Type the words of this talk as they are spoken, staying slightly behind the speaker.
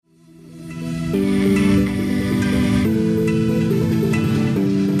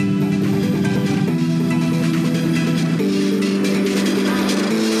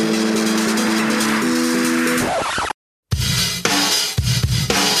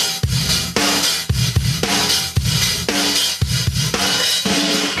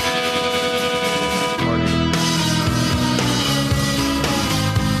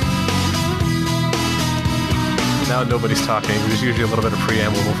nobody's talking. There's usually a little bit of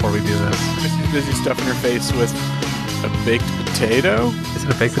preamble before we do this. She's busy stuffing her face with a baked potato. Is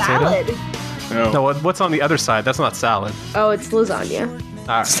it a baked Salad. potato? No, what's on the other side? That's not salad. Oh, it's lasagna.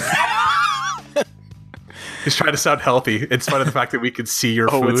 All right. He's trying to sound healthy, in spite of the fact that we can see your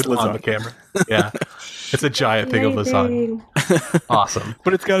food on the camera. Yeah. It's a giant thing of lasagna. Awesome.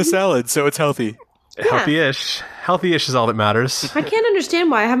 But it's got a salad, so it's healthy. Yeah. Healthy-ish. Healthy-ish is all that matters. I can't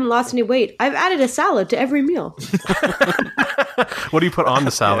understand why I haven't lost any weight. I've added a salad to every meal. What do you put on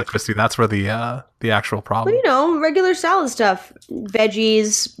the salad, Christy? That's where the actual problem. Well, you know, regular salad stuff.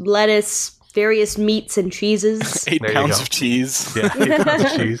 Veggies, lettuce, various meats and cheeses. 8 There you pounds go. of cheese. Yeah, 8 pounds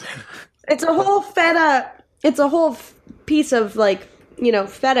of cheese. It's a whole feta. It's a whole piece of, like, you know,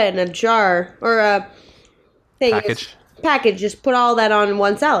 feta in a jar or a thing. Package. Just put all that on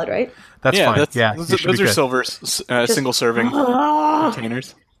one salad, right? That's fine. Yeah, those are silver single serving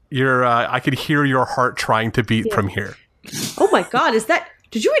containers. I could hear your heart trying to beat from here. Oh my God!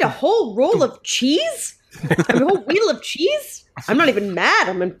 Did you eat a whole roll of cheese? A whole wheel of cheese? I'm not even mad.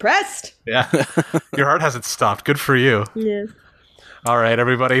 I'm impressed. Yeah, your heart hasn't stopped. Good for you. Yeah. All right,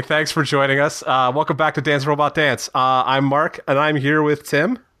 everybody. Thanks for joining us. Welcome back to Dance Robot Dance. I'm Mark, and I'm here with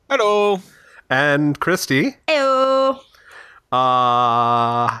Tim. Hello. And Christy. Ew.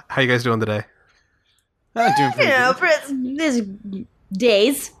 How you guys doing today? Doing pretty good. For this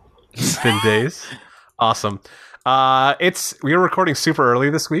days. It's been days. Awesome. We are recording super early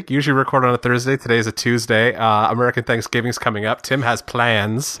this week. Usually record on a Thursday. Today is a Tuesday. American Thanksgiving's coming up. Tim has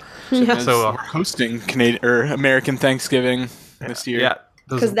plans. So we're hosting Canadian or American Thanksgiving this year. Yeah.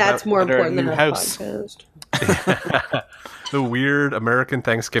 Because that's more important than new our house. podcast. The weird American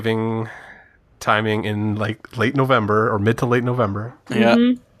Thanksgiving timing in like late November or mid to late November.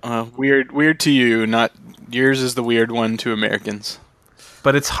 Yeah. Weird to you, not yours is the weird one to Americans.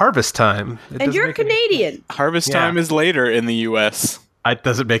 But it's harvest time. And you're Canadian. Harvest time is later in the U.S. It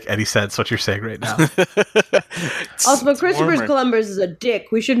doesn't make any sense what you're saying right now. Also, but Christopher Columbus is a dick.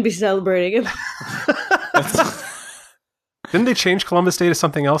 We shouldn't be celebrating him. Didn't they change Columbus Day to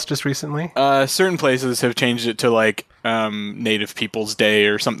something else just recently? Certain places have changed it to like Native Peoples Day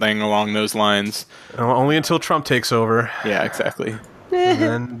or something along those lines. Only until Trump takes over. Yeah, exactly.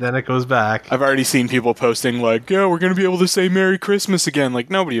 And then it goes back. I've already seen people posting like, "Yeah, we're going to be able to say Merry Christmas again." Like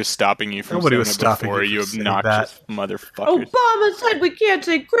nobody was stopping you from saying it before, you obnoxious motherfuckers. Obama said we can't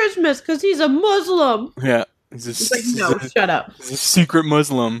say Christmas because he's a Muslim. Yeah. Shut up. He's a secret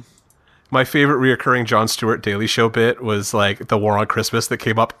Muslim. My favorite reoccurring Jon Stewart Daily Show bit was like the war on Christmas that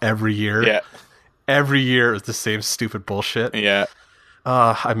came up every year. Yeah. Every year it was the same stupid bullshit. Yeah.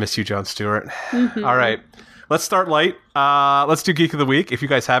 I miss you, Jon Stewart. All right. Let's start light. Let's do Geek of the Week. If you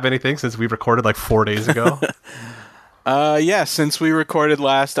guys have anything, since we recorded like 4 days ago. Yeah, since we recorded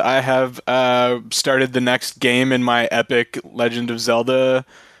last, I have started the next game in my epic Legend of Zelda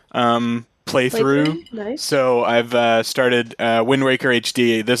playthrough. Nice. So I've started Wind Waker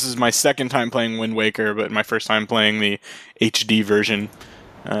HD. This is my second time playing Wind Waker, but my first time playing the HD version.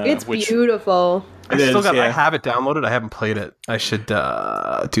 It's beautiful. I have it downloaded. I haven't played it. I should do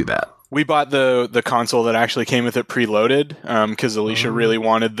that. We bought the console that actually came with it preloaded because Alicia really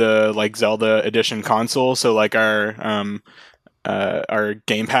wanted the like Zelda edition console. So like our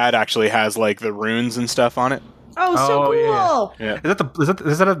gamepad actually has like the runes and stuff on it. Oh, so cool! Yeah.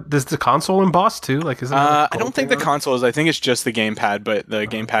 Is the console embossed too? Like, is it? I don't think the console is. I think it's just the gamepad, but the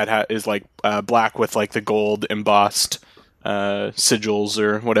gamepad is like black with like the gold embossed sigils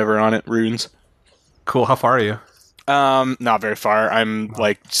or whatever on it, runes. Cool. How far are you? Not very far. I'm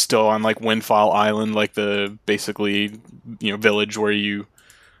like still on like Windfall Island, like the basically village where you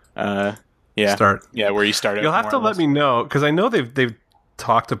start. Yeah, where you start. You'll have to let me know because I know they've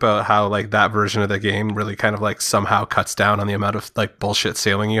talked about how like that version of the game really kind of like somehow cuts down on the amount of like bullshit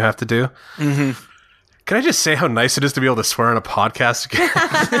sailing you have to do. Mm-hmm. Can I just say how nice it is to be able to swear on a podcast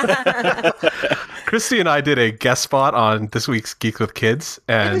again? Christy and I did a guest spot on this week's Geek with Kids,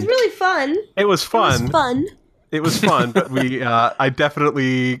 and it was really fun. It was fun. It was But fun. I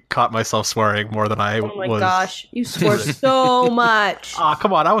definitely caught myself swearing more than I was. Oh my gosh, you swore so much. Aw,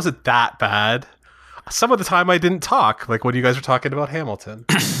 come on, I wasn't that bad. Some of the time I didn't talk, like when you guys were talking about Hamilton.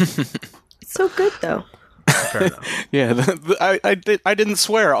 It's so good though. Fair enough. Yeah, I didn't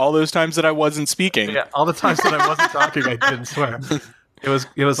swear all those times that I wasn't speaking. Yeah, all the times that I wasn't talking, I didn't swear. It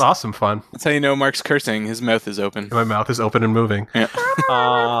was awesome fun. That's how you know Mark's cursing. His mouth is open. My mouth is open and moving. Yeah.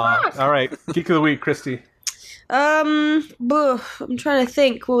 All right, Geek of the Week, Christy. I'm trying to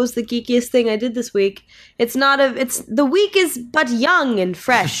think. What was the geekiest thing I did this week? The week is but young and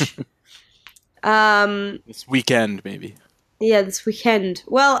fresh. This weekend, maybe. Yeah, this weekend.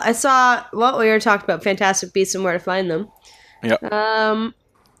 Well, I saw. Well, we already talked about Fantastic Beasts and where to find them. Yep.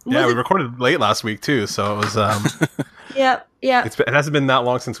 Yeah, we recorded late last week too, so it was. Yep. It hasn't been that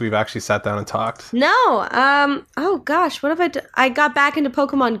long since we've actually sat down and talked. No. Oh gosh, what have I done? I got back into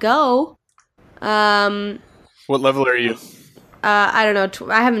Pokemon Go. What level are you? I don't know.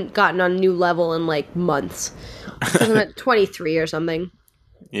 I haven't gotten on a new level in like months. I'm at 23 or something.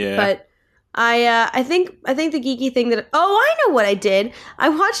 Yeah. But I think the geeky thing that I know what I did. I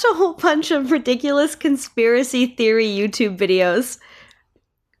watched a whole bunch of ridiculous conspiracy theory YouTube videos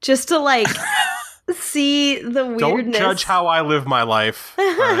just to like see the weirdness. Don't judge how I live my life.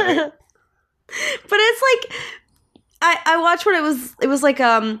 Right? But it's like I watched what it was like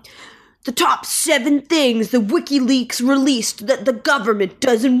the top 7 things the WikiLeaks released that the government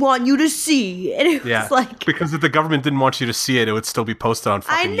doesn't want you to see. And it was like... Because if the government didn't want you to see it, it would still be posted on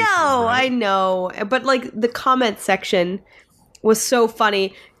fucking YouTube, right? I know. But, like, the comment section was so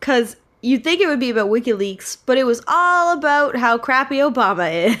funny, because you'd think it would be about WikiLeaks, but it was all about how crappy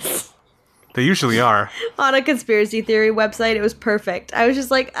Obama is. They usually are. On a conspiracy theory website. It was perfect. I was just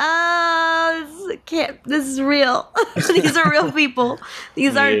like, this is real. These are real people.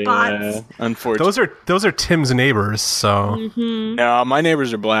 These aren't bots. Unfortunately. Those are Tim's neighbors, so. Mm-hmm. No, my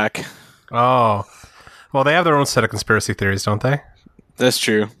neighbors are black. Oh. Well, they have their own set of conspiracy theories, don't they? That's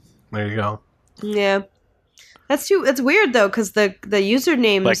true. There you go. Yeah. It's weird, though, because the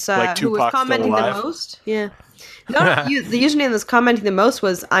usernames like who was commenting the most. Yeah. No, the username that was commenting the most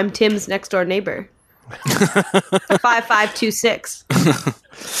was "I'm Tim's next door neighbor." 5526.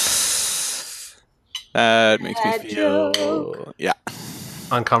 That makes me feel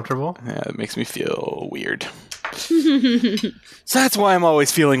uncomfortable. Yeah, it makes me feel weird. So that's why I'm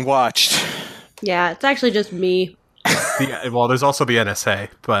always feeling watched. Yeah, it's actually just me. Well, there's also the NSA,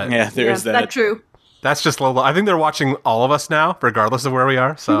 but there is that. That's true. That's just low. I think they're watching all of us now, regardless of where we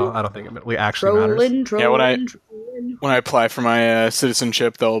are. So I don't think it actually matters. When I apply for my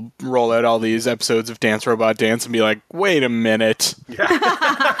citizenship, they'll roll out all these episodes of Dance Robot Dance and be like, "Wait a minute,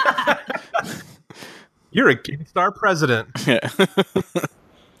 you're a Game Star president." Yeah.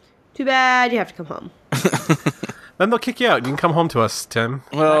 Too bad you have to come home. Then they'll kick you out. You can come home to us, Tim.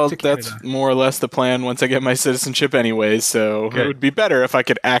 Well, that's more or less the plan once I get my citizenship anyways, so It would be better if I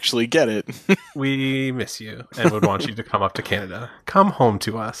could actually get it. We miss you and would want you to come up to Canada. Come home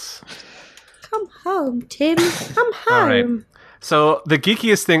to us. Come home, Tim. Come home. All right. So the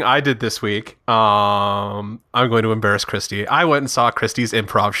geekiest thing I did this week, I'm going to embarrass Christy. I went and saw Christy's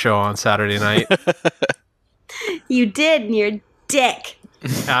improv show on Saturday night. You did, and you're a dick. You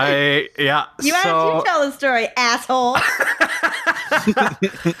tell the story, asshole.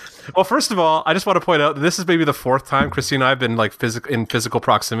 Well, first of all, I just want to point out that this is maybe the 4th time Christy and I have been like in physical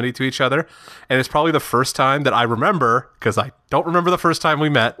proximity to each other, and it's probably the first time that I remember, because I don't remember the first time we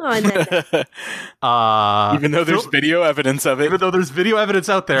met. Even though there's video evidence of it. Even though there's video evidence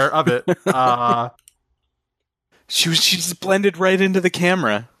out there of it. She just blended right into the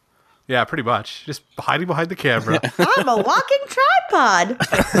camera. Yeah, pretty much. Just hiding behind the camera. I'm a walking tripod.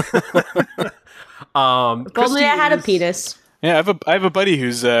 If only I had a penis. Yeah, I have a buddy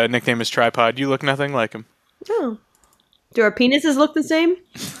whose nickname is Tripod. You look nothing like him. Oh. Do our penises look the same?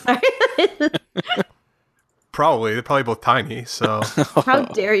 Probably. They're probably both tiny, so... How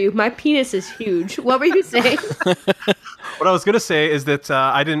dare you? My penis is huge. What were you saying? What I was going to say is that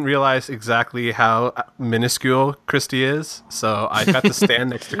I didn't realize exactly how minuscule Christy is, so I got to stand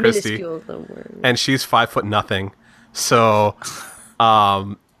next to Christy. Minuscule is the word. And she's 5'0". So,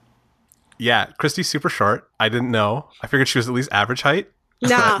 Christy's super short. I didn't know. I figured she was at least average height.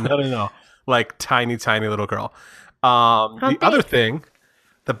 No. Like, tiny, tiny little girl. The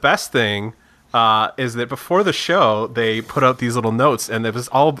best thing... is that before the show, they put out these little notes, and it was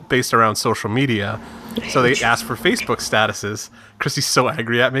all based around social media. So they asked for Facebook statuses. Christy's so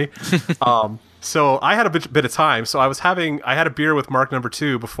angry at me. So I had a bit of time. So I had a beer with Mark number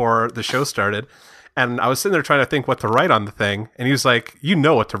 2 before the show started. And I was sitting there trying to think what to write on the thing. And he was like, "You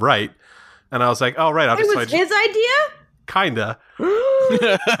know what to write." And I was like, "Oh, right." It was his idea? Kinda.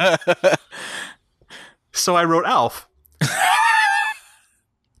 So I wrote Alf.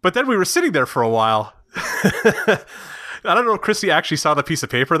 But then we were sitting there for a while. I don't know if Christy actually saw the piece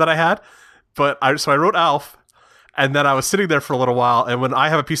of paper that I had, but I wrote Alf, and then I was sitting there for a little while, and when I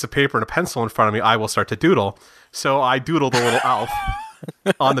have a piece of paper and a pencil in front of me, I will start to doodle. So I doodled a little Alf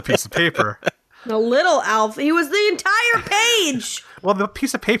on the piece of paper. The little Alf? He was the entire page! Well, the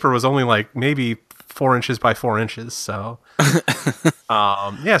piece of paper was only like maybe 4 inches by 4 inches, so... so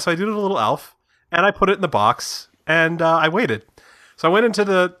I doodled a little Alf, and I put it in the box, and I waited. So I went into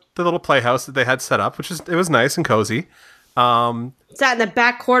the little playhouse that they had set up, it was nice and cozy. Sat in the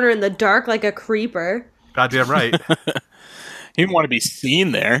back corner in the dark like a creeper. Goddamn right. He didn't want to be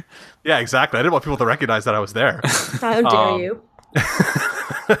seen there. Yeah, exactly. I didn't want people to recognize that I was there. How dare you?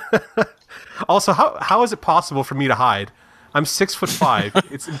 Also, how is it possible for me to hide? I'm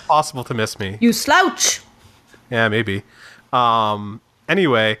 6'5". It's impossible to miss me. You slouch. Yeah, maybe.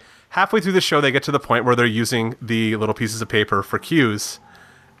 Anyway, halfway through the show, they get to the point where they're using the little pieces of paper for cues.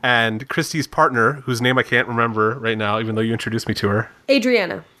 And Christy's partner, whose name I can't remember right now, even though you introduced me to her.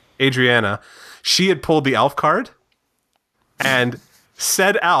 Adriana, she had pulled the Alf card. And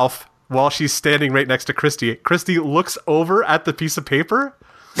said Alf, while she's standing right next to Christy looks over at the piece of paper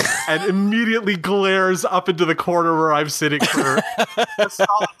and immediately glares up into the corner where I'm sitting for a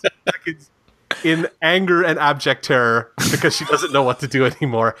solid 10 seconds in anger and abject terror because she doesn't know what to do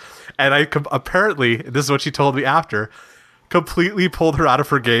anymore. And apparently, this is what she told me after, completely pulled her out of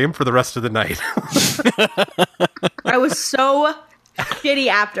her game for the rest of the night. I was so shitty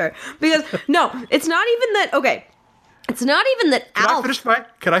after. Because, no, it's not even that, okay. It's not even that Alf...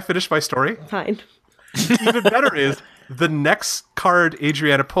 Can I finish my story? Fine. Even better is, the next card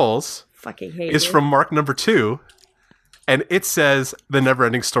Adriana pulls Fucking hate is you. from Mark number 2, and it says The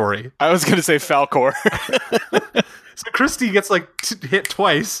Neverending Story. I was going to say Falcor. So Christy gets like hit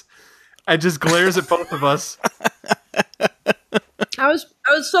twice and just glares at both of us. I was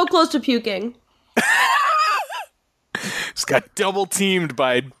so close to puking. Just got double teamed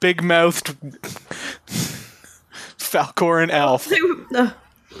by big mouthed Falcor and Alf.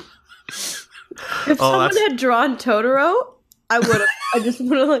 If someone had drawn Totoro, I would have. I just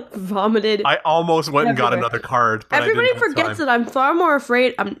would have like vomited. I almost went and got everywhere. another card. But Everybody I didn't have forgets time. that I'm far more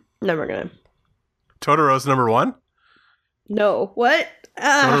afraid. I'm never gonna. Totoro's number 1? No. What?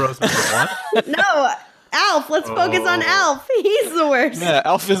 Totoro's number 1? No. Alf. Let's focus on Alf. He's the worst. Yeah,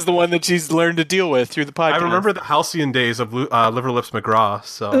 Alf is the one that she's learned to deal with through the podcast. I remember the halcyon days of Liver Lips McGraw,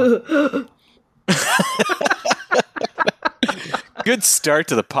 so... Good start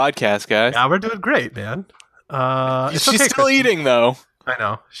to the podcast, guys. Yeah, we're doing great, man. It's She's okay, still Christy. eating, though. I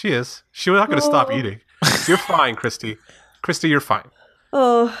know. She is. She's not going to stop eating. You're fine, Christy. Christy, you're fine.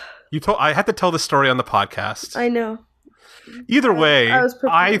 Oh, I had to tell the story on the podcast. I know. Either way, I was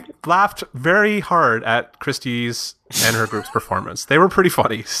prepared. I laughed very hard at Christy's and her group's performance. They were pretty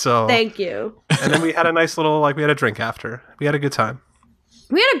funny. So Thank you. And then we had a nice little, we had a drink after. We had a good time.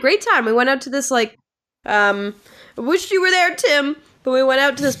 We had a great time. We went out to this I wish you were there, Tim, but we went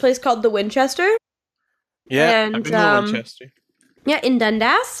out to this place called the Winchester. Yeah, And, I've been to Winchester. Yeah, in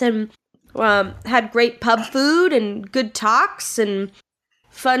Dundas, and had great pub food and good talks and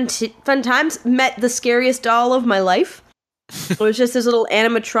fun times. Met the scariest doll of my life. It was just this little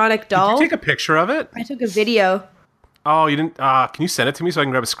animatronic doll. Did you take a picture of it? I took a video. Oh, you didn't? Can you send it to me so I can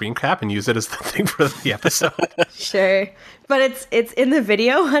grab a screen cap and use it as the thing for the episode? Sure. But it's in the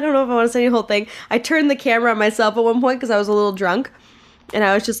video. I don't know if I want to say the whole thing. I turned the camera on myself at one point because I was a little drunk. And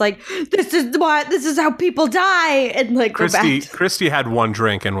I was just like, this is how people die. And like, go back. Christy had one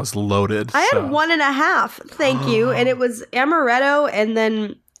drink and was loaded. I had 1.5. Thank you. And it was amaretto and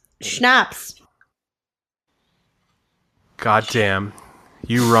then schnapps. God damn.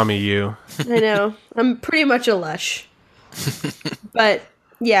 You rummy, you. I know. I'm pretty much a lush. But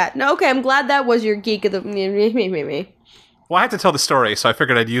yeah, no, okay. I'm glad that was your geek of the me. Well, I had to tell the story, so I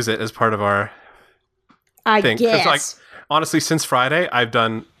figured I'd use it as part of our I thing. 'Cause, guess. like, honestly, since Friday, I've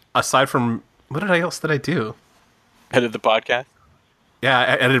done, aside from, what else did I do? Edited the podcast Yeah,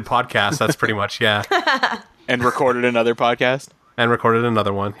 I edited podcasts. That's pretty much, yeah. and recorded another podcast. And recorded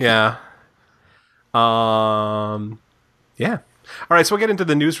another one. Yeah. Yeah. All right, so we'll get into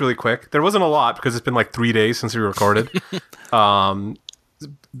the news really quick. There wasn't a lot because it's been like 3 days since we recorded.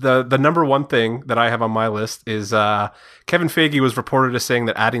 The number one thing that I have on my list is Kevin Feige was reported as saying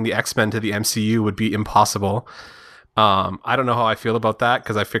that adding the X-Men to the MCU would be impossible. I don't know how I feel about that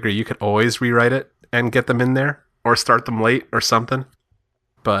because I figure you could always rewrite it and get them in there or start them late or something.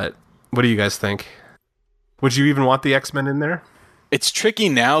 But what do you guys think? Would you even want the X-Men in there? It's tricky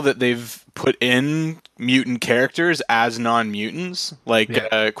now that they've put in mutant characters as non-mutants, like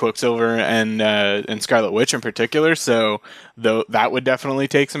Quicksilver and Scarlet Witch in particular. So that would definitely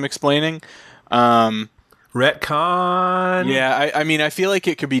take some explaining. Retcon. Yeah, I mean, I feel like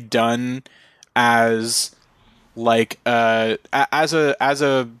it could be done as like as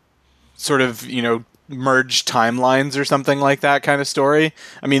a sort of, you know, merged timelines or something like that kind of story.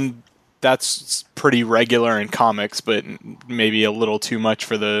 I mean, that's pretty regular in comics, but maybe a little too much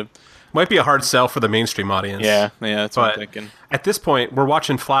for the... Might be a hard sell for the mainstream audience. Yeah, that's what I'm thinking. At this point, we're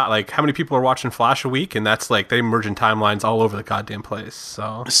watching like, how many people are watching Flash a week? And that's like, they merging timelines all over the goddamn place,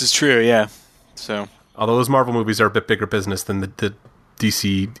 so... This is true, yeah. So... Although those Marvel movies are a bit bigger business than the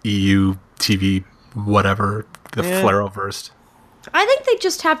DC EU TV whatever, the Flareverse. I think they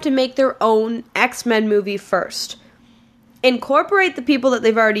just have to make their own X-Men movie first. Incorporate the people that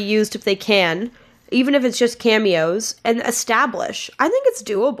they've already used if they can, even if it's just cameos, and establish. I think it's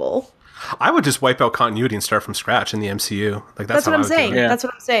doable. I would just wipe out continuity and start from scratch in the MCU. Like that's what I'm saying. Yeah. That's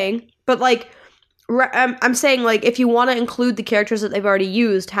what I'm saying. But like, I'm saying like if you want to include the characters that they've already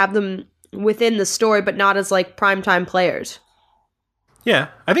used, have them within the story, but not as like primetime players. Yeah,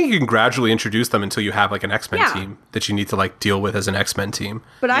 I think you can gradually introduce them until you have like an X-Men Yeah. team that you need to like deal with as an X-Men team.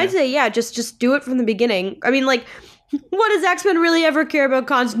 But I'd say just do it from the beginning. I mean, like, what does X-Men really ever care about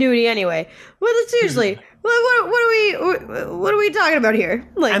continuity anyway? Well, seriously, what are we talking about here?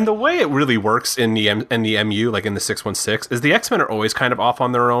 Like, And the way it really works in the MU, like in the 616, is the X-Men are always kind of off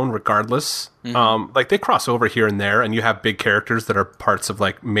on their own, regardless. Like they cross over here and there, and you have big characters that are parts of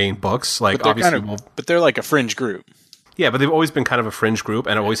like main books. Like But they're obviously, but they're like a fringe group. yeah, but they've always been kind of a fringe group,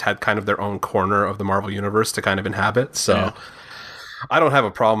 and always had kind of their own corner of the Marvel universe to kind of inhabit. So. Yeah. I don't have a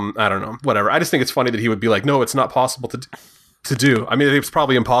problem. I don't know. Whatever. I just think it's funny that he would be like, no, it's not possible to do. I mean, it's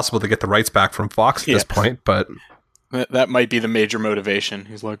probably impossible to get the rights back from Fox at this point, but That might be the major motivation.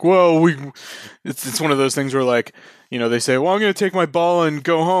 He's like, well, it's one of those things where like, you know, they say, well, I'm going to take my ball and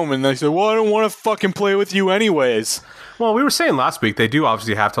go home. And they say, well, I don't want to fucking play with you anyways. well, we were saying last week they do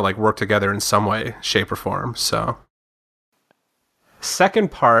obviously have to like work together in some way, shape, or form. So,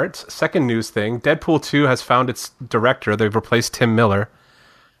 second news thing: Deadpool 2 has found its director. They've replaced Tim Miller.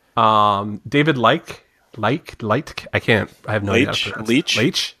 David Leitch. I have no idea. how to pronounce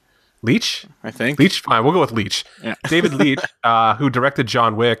it. Leitch. I think. Leitch, fine. We'll go with Leitch. Yeah. David Leitch, who directed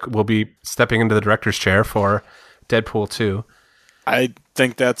John Wick, will be stepping into the director's chair for Deadpool 2. I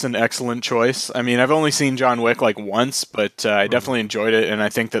think that's an excellent choice. I mean, I've only seen John Wick like once, but I definitely enjoyed it, and I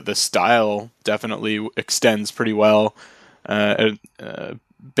think that the style definitely extends pretty well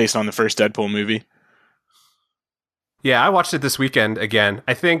based on the first Deadpool movie. Yeah, I watched it this weekend again.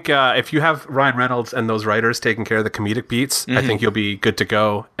 I think if you have Ryan Reynolds and those writers taking care of the comedic beats, I think you'll be good to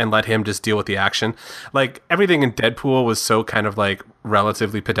go and let him just deal with the action. Like, everything in Deadpool was so kind of like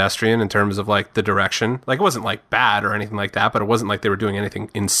relatively pedestrian in terms of like the direction. Like, it wasn't like bad or anything like that, but it wasn't like they were doing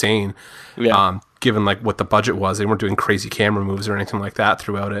anything insane. Yeah. Given like what the budget was, they weren't doing crazy camera moves or anything like that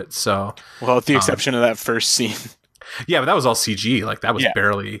throughout it. So, Well, with the exception of that first scene. yeah, but that was all CG. Like, that was Yeah.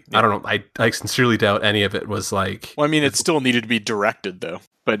 barely. I don't know. I sincerely doubt any of it was like. Well, I mean, it still needed to be directed, though,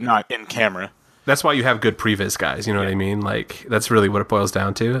 but not in camera. That's why you have good previs guys. You know what I mean? Like, that's really what it boils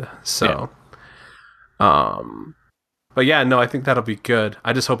down to. So, but yeah, no, I think that'll be good.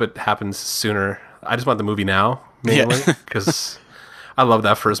 I just hope it happens sooner. I just want the movie now, mainly, because I love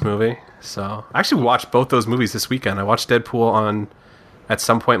that first movie. So, I actually watched both those movies this weekend. I watched Deadpool at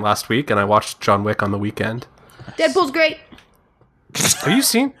some point last week, and I watched John Wick on the weekend. Deadpool's great. Have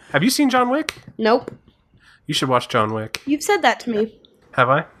you seen John Wick? Nope. You should watch John Wick. You've said that to me. Have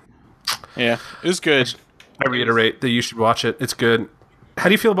I? Yeah, it was good. I reiterate that you should watch it. It's good. How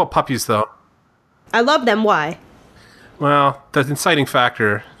do you feel about puppies, though? I love them. Why? Well, the inciting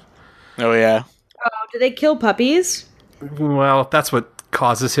factor. Oh, yeah. Oh, do they kill puppies? Well, that's what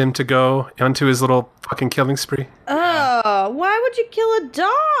causes him to go onto his little fucking killing spree. Oh, why would you kill a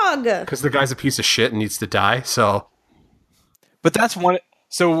dog? Because the guy's a piece of shit and needs to die. So, But that's one.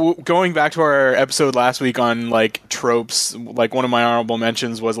 So going back to our episode last week on like tropes, like one of my honorable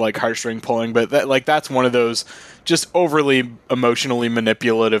mentions was like heartstring pulling, but that's one of those just overly emotionally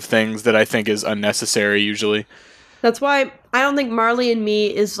manipulative things that I think is unnecessary usually. That's why I don't think Marley and Me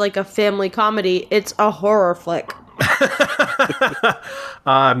is like a family comedy. It's a horror flick.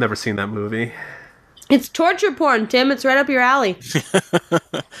 I've never seen that movie. It's torture porn, Tim. It's right up your alley.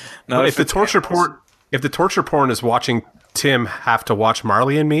 But if the torture porn is watching Tim have to watch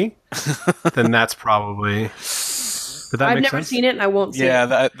Marley and Me, then that's probably. Did that I've make never sense? seen it and I won't see it.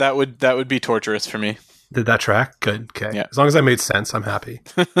 Yeah, that would be torturous for me. Did that track? Good. Okay. Yeah. As long as I made sense, I'm happy.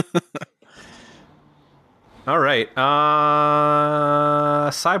 All right.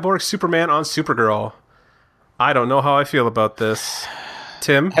 Cyborg Superman on Supergirl. I don't know how I feel about this.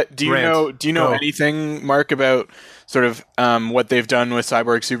 Tim, Do you rant. know Go. anything, Mark, about sort of what they've done with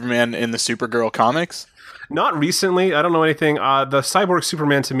Cyborg Superman in the Supergirl comics? Not recently. I don't know anything. The Cyborg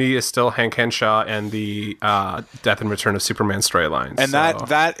Superman to me is still Hank Henshaw and the Death and Return of Superman storylines. And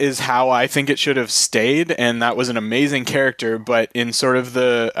that is how I think it should have stayed, and that was an amazing character. But in sort of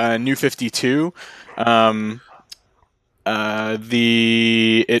the New 52, they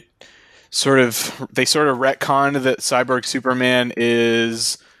sort of retconned that Cyborg Superman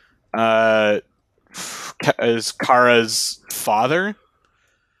is Kara's father.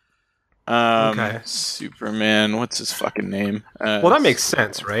 Okay. Superman. What's his fucking name? Well, that makes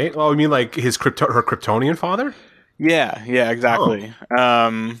sense, right? Well, I mean, like her Kryptonian father. Yeah, exactly.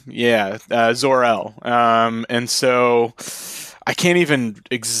 Zor-El. And so I can't even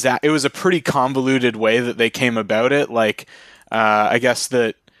it was a pretty convoluted way that they came about it. Like, I guess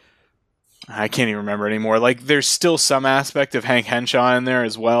that I can't even remember anymore. Like, there's still some aspect of Hank Henshaw in there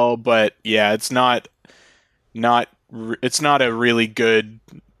as well, but yeah, it's not a really good.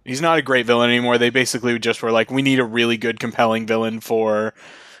 He's not a great villain anymore. They basically just were like, we need a really good, compelling villain for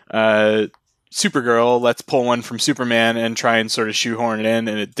Supergirl. Let's pull one from Superman and try and sort of shoehorn it in,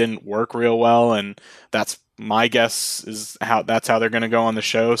 and it didn't work real well. And that's my guess is that's how they're going to go on the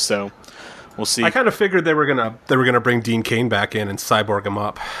show. So we'll see. I kind of figured they were gonna bring Dean Cain back in and cyborg him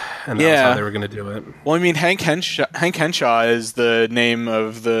up, and that's how they were gonna do it. Well, I mean, Hank Henshaw is the name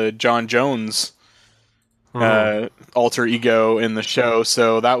of the John Jones alter ego in the show,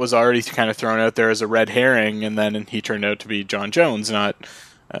 so that was already kind of thrown out there as a red herring, and then he turned out to be John Jones, not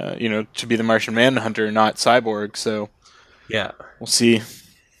to be the Martian Manhunter, not Cyborg. So yeah, we'll see.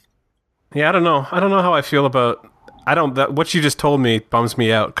 Yeah, I don't know how I feel about. What you just told me bums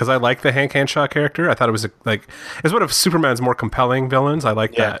me out because I like the Hank Henshaw character. I thought it was it's one of Superman's more compelling villains. I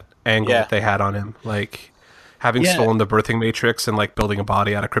like that angle that they had on him, like having stolen the birthing matrix and like building a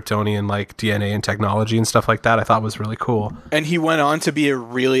body out of Kryptonian like DNA and technology and stuff like that. I thought was really cool. And he went on to be a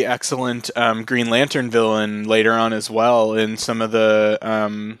really excellent Green Lantern villain later on as well in some of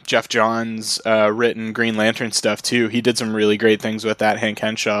the Jeff Johns written Green Lantern stuff too. He did some really great things with that Hank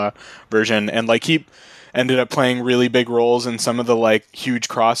Henshaw version, and like he ended up playing really big roles in some of the like huge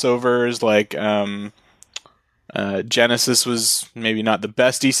crossovers. Like Genesis was maybe not the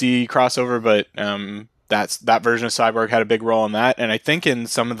best DC crossover, but that version of Cyborg had a big role in that. And I think in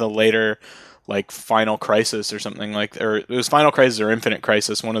some of the later like Final Crisis or something or it was Final Crisis or Infinite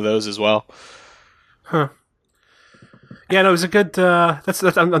Crisis, one of those as well. Huh. Yeah, no, it was a good.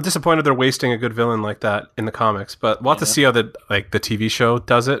 I'm disappointed they're wasting a good villain like that in the comics, but we'll have to see how the TV show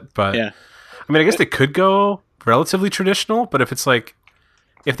does it. But yeah. I mean, I guess they could go relatively traditional, but if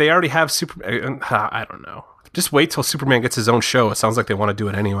they already have I don't know. Just wait till Superman gets his own show. It sounds like they want to do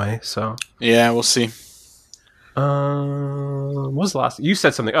it anyway. So yeah, we'll see. What was the last? You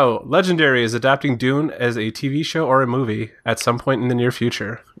said something. Oh, Legendary is adapting Dune as a TV show or a movie at some point in the near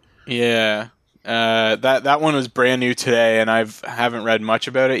future. Yeah, that one was brand new today, and I haven't read much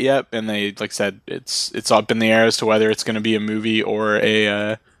about it yet. And they said it's up in the air as to whether it's going to be a movie or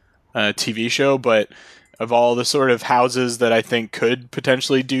a TV show, but of all the sort of houses that I think could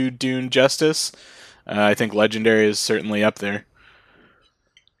potentially do Dune justice, I think Legendary is certainly up there.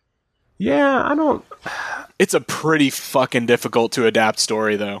 Yeah, It's a pretty fucking difficult to adapt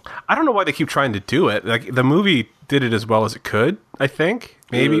story, though. I don't know why they keep trying to do it. Like the movie did it as well as it could. I think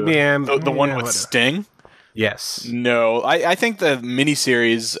maybe the one with Sting. Yes. No, I think the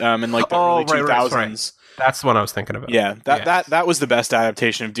miniseries in like the early 2000s. Right. That's the one I was thinking about. Yeah, that was the best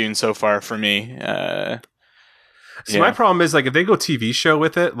adaptation of Dune so far for me. My problem is if they go TV show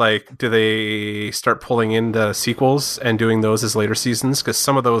with it, do they start pulling in the sequels and doing those as later seasons? Because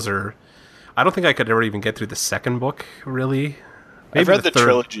some of those are, I don't think I could ever even get through the second book. Really, maybe I've read the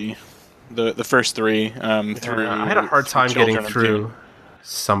trilogy, the first three. Through I had a hard time getting through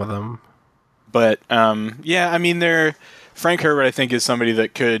some of them. But I mean, Frank Herbert, I think, is somebody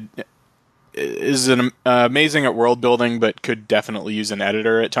that is amazing at world building, but could definitely use an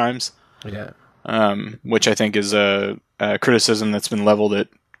editor at times. Yeah. Which I think is a criticism that's been leveled at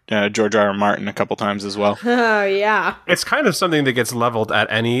George R. R. Martin a couple times as well. Oh yeah, it's kind of something that gets leveled at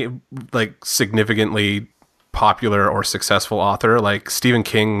any significantly popular or successful author. Like Stephen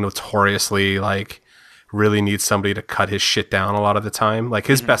King notoriously really needs somebody to cut his shit down a lot of the time. Like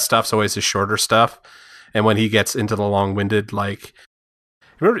his best stuff's always his shorter stuff, and when he gets into the long-winded, you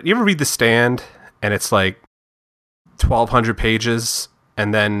ever read The Stand and it's 1,200 pages,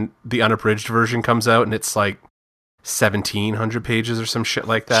 and then the unabridged version comes out and it's 1,700 pages or some shit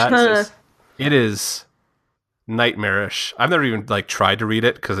like that. It is nightmarish. I've never even tried to read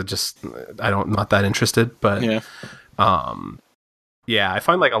it because I'm not that interested. But I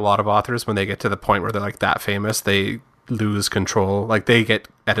find a lot of authors, when they get to the point where they're that famous, they lose control. They get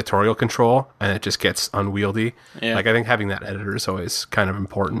editorial control and it just gets unwieldy. Yeah. I think having that editor is always kind of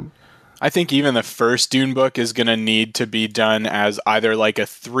important. I think even the first Dune book is going to need to be done as either a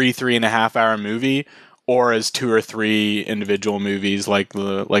 3.5 hour movie or as 2 or 3 individual movies like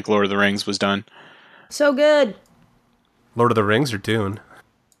Lord of the Rings was done. So good. Lord of the Rings or Dune?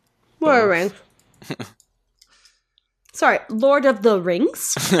 Lord of the Rings. Sorry, Lord of the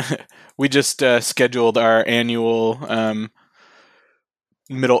Rings? We just scheduled our annual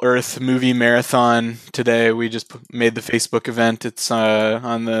Middle Earth movie marathon today. We just made the Facebook event. It's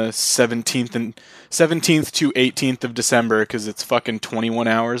on the 17th to 18th of December because it's fucking 21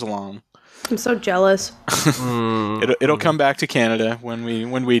 hours long. I'm so jealous. It'll come back to Canada when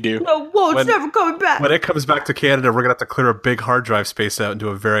we do. No, whoa, it's never coming back. When it comes back to Canada, we're gonna have to clear a big hard drive space out and do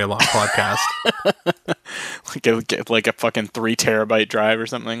a very long podcast. like a fucking 3 terabyte drive or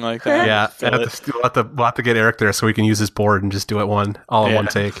something like that. Yeah, we'll have to get Eric there so we can use his board and just do it all in one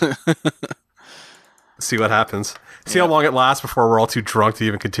take. See what happens. See how long it lasts before we're all too drunk to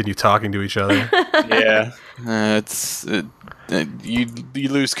even continue talking to each other. Yeah, you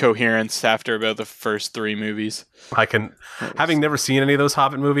lose coherence after about the first 3 movies. Having never seen any of those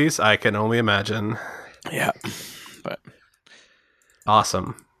Hobbit movies, I can only imagine. Yeah, but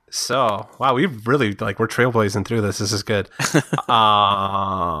awesome. So, wow, we've really we're trailblazing through this. This is good.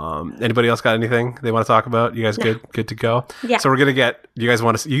 Anybody else got anything they want to talk about? You guys good to go? Yeah. So we're gonna get you guys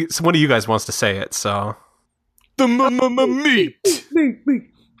want to. One of you guys wants to say it. So the meat.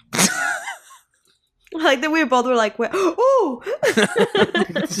 Like that, we both were like, "Oh,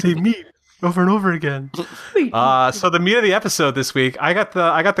 say meat over and over again." So the meat of the episode this week, I got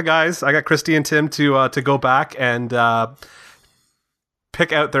the guys. I got Christy and Tim to go back and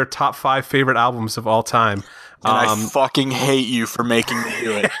pick out their top 5 favorite albums of all time. And I fucking hate you for making me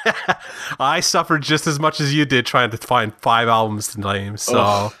do it. I suffered just as much as you did trying to find 5 albums to name.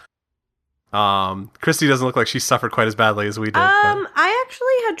 So, Christy doesn't look like she suffered quite as badly as we did. I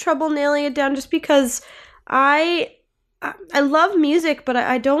actually had trouble nailing it down just because I love music, but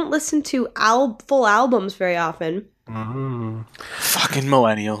I don't listen to full albums very often. Mm-hmm. Fucking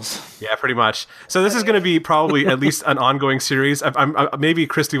millennials. Yeah, pretty much. So this is going to be probably at least an ongoing series. Maybe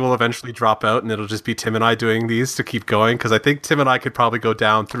Christy will eventually drop out, and it'll just be Tim and I doing these to keep going. Because I think Tim and I could probably go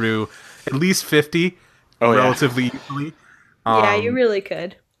down through at least 50 relatively easily. Yeah, you really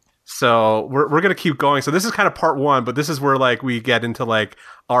could. So we're going to keep going. So this is kind of part 1, but this is where we get into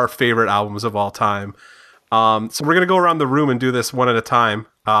our favorite albums of all time. So we're going to go around the room and do this one at a time.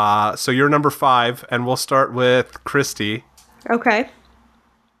 So you're number 5, and we'll start with Christy. Okay.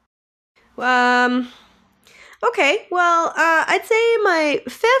 Okay. Well, I'd say my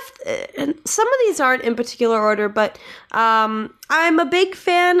 5th. And some of these aren't in particular order, but I'm a big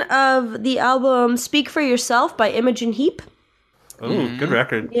fan of the album "Speak for Yourself" by Imogen Heap. Oh, good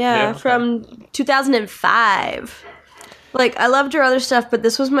record. Yeah, from 2005. I loved her other stuff, but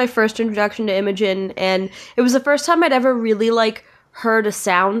this was my first introduction to Imogen, and it was the first time I'd ever really heard a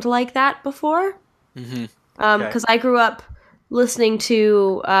sound like that before. Mm-hmm. Because I grew up listening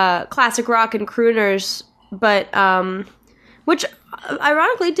to classic rock and crooners, but which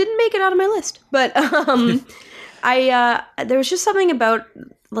ironically didn't make it out of my list. But there was just something about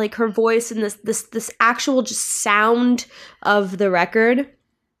her voice and this actual just sound of the record.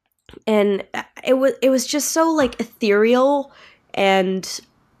 And it was just so ethereal, and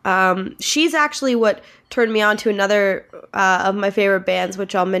she's actually what turned me on to another of my favorite bands,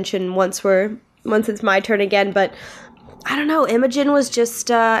 which I'll mention once it's my turn again. But I don't know, Imogen was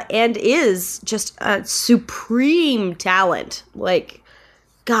just and is just a supreme talent.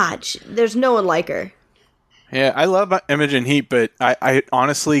 God, there's no one like her. Yeah, I love Imogen Heap, but I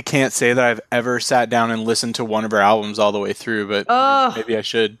honestly can't say that I've ever sat down and listened to one of her albums all the way through, but maybe I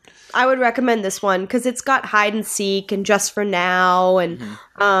should. I would recommend this one because it's got Hide and Seek and Just for Now, and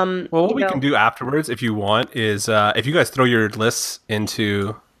well, what we can do afterwards, if you want, is if you guys throw your lists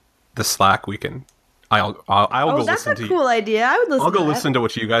into the Slack, we can. I'll go listen to. That's a cool idea. I would listen. I'll go listen to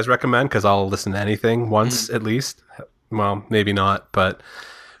what you guys recommend because I'll listen to anything once at least. Well, maybe not, but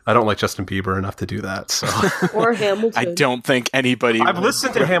I don't like Justin Bieber enough to do that. So or Hamilton. I don't think anybody. I've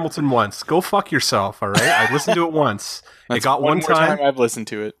listened to Hamilton once. Go fuck yourself. All right, I listened to it once. It got one time. I've listened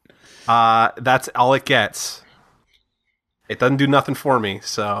to it. That's all it gets. It doesn't do nothing for me,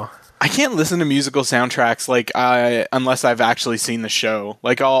 so I can't listen to musical soundtracks unless I've actually seen the show.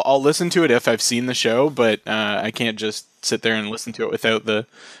 I'll listen to it if I've seen the show, but I can't just sit there and listen to it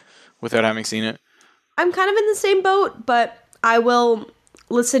without having seen it. I'm kind of in the same boat, but I will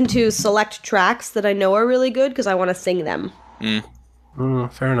listen to select tracks that I know are really good because I want to sing them.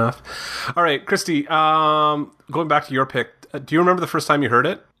 Fair enough. All right, Christy, going back to your pick, do you remember the first time you heard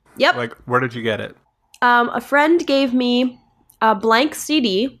it? Yep. Where did you get it? A friend gave me a blank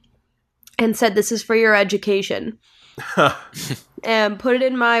CD and said, "This is for your education." And put it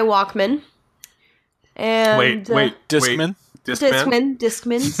in my Walkman. And wait, Discman?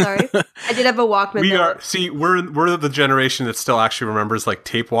 Discman, sorry. I did have a Walkman. We're the generation that still actually remembers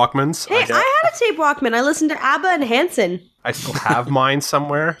tape Walkmans. Hey, I had a tape Walkman. I listened to ABBA and Hanson. I still have mine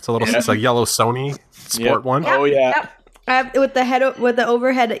somewhere. It's a little, it's a yellow Sony Sport one. Oh yeah. Yep. with the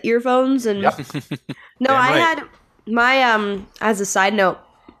overhead earphones and Yep. no, Damn I right. had my as a side note,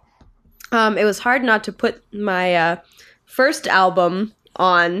 it was hard not to put my first album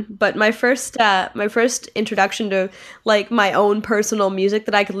on, but my first introduction to like my own personal music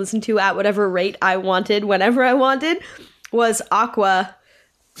that I could listen to at whatever rate I wanted whenever I wanted was Aqua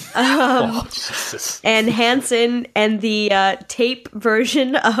Oh, Jesus. and Hanson and the tape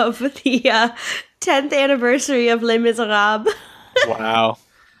version of the 10th anniversary of Les Miserables. Wow.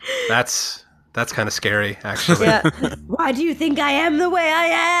 That's kind of scary, actually. Yeah. Why do you think I am the way I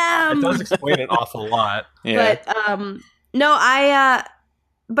am? It does explain an awful lot. Yeah. But no,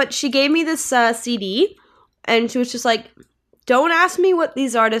 but she gave me this CD, and she was just like, "Don't ask me what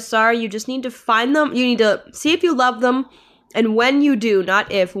these artists are. You just need to find them. You need to see if you love them, and when you do, not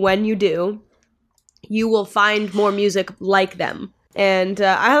if, when you do, you will find more music like them." And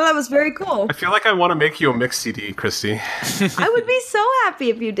I thought that was very cool. I feel like I want to make you a mix CD, Christy. I would be so happy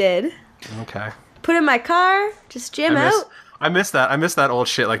if you did. Okay. Put in my car, just jam out. I miss that. I miss that old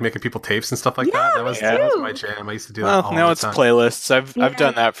shit, like making people tapes and stuff like Yeah, that. me That was too. my jam. I used to do that Well, all now the it's time. playlists. I've Yeah.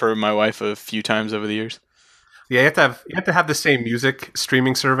 done that for my wife a few times over the years. Yeah, you have to have the same music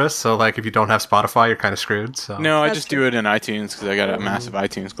streaming service. So like, if you don't have Spotify, you're kind of screwed. So No, I That's just do it in iTunes because I got a massive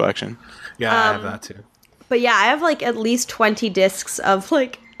iTunes collection. yeah, I have that too. But yeah, I have like at least 20 discs of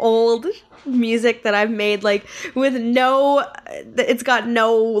like old music that I've made like with it's got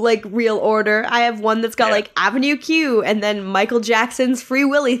no like real order. I have one that's got Yeah. like Avenue Q and then Michael Jackson's Free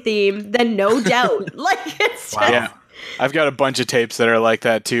Willy theme, then No Doubt. Like it's Wow. just Yeah. I've got a bunch of tapes that are like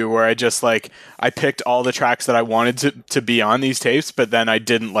that too, where I just like I picked all the tracks that I wanted to be on these tapes, but then I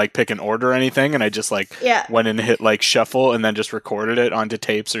didn't like pick an order or anything, and I just like Yeah. went and hit like shuffle and then just recorded it onto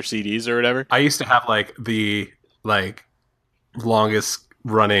tapes or CDs or whatever. I used to have like the longest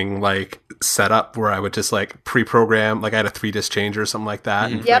running like setup where I would just like pre-program, like I had a 3-disc changer or something like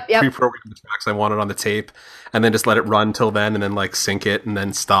that. And, Yep, like, yep. Pre-program the tracks I wanted on the tape, and then just let it run till then, and then like sync it, and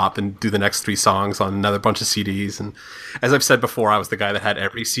then stop and do the next 3 songs on another bunch of CDs. And as I've said before, I was the guy that had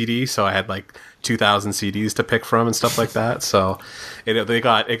every CD, so I had like 2,000 CDs to pick from and stuff like that. So it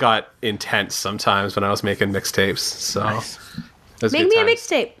got intense sometimes when I was making mixtapes. So it was make good me a times.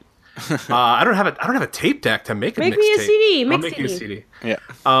 mixtape. I don't have a tape deck to make a Make mixtape. me a CD, I'll mix make you a CD. CD. Yeah.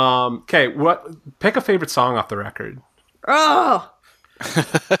 Okay, pick a favorite song off the record. Oh.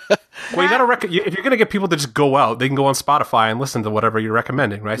 Well, you gotta if you're gonna get people to just go out, they can go on Spotify and listen to whatever you're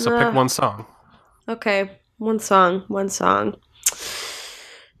recommending, right? So pick one song. Okay, one song.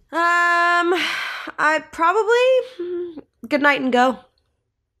 I probably Good Night and Go.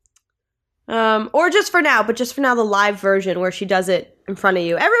 Or just for now, the live version where she does it in front of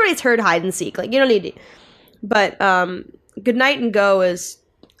you. Everybody's heard Hide and Seek, like you don't need to. But Good Night and Go is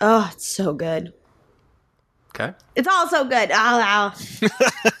it's so good. Okay. It's all so good. Ow.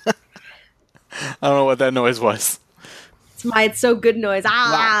 I don't know what that noise was. It's so good noise.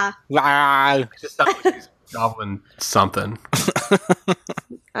 Ah. It just sounds like he's gobbling something.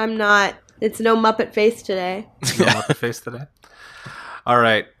 I'm not. It's no Muppet face today. No Muppet face today. All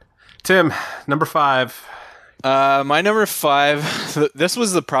right, Tim, number 5. My number 5. This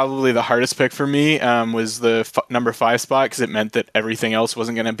was probably the hardest pick for me. Was the number 5 spot because it meant that everything else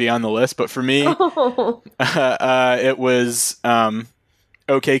wasn't going to be on the list. But for me, it was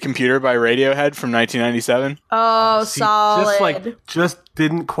 "OK Computer" by Radiohead from 1997. Oh, See, solid. just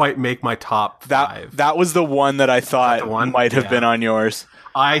didn't quite make my top 5. That was the one that I thought the one? might have Yeah. been on yours.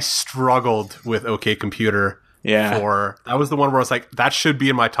 I struggled with OK Computer. Yeah. That was the one where I was like, that should be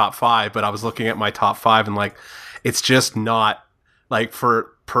in my top 5, but I was looking at my top 5 and like, it's just not like for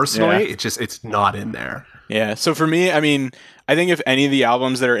personally, Yeah. it's not in there. Yeah. So for me, I mean, I think if any of the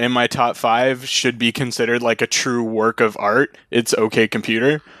albums that are in my top 5 should be considered like a true work of art, it's OK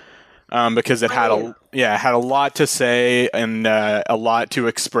Computer. Because it had a lot to say and a lot to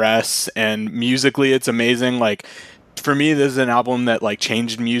express, and musically it's amazing. Like for me, this is an album that like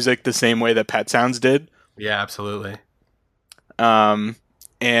changed music the same way that Pet Sounds did. Yeah, absolutely. And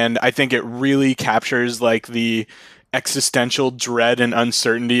I think it really captures like the existential dread and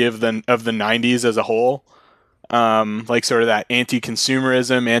uncertainty of the 90s as a whole. Like sort of that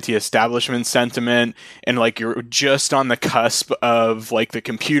anti-consumerism, anti-establishment sentiment, and like you're just on the cusp of like the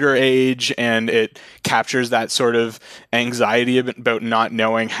computer age, and it captures that sort of anxiety about not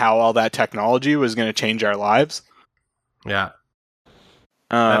knowing how all that technology was going to change our lives. Yeah.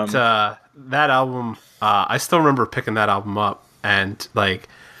 That album, I still remember picking that album up and like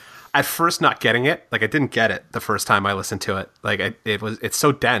at first not getting it. Like I didn't get it the first time I listened to it. Like it's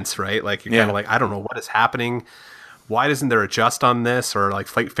so dense, right? Like you're kind of like, I don't know what is happening. why isn't there a Just on this, or like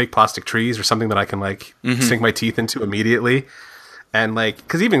Fake Plastic Trees or something that I can like sink my teeth into immediately. And like,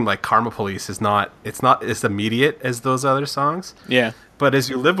 because even like Karma Police it's not as immediate as those other songs. Yeah. But as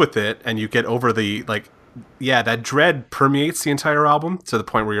you live with it and you get over the like, yeah, that dread permeates the entire album to the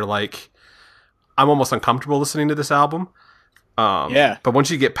point where you're like, I'm almost uncomfortable listening to this album. Yeah. But once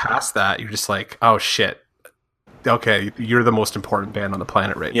you get past that, you're just like, oh shit. Okay, you're the most important band on the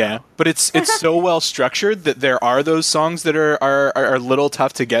planet right now. Yeah, but it's so well structured that there are those songs that are a little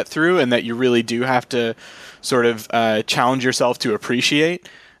tough to get through, and that you really do have to sort of challenge yourself to appreciate.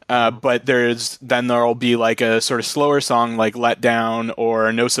 But there'll be like a sort of slower song like Let Down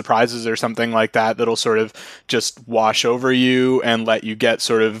or No Surprises or something like that that'll sort of just wash over you and let you get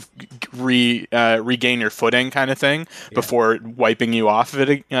sort of regain your footing kind of thing before wiping you off of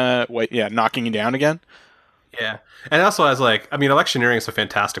it, knocking you down again. Yeah. And also has like, I mean, Electioneering is a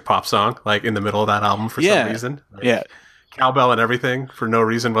fantastic pop song, like in the middle of that album for some reason. Like, yeah. Cowbell and everything for no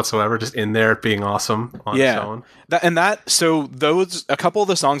reason whatsoever, just in there being awesome on its own. So a couple of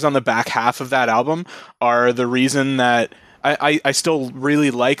the songs on the back half of that album are the reason that I still really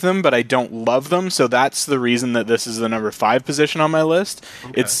like them, but I don't love them. So that's the reason that this is the number 5 position on my list.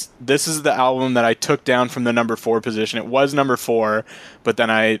 Okay. This is the album that I took down from the number 4 position. It was number 4, but then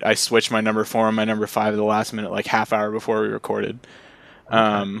I switched my number 4 and my number 5 at the last minute, like half hour before we recorded.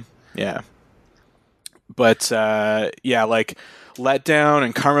 Okay. Yeah. But like Let Down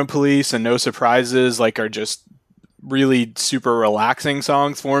and Karma Police and No Surprises like are just really super relaxing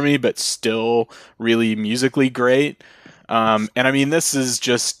songs for me, but still really musically great. And I mean, this is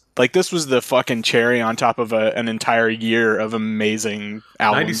just like, this was the fucking cherry on top of an entire year of amazing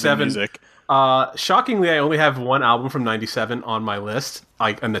albums and music. Shockingly, I only have one album from 97 on my list,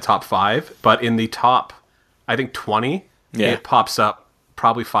 like in the top 5, but in the top, I think 20, it pops up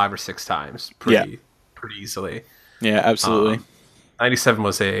probably 5 or 6 times pretty easily. Yeah, absolutely. 97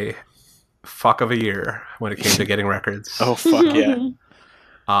 was a fuck of a year when it came to getting records. Oh, fuck yeah.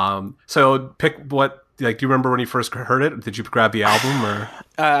 So pick what, like, do you remember when you first heard it? Did you grab the album or?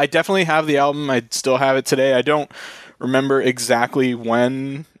 I definitely have the album. I still have it today. I don't remember exactly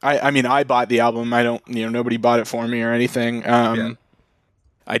when. I mean, I bought the album. I don't, nobody bought it for me or anything.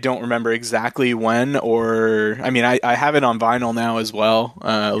 I don't remember exactly when, or I mean, I have it on vinyl now as well.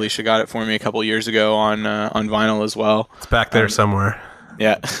 Alicia got it for me a couple years ago on vinyl as well. It's back there somewhere.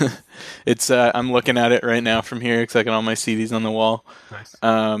 Yeah, it's. I'm looking at it right now from here because I got all my CDs on the wall. Nice.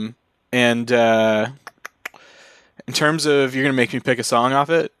 And in terms of, you're gonna make me pick a song off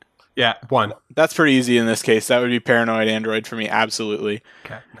it. Yeah, one. That's pretty easy in this case. That would be Paranoid Android for me, absolutely.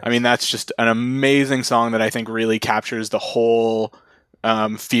 Okay. Nice. I mean, that's just an amazing song that I think really captures the whole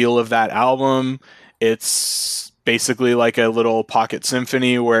feel of that album. It's basically like a little pocket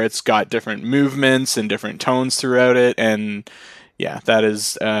symphony where it's got different movements and different tones throughout it, and yeah, that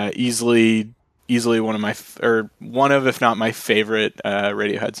is easily one of, if not my favorite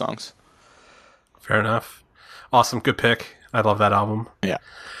Radiohead songs. Fair enough. Awesome, good pick. I love that album. Yeah.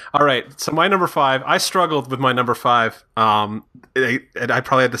 All right, so my number 5, I struggled with my number 5. And I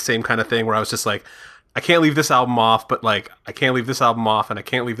probably had the same kind of thing where I was just like, I can't leave this album off, but like, I can't leave this album off, and I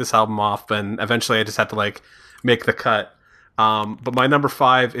can't leave this album off, and eventually I just had to like make the cut. But my number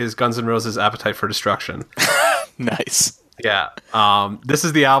 5 is Guns N' Roses' Appetite for Destruction. Nice. Yeah. This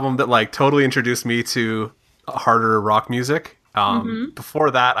is the album that like totally introduced me to harder rock music.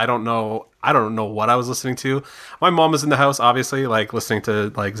 Before that, I don't know what I was listening to. My mom was in the house, obviously, like listening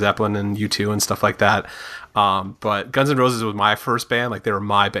to like Zeppelin and U2 and stuff like that. But Guns N' Roses was my first band. Like, they were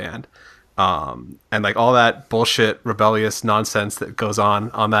my band. And like all that bullshit, rebellious nonsense that goes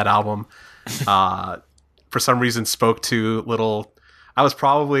on that album, for some reason spoke to little. I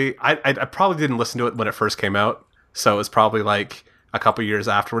probably didn't listen to it when it first came out, so it was probably like a couple years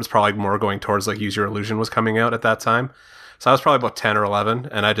afterwards, probably more going towards like Use Your Illusion was coming out at that time. So I was probably about 10 or 11,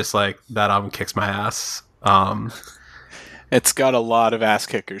 and I just like, that album kicks my ass. It's got a lot of ass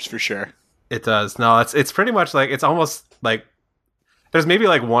kickers for sure. It does. No, it's pretty much like, it's almost like there's maybe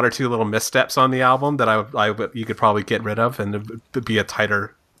like one or two little missteps on the album that you could probably get rid of and it would be a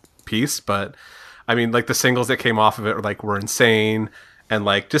tighter piece. But I mean, like the singles that came off of it were insane, and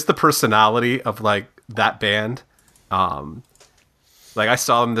like just the personality of like that band. Like I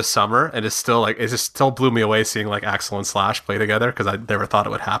saw them this summer, and it just still blew me away seeing like Axl and Slash play together, because I never thought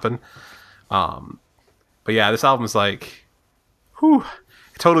it would happen. But yeah, this album is like, whew,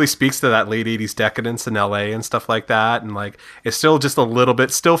 it totally speaks to that late 80s decadence in LA and stuff like that. And like, it's still just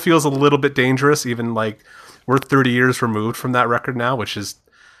still feels a little bit dangerous, even like we're 30 years removed from that record now, which is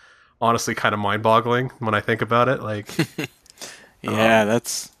honestly kind of mind boggling when I think about it. Like, yeah,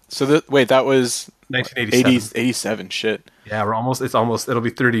 that's So wait, that was 1987. 87. Shit. Yeah, it'll be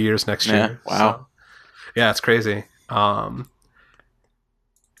 30 years next Yeah, year. wow. So, yeah, it's crazy.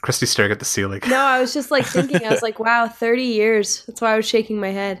 Christy's staring at the ceiling. No, I was just like thinking. I was like, wow, 30 years. That's why I was shaking my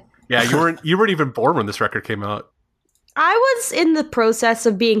head. Yeah, you weren't even born when this record came out. I was in the process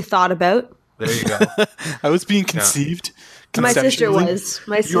of being thought about. There you go. I was being conceived. My sister conceptually.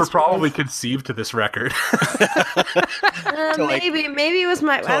 was. You were probably conceived to this record. Maybe it was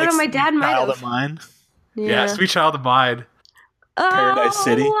my. I don't know. My dad might Child have. of mine. Yeah, Sweet Child of Mine. Paradise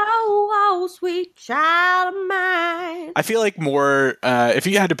City. Oh, sweet child of mine. I feel like more. If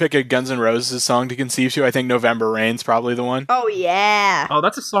you had to pick a Guns N' Roses song to conceive to, I think November Rain's probably the one. Oh yeah. Oh,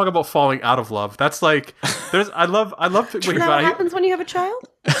 that's a song about falling out of love. That's like I love Isn't that what happens when you have a child?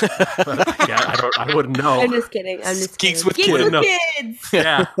 Yeah, I wouldn't know. I'm just kidding. Geeks with Geeks Kids. with Kids.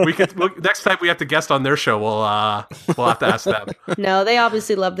 Yeah, next time we have to guest on their show, we'll have to ask them. No, they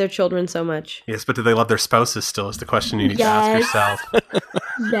obviously love their children so much. Yes, but do they love their spouses still? Is the question you need to ask yourself.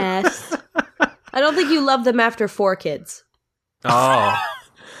 Yes. I don't think you love them after 4 kids. Oh,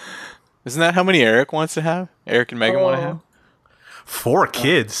 Isn't that how many Eric wants to have? Eric and Megan want to have? 4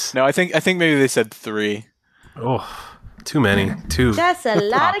 kids. No, I think maybe they said 3. Oh, too many. 2. That's a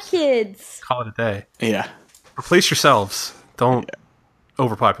lot of kids. Call it a day. Yeah. Replace yourselves. Don't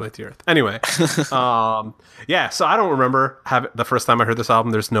overpopulate the earth. Anyway, yeah. So I don't remember the first time I heard this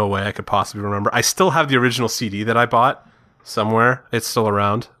album. There's no way I could possibly remember. I still have the original CD that I bought somewhere. It's still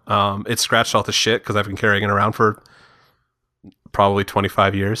around. It's scratched all to shit because I've been carrying it around for probably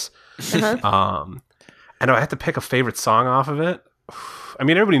 25 years. Uh-huh. I know I have to pick a favorite song off of it. I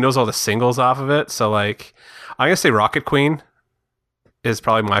mean, everybody knows all the singles off of it. So like, I'm gonna say Rocket Queen is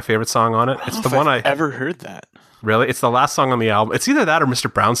probably my favorite song on it. It's the one I've ever heard that. Really? It's the last song on the album. It's either that or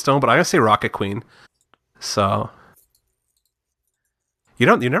Mr. Brownstone, but I'm gonna say Rocket Queen. So you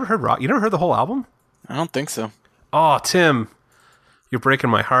never heard the whole album? I don't think so. Oh, Tim, you're breaking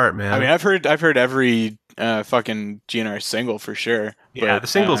my heart, man. I mean, I've heard every fucking GNR single for sure. Yeah, but, the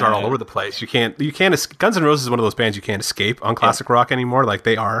singles are all over the place. You can't. Guns N' Roses is one of those bands you can't escape on classic rock anymore. Like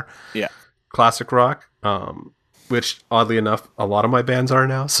they are. Yeah. Classic rock. Which oddly enough, a lot of my bands are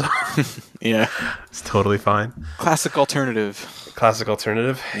now. So yeah, it's totally fine. Classic alternative. Classic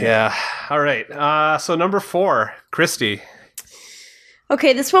alternative. Yeah. All right. So number 4, Christy.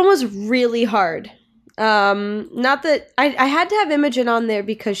 Okay, this one was really hard. Not that I had to have Imogen on there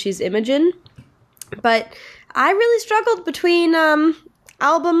because she's Imogen, but I really struggled between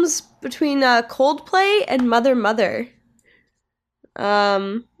albums between Coldplay and Mother Mother.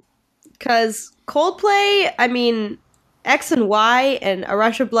 Because Coldplay, I mean, X and Y and A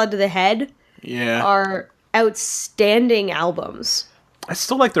Rush of Blood to the Head are outstanding albums. I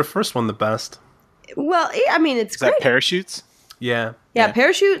still like their first one the best. Well, I mean, it's great. Is that Parachutes? Yeah. Yeah,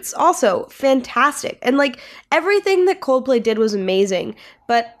 Parachutes also fantastic. And like everything that Coldplay did was amazing.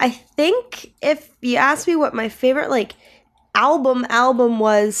 But I think if you ask me what my favorite like album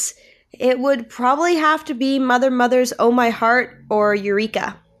was, it would probably have to be Mother Mother's Oh My Heart or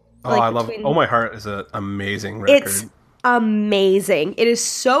Eureka. Oh, I love Oh My Heart is an amazing record. It's amazing. It is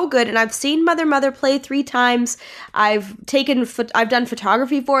so good, and I've seen Mother Mother play 3 times. I've done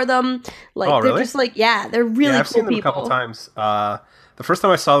photography for them. Like really? they're just like they're really I've cool seen them people. a couple times. The first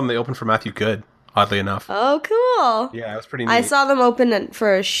time I saw them, they opened for Matthew Good. Oddly enough. Oh, cool. Yeah, it was pretty neat. I saw them open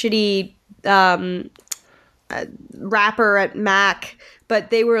for a shitty rapper at Mac, but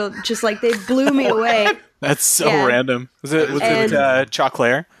they were just like they blew me away. That's so random. Was it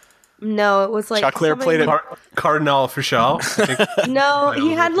Choclair? No, it was like Choclair played it. Cardinal Official. No,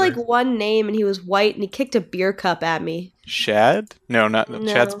 he had like one name and he was white and he kicked a beer cup at me. Shad? No, not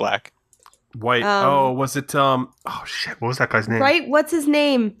Shad's black. White. Was it? Oh shit! What was that guy's name? Right? What's his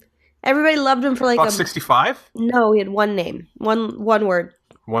name? Everybody loved him for like About 65. No, he had one name, one word.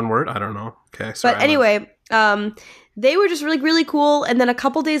 One word? I don't know. Okay, sorry. But anyway, they were just really, really cool. And then a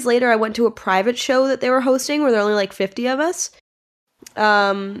couple days later, I went to a private show that they were hosting where there were only like 50 of us.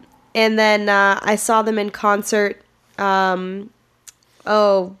 And then I saw them in concert,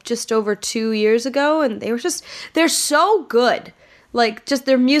 just over 2 years ago. And they're so good. Like, just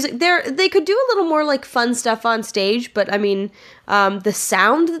their music, they could do a little more like fun stuff on stage. But I mean, the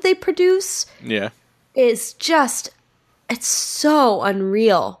sound that they produce is just, it's so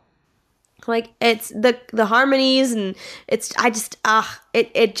unreal. Like it's the harmonies and it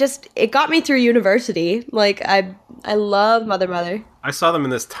got me through university. Like I love Mother Mother. I saw them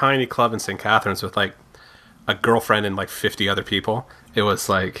in this tiny club in St. Catharines with like a girlfriend and like 50 other people. It was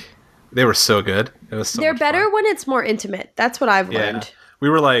like they were so good. It was so They're much better fun. when it's more intimate. That's what I've learned. We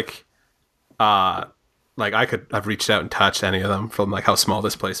were like like I've reached out and touched any of them from like how small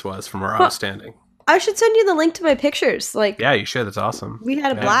this place was from where I was standing. I should send you the link to my pictures. Like, Yeah, you should. It's awesome. we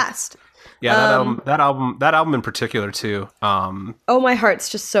had a blast. Yeah, that album in particular too. Oh My Heart's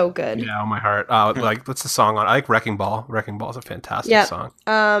just so good. Yeah, Oh My Heart. Like what's the song on? I like Wrecking Ball. Wrecking Ball is a fantastic Yeah. song.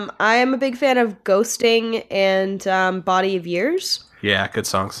 I am a big fan of Ghosting and Body of Years. Yeah, good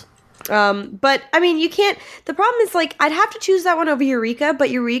songs. But I mean, you can't. The problem is, like, I'd have to choose that one over Eureka, but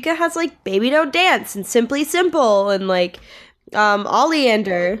Eureka has like Baby Don't Dance and Simply Simple and like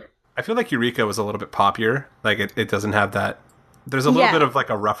Oleander. I feel like Eureka was a little bit poppier. Like it doesn't have that. There's a little Yeah. bit of like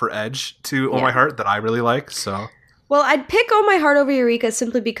a rougher edge to Oh Yeah. My Heart that I really like. So Well, I'd pick Oh My Heart over Eureka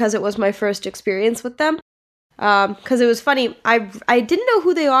simply because it was my first experience with them. Because it was funny. I didn't know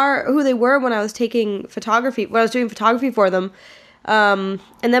who they were when I was taking photography, when I was doing photography for them. And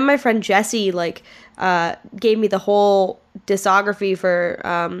then my friend Jesse gave me the whole discography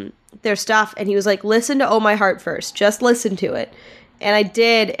for their stuff, and he was like, "Listen to Oh My Heart first. Just listen to it." And I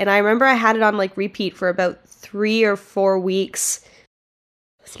did, and I remember I had it on like repeat for about 3 or 4 weeks.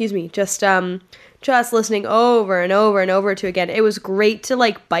 Excuse me, just listening over and over and over to again. It was great to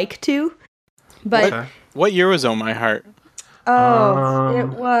like bike to, but okay. What year was Oh My Heart? it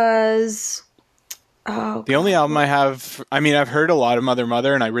was. Oh, The only album I have, I mean, I've heard a lot of Mother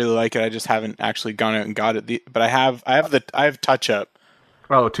Mother, and I really like it. I just haven't actually gone out and got it. But I have Touch Up.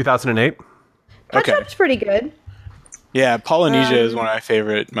 Oh, 2008. Touch okay. Up's pretty good. Yeah, Polynesia is one of my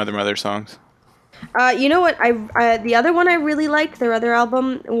favorite Mother Mother songs. You know what? I the other one I really liked, their other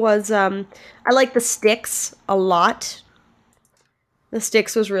album was I like The Styx a lot. The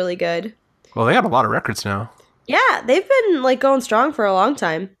Styx was really good. Well, they have a lot of records now. Yeah, they've been like going strong for a long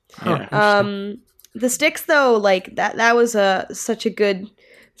time. Yeah. The Styx though, like that was such a good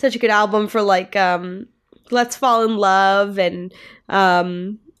album for like Let's Fall in Love and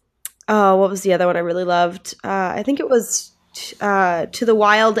what was the other one I really loved? I think it was To the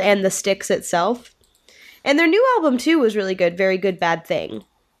Wild and The Styx itself. And their new album too was really good, Very Good Bad Thing.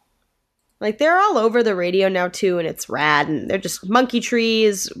 Like they're all over the radio now too, and it's rad, and they're just Monkey Tree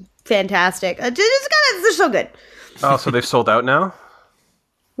is fantastic. They're so good. Oh, so they've sold out now?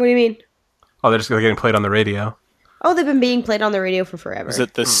 What do you mean? Oh, they're just getting played on the radio. Oh, they've been being played on the radio for forever. Is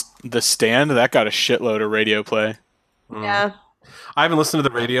it the Stand? That got a shitload of radio play. Yeah. I haven't listened to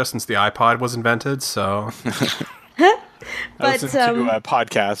the radio since the iPod was invented, so I But, listen to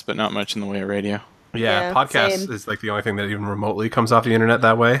podcasts, but not much in the way of radio. yeah, Yeah, podcast same. is like the only thing that even remotely comes off the internet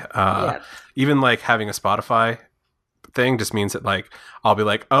that way. Even like having a Spotify thing just means that like I'll be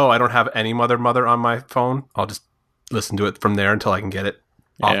like, oh, I don't have any Mother on my phone. I'll just listen to it from there until I can get it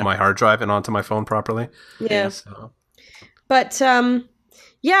off my hard drive and onto my phone properly. Yeah. So. But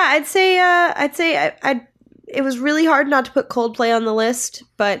yeah, I'd say it was really hard not to put Coldplay on the list,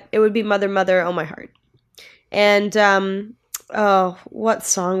 but it would be Mother, Oh My Heart. And what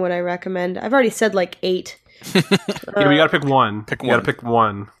song would I recommend? I've already said like 8. Yeah, we gotta pick one. Pick You gotta pick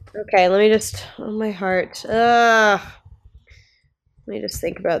one. Okay, let me just Oh My Heart. Let me just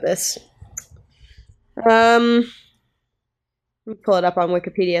think about this. Let me pull it up on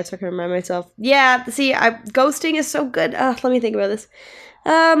Wikipedia so I can remind myself. Yeah, see, Ghosting is so good. Let me think about this.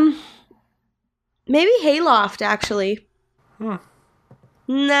 Maybe Hayloft, actually.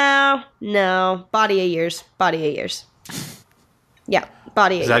 No. Body of Years. Yeah,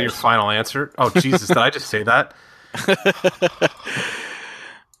 Body of Years. Is that your final answer? Oh, Jesus, did I just say that?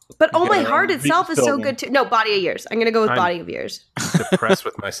 But Oh My gotta Heart itself is so refilm. good too. No, Body of Years. I'm going to go with I'm- Body of Years. Depressed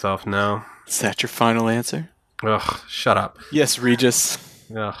with myself now. Is that your final answer? Ugh, shut up. Yes, Regis.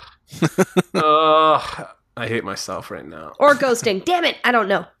 Ugh. Ugh, I hate myself right now. Or Ghosting. Damn it, I don't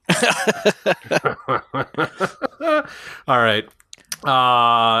know. All right.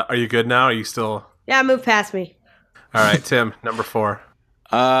 Are you good now? Are you still... Yeah, move past me. All right, Tim, number 4.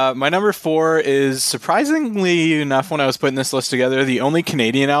 My number 4 is, surprisingly enough, when I was putting this list together, the only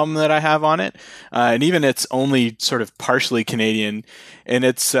Canadian album that I have on it, and even it's only sort of partially Canadian, and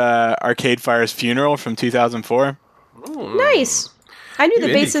it's Arcade Fire's Funeral from 2004. Nice. I knew the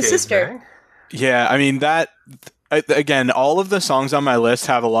You indie bassist kids, sister. eh? Yeah, I mean, again, all of the songs on my list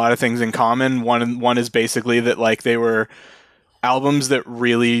have a lot of things in common. One is basically that like they were albums that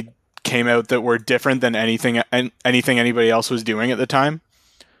really came out that were different than anything anybody else was doing at the time.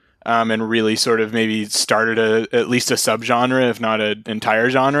 And really sort of maybe started at least a subgenre, if not an entire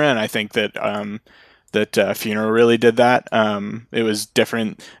genre. And I think that Funeral really did that. It was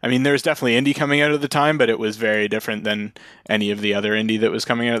different. I mean, there was definitely indie coming out at the time, but it was very different than any of the other indie that was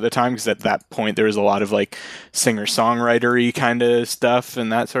coming out at the time. Because at that point, there was a lot of like singer-songwritery kind of stuff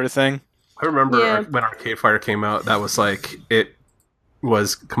and that sort of thing. I remember Yeah. when Arcade Fire came out, that was like it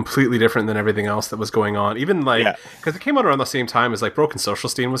was completely different than everything else that was going on. Even like because it came out around the same time as like Broken Social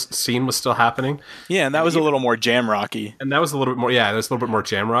scene was still happening. Yeah, and that was a little more jam rocky. And that was a little bit more it was a little bit more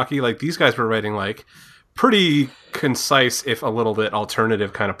jam rocky. Like these guys were writing like pretty concise, if a little bit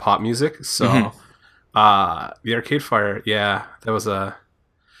alternative kind of pop music. So the Arcade Fire,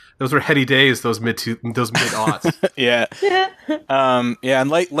 those were heady days, those mid aughts. Yeah. And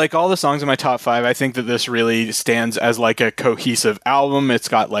like all the songs in my top 5, I think that this really stands as like a cohesive album. It's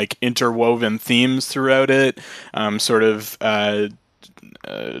got like interwoven themes throughout it,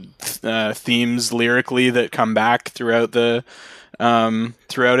 themes lyrically that come back throughout it.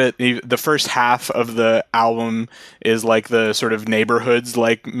 The first half of the album is like the sort of neighborhoods,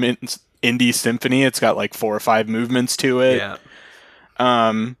 like indie symphony. It's got like 4 or 5 movements to it. Yeah.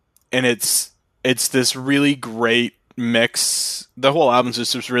 And it's this really great mix. The whole album's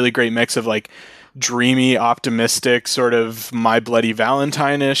just this really great mix of like dreamy, optimistic, sort of My Bloody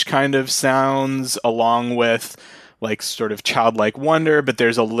Valentine-ish kind of sounds, along with like sort of childlike wonder, but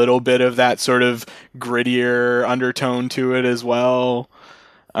there's a little bit of that sort of grittier undertone to it as well.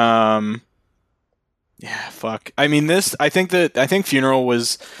 I think Funeral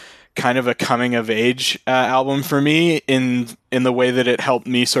was kind of a coming of age album for me in the way that it helped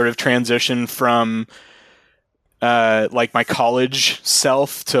me sort of transition from like my college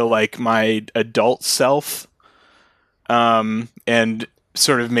self to like my adult self, and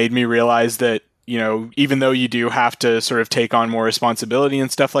sort of made me realize that, you know, even though you do have to sort of take on more responsibility and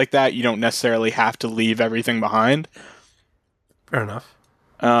stuff like that, you don't necessarily have to leave everything behind. Fair enough.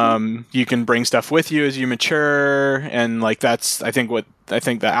 You can bring stuff with you as you mature, and like that's I think the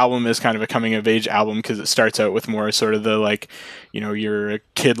album is kind of a coming of age album, because it starts out with more sort of the like, you know, you're a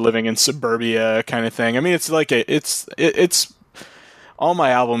kid living in suburbia kind of thing. I mean, it's like it's all my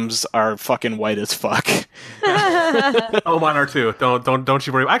albums are fucking white as fuck. Oh, mine are too. Don't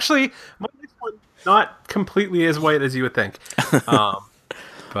you worry. Actually, my next one not completely as white as you would think.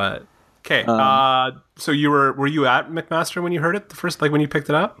 But okay. So were you at McMaster when you heard it the first, like when you picked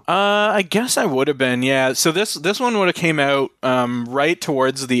it up? I guess I would have been, yeah. So this one would have came out right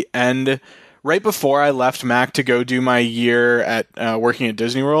towards the end, right before I left Mac to go do my year at working at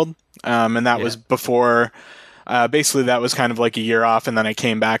Disney World, and that was before. Basically, that was kind of like a year off, and then I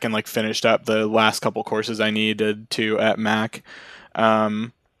came back and like finished up the last couple courses I needed to at Mac. I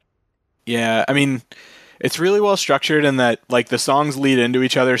mean, it's really well structured in that like the songs lead into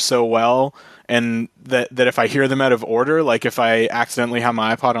each other so well. And that if I hear them out of order, like if I accidentally have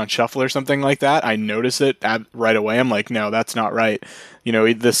my iPod on shuffle or something like that, I notice it right away. I'm like, no, that's not right. You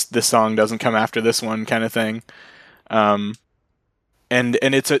know, this song doesn't come after this one, kind of thing. And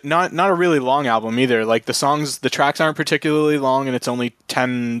it's not a really long album either. Like the tracks aren't particularly long, and it's only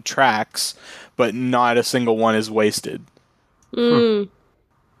 10 tracks, but not a single one is wasted. Yeah,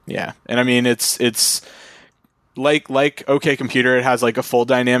 and I mean it's. Like OK Computer, it has like a full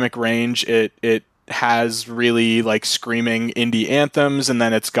dynamic range. It has really like screaming indie anthems, and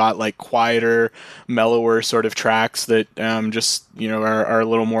then it's got like quieter, mellower sort of tracks that just, you know, are a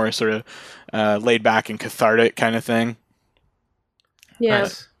little more sort of laid back and cathartic kind of thing. Yeah.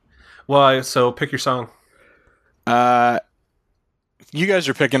 Nice. Well, so pick your song. You guys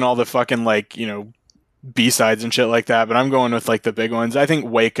are picking all the fucking like, you know, B-sides and shit like that, but I'm going with like the big ones. I think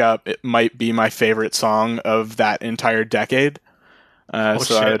Wake Up, it might be my favorite song of that entire decade.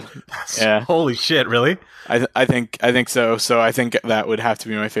 Shit. Holy shit, really? I think so. So I think that would have to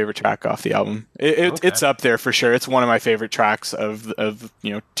be my favorite track off the album. It's up there for sure. It's one of my favorite tracks of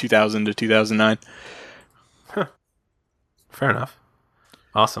 2000 to 2009. Huh. Fair enough.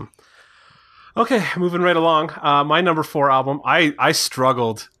 Awesome. Okay, moving right along. My number 4 album. I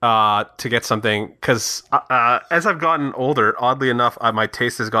struggled to get something because as I've gotten older, oddly enough, my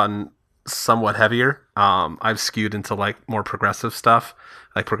taste has gotten somewhat heavier. I've skewed into like more progressive stuff,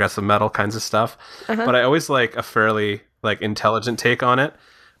 like progressive metal kinds of stuff. But I always like a fairly like intelligent take on it.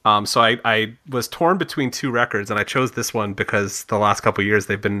 So I was torn between 2 records, and I chose this one because the last couple of years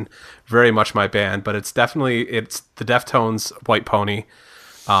they've been very much my band. But it's the Deftones' White Pony.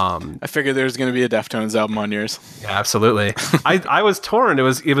 I figured there was going to be a Deftones album on yours. Yeah, absolutely. I was torn. It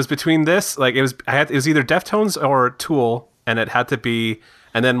was between this, like it was either Deftones or Tool, and it had to be.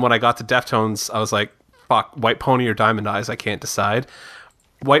 And then when I got to Deftones, I was like, "Fuck, White Pony or Diamond Eyes." I can't decide.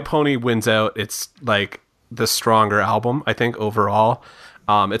 White Pony wins out. It's like the stronger album, I think, overall.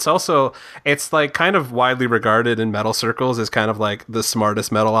 It's like kind of widely regarded in metal circles as kind of like the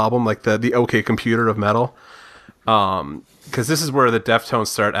smartest metal album, like the OK Computer of metal. Because this is where the Deftones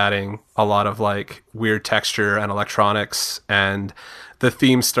start adding a lot of like weird texture and electronics, and the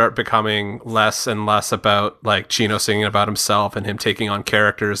themes start becoming less and less about like Chino singing about himself and him taking on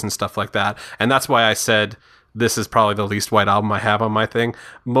characters and stuff like that. And that's why I said this is probably the least white album I have on my thing.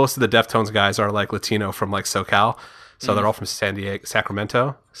 Most of the Deftones guys are like Latino from like SoCal, so they're all from San Diego,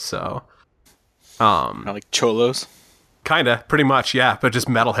 Sacramento. So, like cholos. Kinda, pretty much, yeah, but just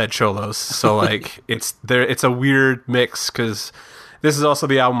metalhead cholos. So like it's a weird mix because this is also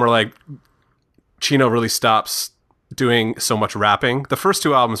the album where like Chino really stops doing so much rapping. The first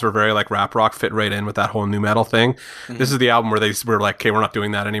two albums were very like rap rock, fit right in with that whole new metal thing. This is the album where they were like, okay, we're not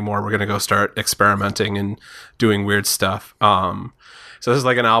doing that anymore. We're gonna go start experimenting and doing weird stuff. So this is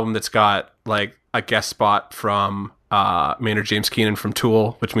like an album that's got like a guest spot from Maynard James Keenan from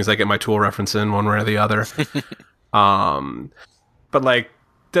Tool, which means I get my Tool reference in one way or the other. But like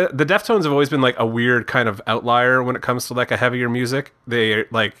the Deftones have always been like a weird kind of outlier when it comes to like a heavier music. They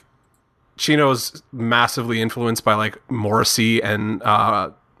like Chino's massively influenced by like Morrissey and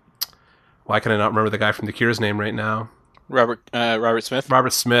why can I not remember the guy from The Cure's name right now? Robert Smith.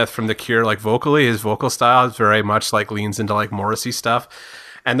 Robert Smith from The Cure. Like vocally, his vocal style is very much like leans into like Morrissey stuff,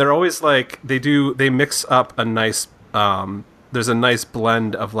 and they're always like they mix up a nice. There's a nice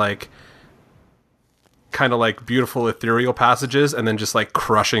blend of like kind of like beautiful ethereal passages and then just like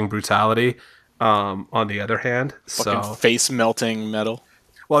crushing brutality on the other hand. Fucking face melting metal.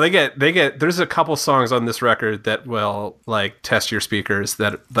 Well, they get there's a couple songs on this record that will like test your speakers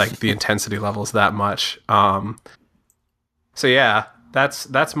that like the intensity levels that much. So yeah,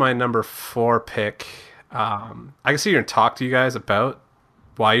 that's my number 4 pick. I can sit here and talk to you guys about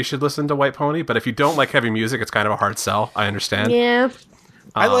why you should listen to White Pony, but if you don't like heavy music, it's kind of a hard sell. I understand. Yeah.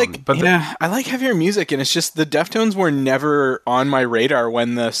 I like heavier music, and it's just the Deftones were never on my radar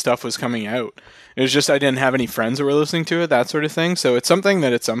when the stuff was coming out. It was just I didn't have any friends who were listening to it, that sort of thing. So it's something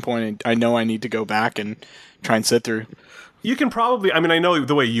that at some point I know I need to go back and try and sit through. You can probably, I mean, I know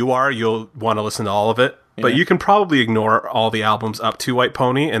the way you are, you'll want to listen to all of it, but you can probably ignore all the albums up to White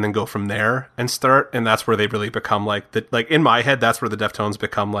Pony and then go from there and start. And that's where they really become like in my head, that's where the Deftones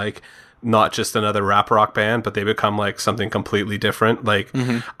become like not just another rap rock band, but they become like something completely different. Like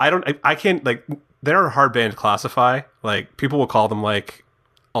I can't like, they're a hard band to classify. Like people will call them like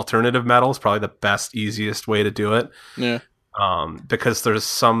alternative metal is probably the best, easiest way to do it. Yeah. Because there's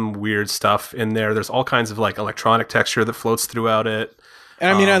some weird stuff in there. There's all kinds of like electronic texture that floats throughout it. And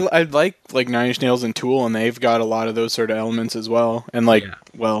I mean, I like Nine Inch Nails and Tool, and they've got a lot of those sort of elements as well. And like,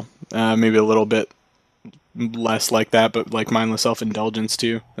 maybe a little bit less like that, but like Mindless Self-Indulgence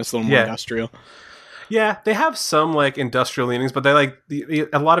too. That's a little more industrial. Yeah, they have some like industrial leanings, but they like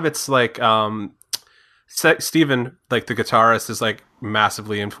a lot of it's like Steven, like the guitarist, is like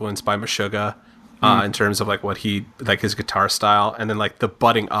massively influenced by Meshuggah. In terms of like what he like his guitar style, and then like the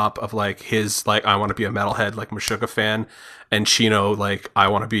butting up of like his like I want to be a metalhead like Meshuggah fan, and Chino like I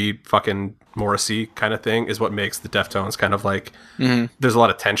want to be fucking Morrissey kind of thing is what makes the Deftones kind of like there's a lot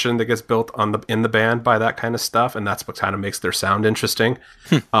of tension that gets built in the band by that kind of stuff, and that's what kind of makes their sound interesting.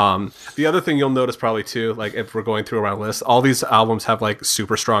 The other thing you'll notice probably too, like if we're going through our list, all these albums have like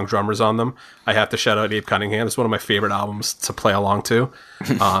super strong drummers on them. I have to shout out Abe Cunningham. It's one of my favorite albums to play along to.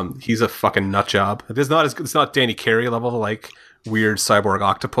 He's a fucking nut job. It's not Danny Carey level like weird cyborg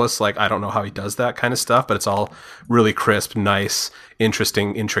octopus. Like I don't know how he does that kind of stuff, but it's all really crisp, nice,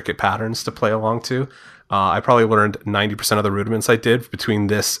 interesting, intricate patterns to play along to. I probably learned 90% of the rudiments I did between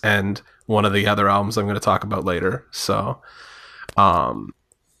this and one of the other albums I'm going to talk about later. So,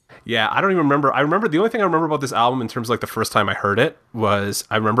 yeah, I don't even remember. I remember the only thing I remember about this album in terms of like the first time I heard it was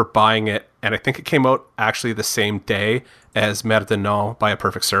I remember buying it, and I think it came out actually the same day as Merde No by A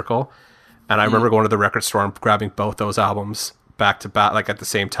Perfect Circle. And I remember going to the record store and grabbing both those albums back to back, like at the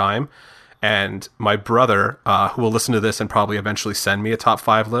same time. And my brother, who will listen to this and probably eventually send me a top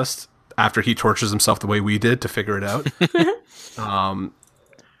 5 list after he tortures himself the way we did to figure it out,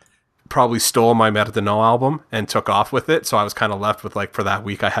 probably stole my Merde No album and took off with it. So I was kind of left with like, for that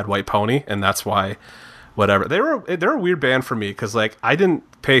week I had White Pony, and that's why whatever. They're a weird band for me because like I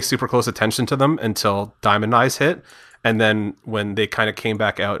didn't pay super close attention to them until Diamond Eyes hit. And then when they kind of came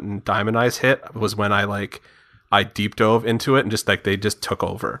back out and Diamond Eyes hit was when I deep dove into it and just like they just took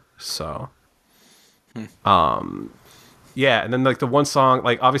over. So, yeah. And then like the one song,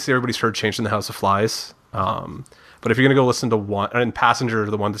 like obviously everybody's heard "Changed in the House of Flies." But if you're gonna go listen to one, and Passenger,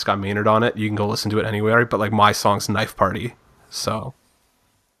 the one that's got Maynard on it, you can go listen to it anywhere. But like my song's "Knife Party," so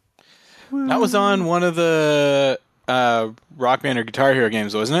that was on one of the Rock Band or Guitar Hero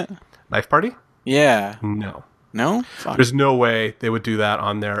games, wasn't it? Knife Party? Yeah. No? Fuck. There's no way they would do that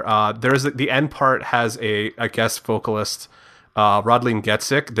on there. There's the end part has a guest vocalist, Rodleen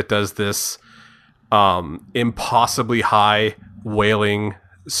Getzik, that does this impossibly high wailing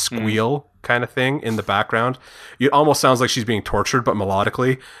squeal kind of thing in the background. It almost sounds like she's being tortured, but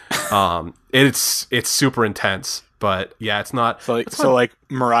melodically. It's super intense. But yeah, it's not like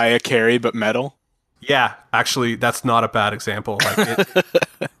Mariah Carey, but metal. Yeah, actually, that's not a bad example. Like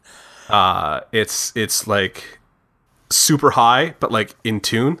it's like super high, but like in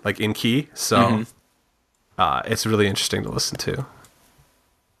tune, like in key. So it's really interesting to listen to.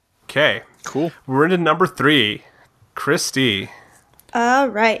 Okay, cool. We're into number 3, Christy. All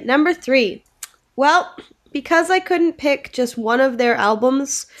right, number 3. Well, because I couldn't pick just one of their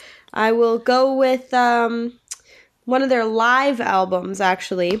albums, I will go with one of their live albums,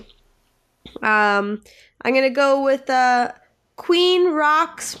 actually. I'm going to go with Queen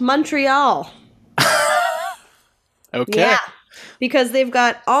Rocks Montreal. Okay. Yeah, because they've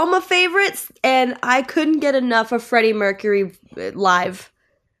got all my favorites, and I couldn't get enough of Freddie Mercury live.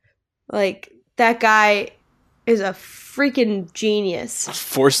 Like, that guy is a freaking genius.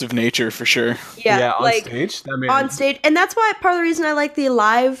 Force of nature, for sure. Yeah, on like, stage. on stage. And that's why part of the reason I like the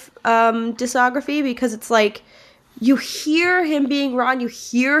live discography, because it's like, you hear him being raw, and you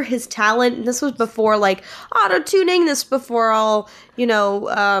hear his talent. And this was before, like, auto-tuning. This before all,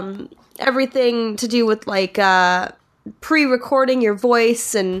 everything to do with, like, pre-recording your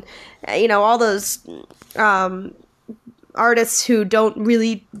voice and, all those artists who don't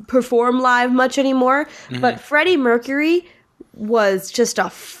really perform live much anymore. But Freddie Mercury was just a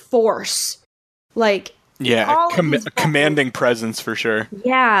force. Like, yeah, commanding presence for sure.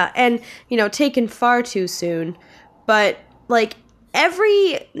 Yeah, and, taken far too soon. But, like,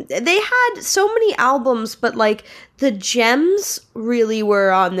 they had so many albums, but, like, the gems really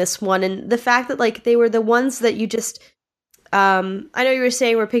were on this one. And the fact that, like, they were the ones that you just, I know you were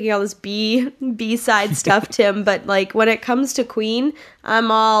saying we're picking all this B-side stuff, Tim, but, like, when it comes to Queen,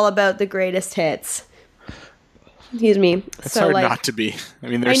 I'm all about the greatest hits. Excuse me. It's hard not to be. I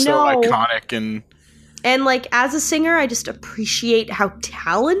mean, they're so iconic and, like, as a singer, I just appreciate how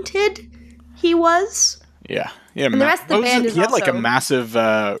talented he was. Yeah. Yeah, and the rest of the band is he had like a massive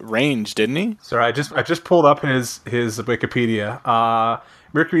range, didn't he? Sorry, I just pulled up his Wikipedia.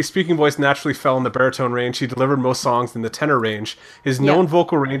 Mercury's speaking voice naturally fell in the baritone range. He delivered most songs in the tenor range. His known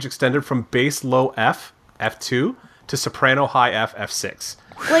vocal range extended from bass low F, F2, to soprano high F, F6.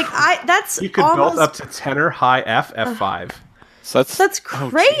 Like, that's he could build up to tenor high F, F5. So that's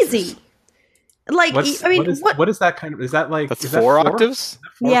crazy. Like, what is that kind of? Is that like that's 4 octaves?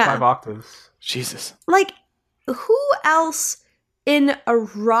 4 or 5 octaves. Jesus. Like, who else in a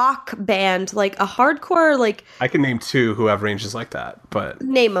rock band, like a hardcore, like... I can name 2 who have ranges like that, but...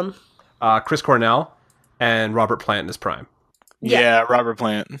 Name them. Chris Cornell and Robert Plant in his prime. Yeah, Robert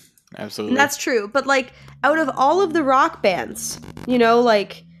Plant. Absolutely. And that's true. But, like, out of all of the rock bands,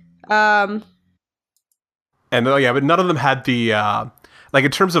 like... And, but none of them had the... like,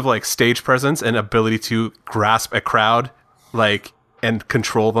 in terms of, like, stage presence and ability to grasp a crowd, like... and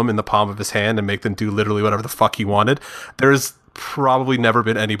control them in the palm of his hand and make them do literally whatever the fuck he wanted. There's probably never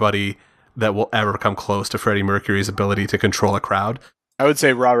been anybody that will ever come close to Freddie Mercury's ability to control a crowd. I would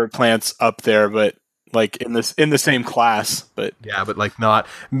say Robert Plant's up there, but like in the same class. But yeah, but like not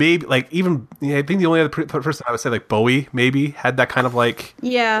maybe like even I think the only other person I would say like Bowie maybe had that kind of like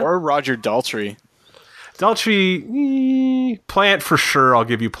or Roger Daltrey. Plant for sure. I'll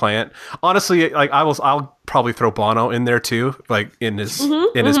give you Plant. Honestly, like I'll probably throw Bono in there too, like in his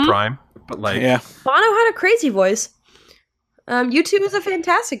his prime. But like, Bono had a crazy voice. U2 is a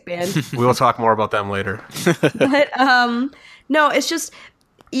fantastic band. We will talk more about them later. But no, it's just,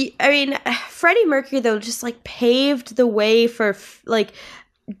 I mean, Freddie Mercury though just like paved the way for like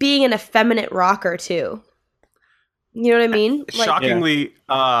being an effeminate rocker too. You know what I mean? Like, shockingly,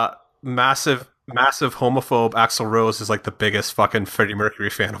 massive homophobe Axl Rose is like the biggest fucking Freddie Mercury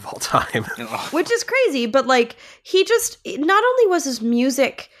fan of all time. Which is crazy, but like he just not only was his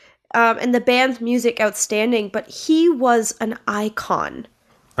music and the band's music outstanding, but he was an icon.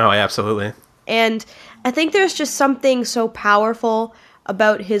 Oh, yeah, absolutely. And I think there's just something so powerful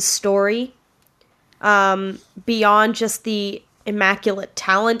about his story, beyond just the immaculate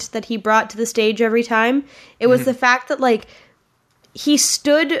talent that he brought to the stage every time. It was the fact that like he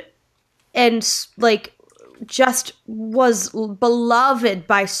stood and like just was beloved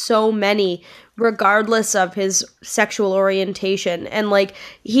by so many regardless of his sexual orientation, and like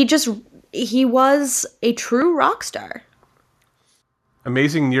he was a true rock star.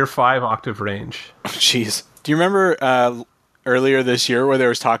 Amazing near 5 octave range. Jeez. Do you remember earlier this year where there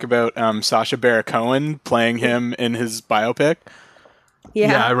was talk about Sacha Baron Cohen playing him in his biopic?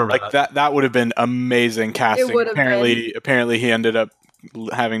 Yeah, I remember like that would have been amazing casting. It would have been. Apparently he ended up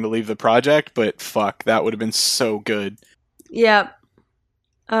having to leave the project, but fuck, that would have been so good. Yeah.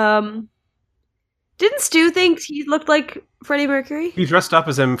 Didn't Stu think he looked like Freddie Mercury? He dressed up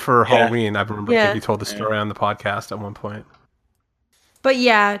as him for Yeah. Halloween. I remember. I Yeah. think he told the story on the podcast at one point. But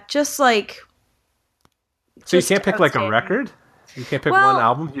yeah, just like. So you just can't pick like a outstanding. record. You can't pick Well, one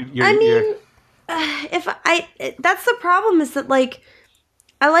album. I mean, that's the problem is that like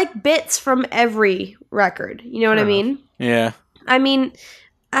I like bits from every record. You know what I Fair mean? Yeah. I mean,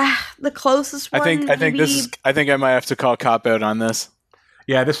 the closest one. I think maybe- this is. I think I might have to call cop out on this.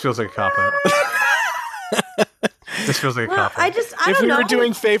 yeah, this feels like a cop out. This feels like a Well, cop out. I If don't we know. were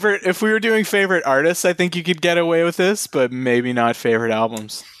doing favorite artists, I think you could get away with this, but maybe not favorite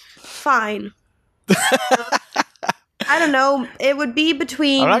albums. Fine. I don't know. It would be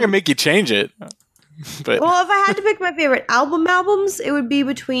between. I'm not gonna make you change it. But Well, if I had to pick my favorite albums, it would be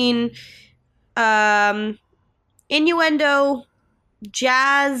between Innuendo,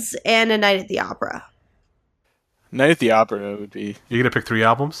 Jazz, and A Night at the Opera. Night at the Opera would be. You're gonna pick 3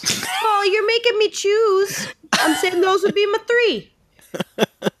 albums. Well, you're making me choose. I'm saying those would be my 3.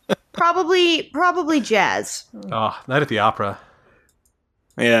 Probably Jazz. Oh, Night at the Opera.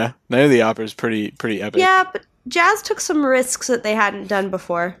 Yeah, Night of the Opera is pretty epic. Yeah, but Jazz took some risks that they hadn't done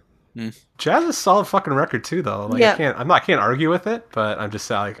before. Jazz is a solid fucking record too, though. Like Yeah. I can't argue with it, but I'm just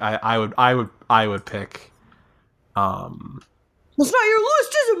like I would pick. That's not your list,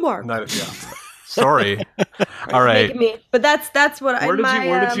 is it, Mark? Night at the Opera. Sorry. All right. Making me, but that's what Where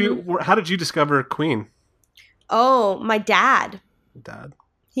I. how did you discover Queen? Oh, my dad. Dad.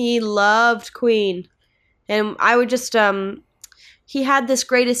 He loved Queen, and I would just he had this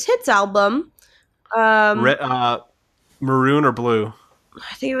greatest hits album. Maroon or Blue?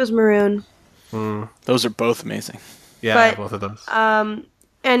 I think it was Maroon. Those are both amazing. Yeah, But, both of those.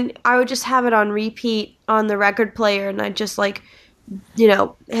 And I would just have it on repeat on the record player, and I'd just like,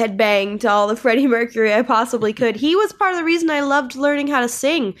 headbang to all the Freddie Mercury I possibly could. He was part of the reason I loved learning how to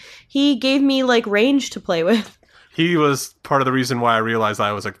sing. He gave me like range to play with. He was part of the reason why I realized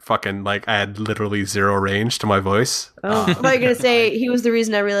I was I had literally 0 range to my voice. Oh, I thought you were gonna say he was the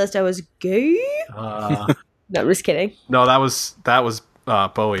reason I realized I was gay. Uh, No, I'm just kidding. no, that was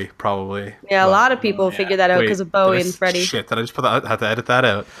Bowie probably. Yeah, a lot of people figure that out Wait, because of Bowie did I- and Freddie. Shit, did I just put that? I have to edit that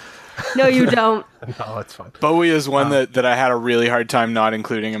out. No, you don't. No, it's fine. Bowie is one that I had a really hard time not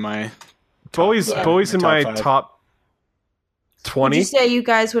including in my. Bowie's in my top 5. top Would 20. you say you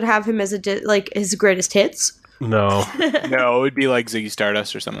guys would have him as his greatest hits? No. No, it would be like Ziggy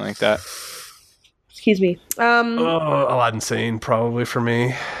Stardust or something like that. Excuse me. Aladdin Sane probably for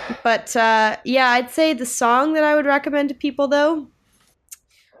me. But yeah, I'd say the song that I would recommend to people though.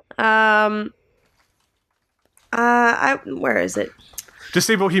 Where is it? Just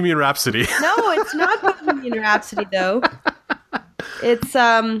say Bohemian Rhapsody. No, it's not Bohemian Rhapsody though. It's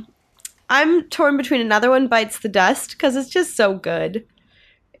I'm torn between another one, Bites the Dust, because it's just so good,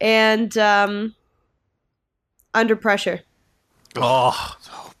 and Under Pressure. Oh,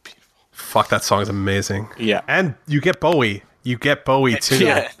 fuck, that song is amazing. Yeah. And you get Bowie. You get Bowie too.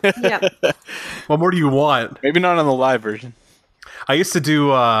 Yeah. Yeah. What more do you want? Maybe not on the live version. I used to do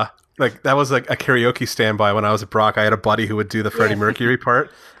that was like a karaoke standby when I was at Brock. I had a buddy who would do the Freddie Mercury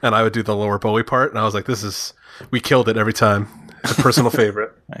part, and I would do the lower Bowie part, and I was like, we killed it every time. It's a personal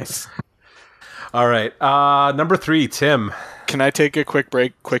favorite. Nice. All right. Number 3, Tim. Can I take a quick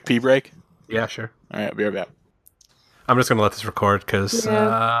pee break? Yeah, sure. All right, I'll be right back. I'm just going to let this record because...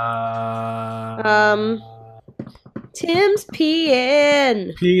 Tim's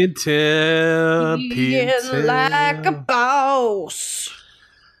peeing. Peeing Tim. Peeing Tim. Like a boss.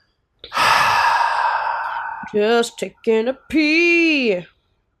 Just taking a pee.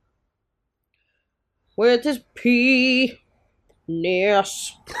 With his pee-ness.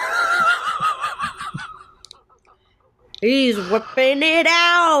 He's whipping it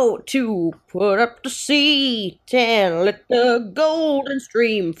out to put up the seat and let the golden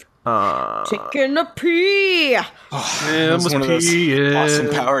stream taking a pee. Tim was one of those peeing. Austin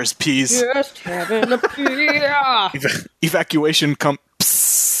Powers peas. Just having a pee. Evacuation Evacuation.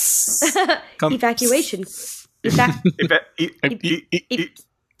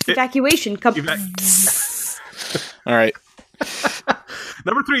 Evacuation. All right.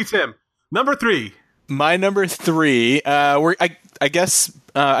 Number 3, Tim. Number 3. My number 3, I guess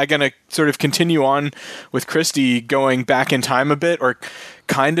I'm going to sort of continue on with Christy going back in time a bit, or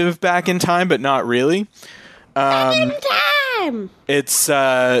kind of back in time, but not really. Time. It's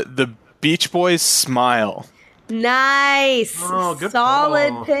the Beach Boys' Smile. Nice. Oh, good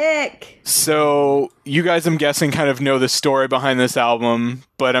Solid call. pick. So you guys, I'm guessing, kind of know the story behind this album,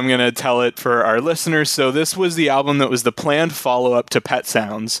 but I'm going to tell it for our listeners. So this was the album that was the planned follow-up to Pet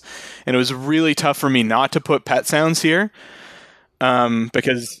Sounds, and it was really tough for me not to put Pet Sounds here.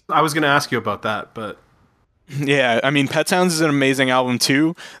 Because I was going to ask you about that, but yeah, I mean, Pet Sounds is an amazing album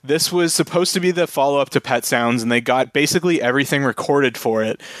too. This was supposed to be the follow-up to Pet Sounds, and they got basically everything recorded for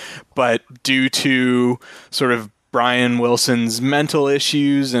it. But due to sort of Brian Wilson's mental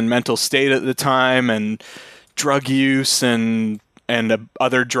issues and mental state at the time, and drug use and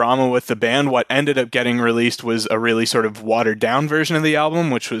other drama with the band, what ended up getting released was a really sort of watered-down version of the album,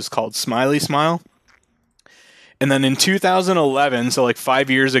 which was called Smiley Smile. And then in 2011, so like 5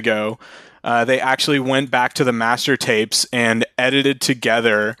 years ago, they actually went back to the master tapes and edited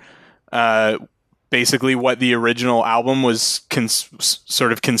together basically what the original album was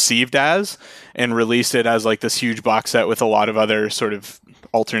sort of conceived as, and released it as like this huge box set with a lot of other sort of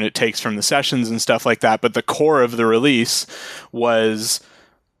alternate takes from the sessions and stuff like that. But the core of the release was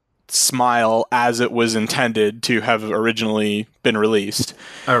Smile as it was intended to have originally been released.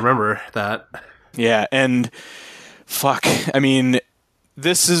 I remember that. Yeah, and fuck, I mean,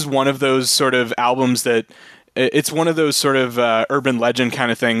 this is one of those sort of albums that it's one of those sort of urban legend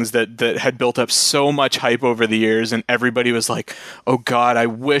kind of things that had built up so much hype over the years, and everybody was like, oh God, I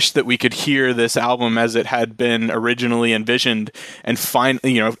wish that we could hear this album as it had been originally envisioned. And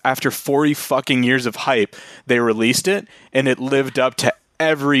finally, after 40 fucking years of hype, they released it, and it lived up to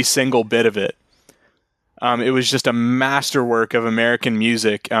every single bit of it. It was just a masterwork of American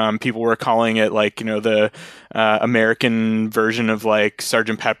music. People were calling it like, the American version of like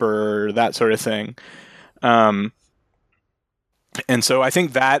Sgt. Pepper or that sort of thing. And so I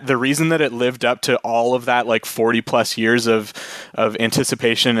think that the reason that it lived up to all of that, like 40 plus years of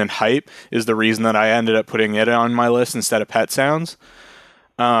anticipation and hype, is the reason that I ended up putting it on my list instead of Pet Sounds.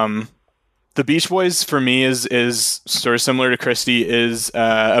 The Beach Boys for me is sort of similar to Christy, is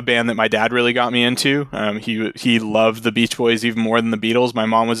a band that my dad really got me into. He loved the Beach Boys even more than the Beatles. My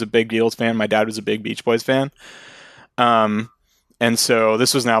mom was a big Beatles fan. My dad was a big Beach Boys fan. And so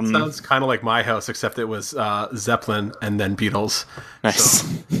this was an album. Sounds kind of like my house, except it was Zeppelin and then Beatles. Nice.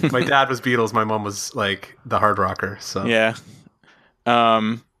 So, my dad was Beatles. My mom was like the hard rocker. So yeah.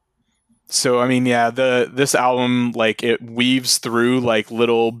 So I mean, yeah, this album, like, it weaves through like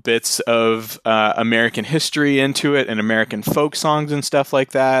little bits of American history into it and American folk songs and stuff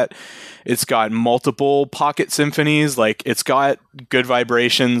like that. It's got multiple pocket symphonies. Like, it's got Good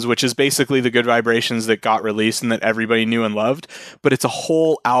Vibrations, which is basically the Good Vibrations that got released and that everybody knew and loved. But it's a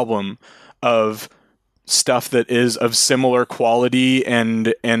whole album of stuff that is of similar quality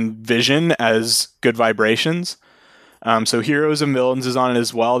and vision as Good Vibrations. So Heroes and Villains is on it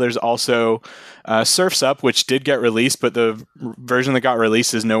as well. There's also Surf's Up, which did get released, but the version that got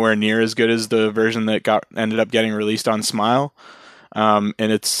released is nowhere near as good as the version that ended up getting released on Smile. And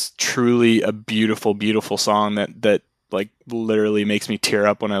it's truly a beautiful, beautiful song that like literally makes me tear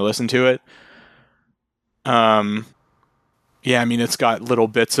up when I listen to it. Yeah, I mean, it's got little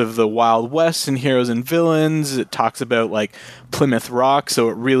bits of the Wild West and Heroes and Villains. It talks about like Plymouth Rock, so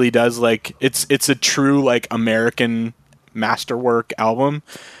it really does like it's a true like American masterwork album.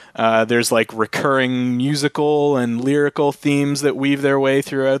 There's like recurring musical and lyrical themes that weave their way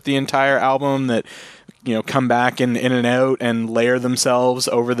throughout the entire album that come back in and out and layer themselves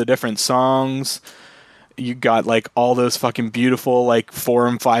over the different songs. You got like all those fucking beautiful like 4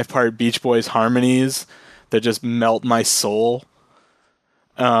 and 5 part Beach Boys harmonies that just melt my soul.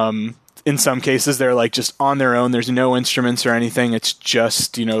 In some cases, they're like just on their own. There's no instruments or anything. It's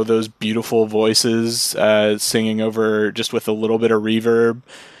just, those beautiful voices singing over just with a little bit of reverb.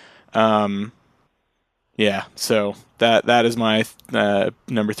 Yeah, so that is my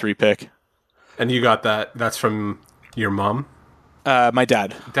number 3 pick. And you got that. That's from your mom? My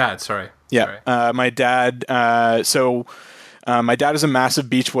dad. Dad, sorry. Yeah, sorry. My dad. My dad is a massive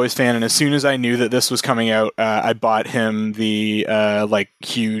Beach Boys fan, and as soon as I knew that this was coming out, I bought him the like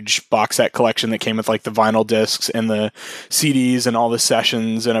huge box set collection that came with like the vinyl discs and the CDs and all the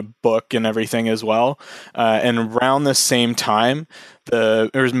sessions and a book and everything as well. And around the same time,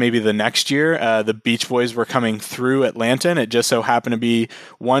 it was maybe the next year, the Beach Boys were coming through Atlanta, and it just so happened to be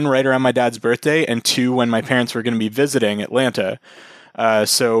 1 right around my dad's birthday, and 2 when my parents were going to be visiting Atlanta.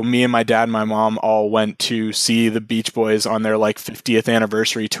 So me and my dad and my mom all went to see the Beach Boys on their like 50th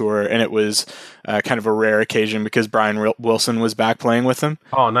anniversary tour, and it was kind of a rare occasion because Brian Wilson was back playing with them.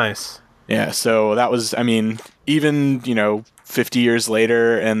 Oh, nice. Yeah, so that was, I mean, even 50 years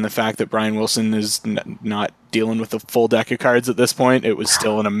later, and the fact that Brian Wilson is not dealing with a full deck of cards at this point, it was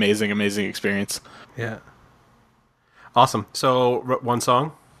still an amazing, amazing experience. Yeah. Awesome. So one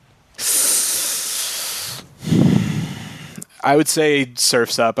song? I would say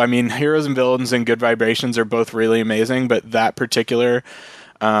Surf's Up. I mean, Heroes and Villains and Good Vibrations are both really amazing, but that particular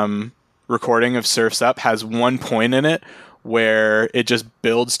recording of Surf's Up has one point in it where it just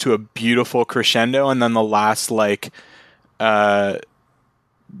builds to a beautiful crescendo, and then the last like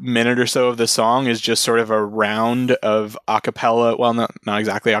minute or so of the song is just sort of a round of a cappella, well, not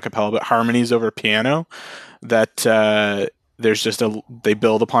exactly a cappella, but harmonies over piano that there's just they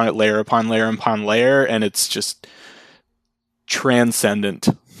build upon it layer upon layer upon layer, and it's just transcendent.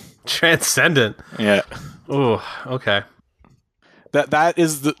 Transcendent. Yeah. Oh, okay. That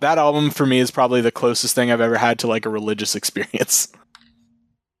album for me is probably the closest thing I've ever had to like a religious experience.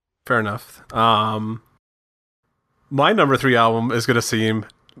 Fair enough. My number 3 album is going to seem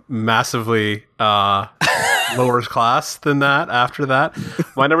massively lower class than that after that.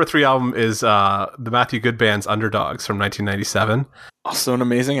 My number 3 album is the Matthew Good Band's Underdogs from 1997. Also an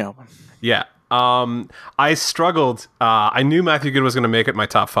amazing album. Yeah. I struggled. I knew Matthew Good was going to make it my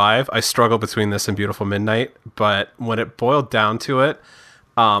top 5. I struggled between this and Beautiful Midnight, but when it boiled down to it,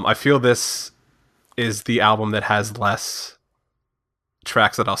 I feel this is the album that has less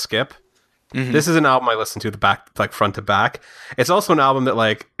tracks that I'll skip. Mm-hmm. This is an album I listen to the back, like front to back. It's also an album that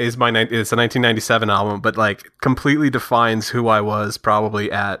like it's a 1997 album, but like completely defines who I was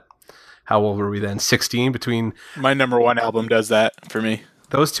probably at, how old were we then? 16 between. My number 1 album does that for me.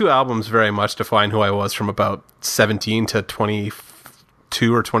 Those 2 albums very much define who I was from about 17 to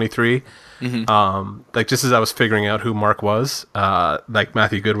 22 or 23. Mm-hmm. Like just as I was figuring out who Mark was, like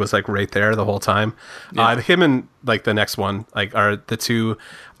Matthew Good was like right there the whole time. Yeah. Him and like the next one like are the 2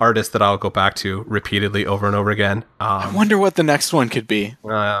 artists that I'll go back to repeatedly over and over again. I wonder what the next one could be.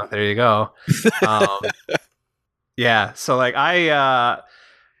 There you go. Yeah. So like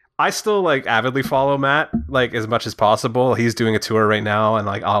I still like avidly follow Matt like as much as possible. He's doing a tour right now, and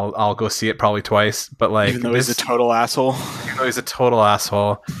like I'll go see it probably twice. But like, even though he's a total asshole,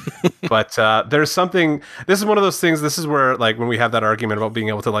 but there's something. This is one of those things. This is where like when we have that argument about being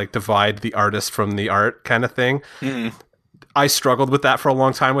able to like divide the artist from the art kind of thing. Mm. I struggled with that for a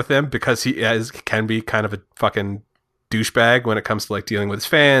long time with him because he can be kind of a fucking douchebag when it comes to like dealing with his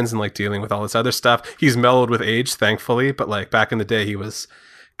fans and like dealing with all this other stuff. He's mellowed with age, thankfully, but like back in the day, he was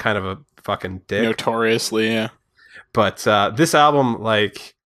kind of a fucking dick. Notoriously, yeah. But this album,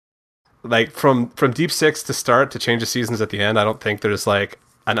 like from Deep Six to start to Change of Seasons at the end, I don't think there's like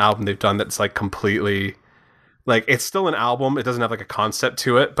an album they've done that's like completely like it's still an album. It doesn't have like a concept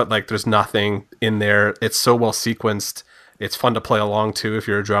to it, but like there's nothing in there. It's so well sequenced. It's fun to play along to if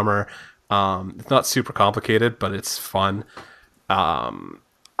you're a drummer. It's not super complicated, but it's fun.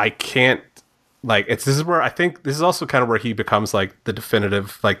 I can't. Like this is where I think this is also kind of where he becomes like the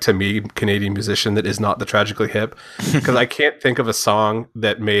definitive, like to me, Canadian musician that is not the Tragically Hip, because I can't think of a song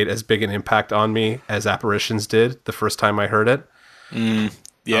that made as big an impact on me as Apparitions did the first time I heard it.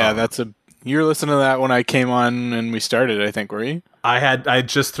 Yeah, you were listening to that when I came on and we started, I think, were you? I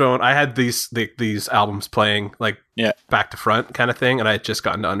had these albums playing like back to front kind of thing, and I had just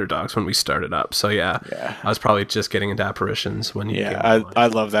gotten to Underdogs when we started up. So yeah. I was probably just getting into Apparitions when you came on. I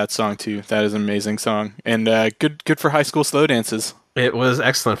love that song too. That is an amazing song, and good for high school slow dances. It was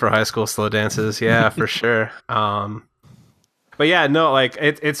excellent for high school slow dances, yeah, for sure. But yeah, no, like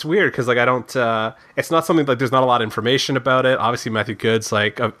it's weird because like I don't. It's not something like there's not a lot of information about it. Obviously, Matthew Good's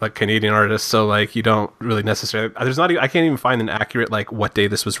like a Canadian artist, so like you don't really necessarily. There's not. I can't even find an accurate like what day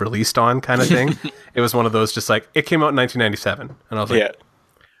this was released on kind of thing. It was one of those just like it came out in 1997, and I was like,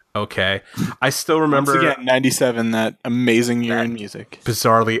 okay. I still remember once again 97, that amazing year in music,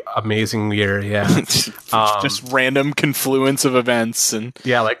 bizarrely amazing year. Yeah, just random confluence of events and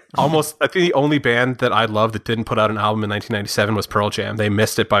like almost. I think the only band that I love that didn't put out an album in 1997 was Pearl Jam. They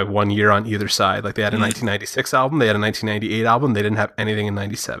missed it by 1 year on either side. Like they had a 1996 album, they had a 1998 album. They didn't have anything in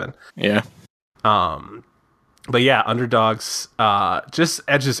 97. Yeah. But yeah, Underdogs just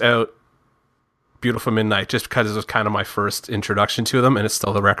edges out Beautiful Midnight just because it was kind of my first introduction to them, and it's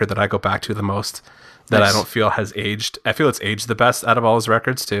still the record that I go back to the most that I don't feel has aged. I feel it's aged the best out of all his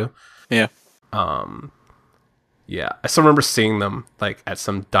records too. Yeah. Yeah. I still remember seeing them like at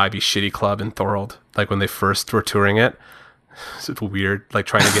some divey shitty club in Thorold, like when they first were touring it. It's weird, like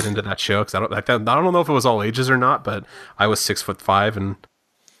trying to get into that show because I don't know if it was all ages or not, but I was 6'5" and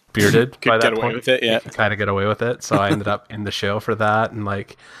bearded by that point. With it, yeah. Kind of get away with it, so I ended up in the show for that, and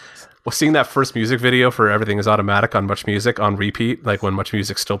like. Well, seeing that first music video for Everything Is Automatic on Much Music on repeat, like when Much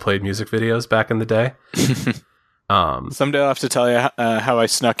Music still played music videos back in the day. Someday I'll have to tell you how I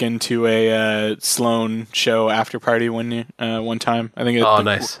snuck into a Sloan show after party one time. I think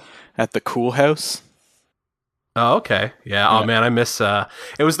nice. At the Cool House. Oh, okay. Yeah. Oh, man, I miss...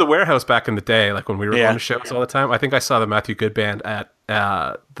 it was the Warehouse back in the day, like when we were going to shows all the time. I think I saw the Matthew Good Band at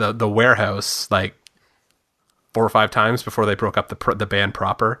the Warehouse, like 4 or 5 times before they broke up the band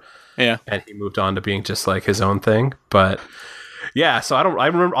proper. Yeah. and he moved on to being just like his own thing. But yeah, so I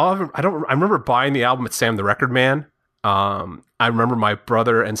remember buying the album at Sam the Record Man. I remember my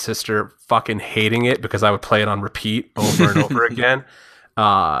brother and sister fucking hating it because I would play it on repeat over and over again,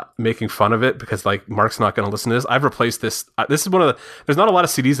 making fun of it because like Mark's not going to listen to this. I've replaced this. This is one of the. There's not a lot of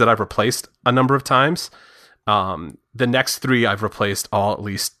CDs that I've replaced a number of times. The next 3 I've replaced all at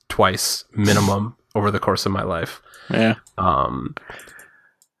least twice minimum over the course of my life. Yeah.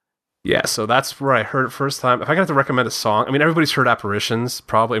 Yeah, so that's where I heard it first time. If I got to recommend a song, I mean, everybody's heard Apparitions,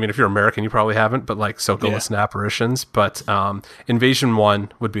 probably. I mean, if you're American, you probably haven't, but like, so go listen to Apparitions. But Invasion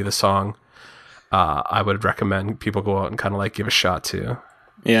 1 would be the song I would recommend people go out and kind of like give a shot to.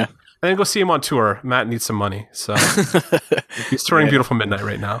 Yeah. And then go see him on tour. Matt needs some money, so he's touring Beautiful Midnight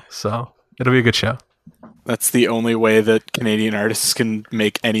right now, so it'll be a good show. That's the only way that Canadian artists can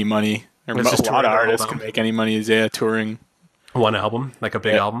make any money. Or a lot of artists can make any money is touring. One album, like a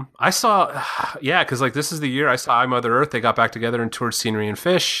big album. I saw, because like this is the year I saw I Mother Earth. They got back together and toured Scenery and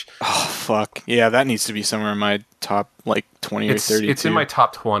Fish. Oh, fuck. Yeah, that needs to be somewhere in my top like 20 or 30. It's in my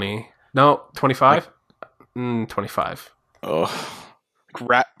top 20. No, 25? 25. Oh.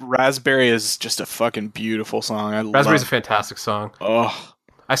 Raspberry is just a fucking beautiful song. Raspberry's a fantastic song. Oh.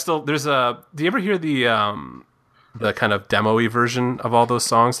 do you ever hear the kind of demo-y version of all those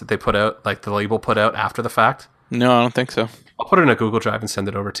songs that they put out, like the label put out after the fact? No, I don't think so. I'll put it in a Google Drive and send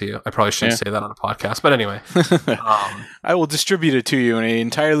it over to you. I probably shouldn't say that on a podcast, but anyway. I will distribute it to you in an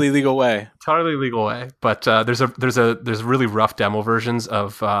entirely legal way. Totally legal way. But there's really rough demo versions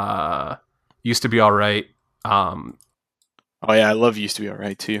of Used to Be Alright. Oh yeah, I love Used to Be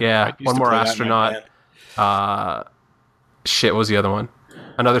Alright too. Yeah, One More Astronaut. What was the other one?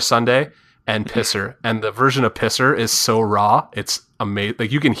 Another Sunday and Pisser. And the version of Pisser is so raw, it's amazing.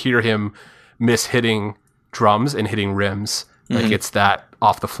 Like you can hear him hitting drums and hitting rims. Like it's that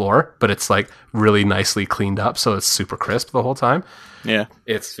off the floor, but it's like really nicely cleaned up, so it's super crisp the whole time. Yeah,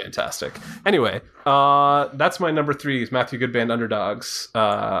 it's fantastic. Anyway, that's my number 3 is Matthew Good Band Underdogs.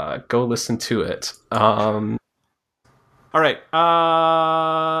 Go listen to it. All right,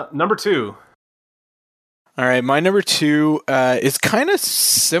 number 2. All right, my number 2 is kind of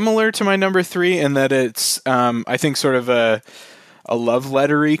similar to my number 3 in that it's I think sort of a love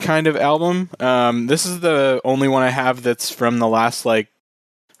lettery kind of album. This is the only one I have that's from the last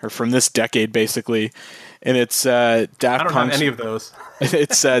from this decade basically, and it's Daft Punk's. I don't have any of those.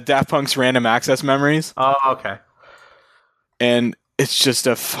 It's Daft Punk's Random Access Memories. Oh, okay. And it's just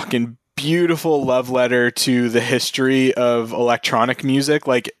a fucking beautiful love letter to the history of electronic music.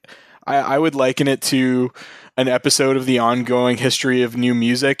 Like, I would liken it to an episode of the ongoing history of new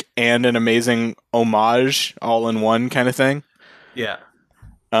music and an amazing homage all in one kind of thing. Yeah.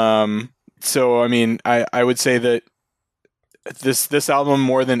 So I mean, I would say that this album,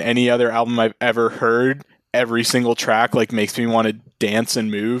 more than any other album I've ever heard, every single track like makes me want to dance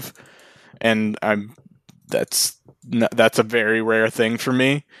and move, and that's a very rare thing for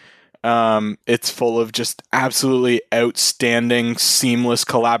me. It's full of just absolutely outstanding, seamless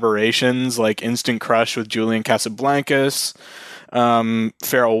collaborations, like Instant Crush with Julian Casablancas.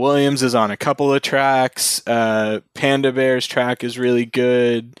 Pharrell Williams is on a couple of tracks. Panda Bear's track is really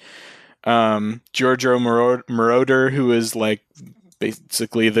good. Giorgio Moroder, who is like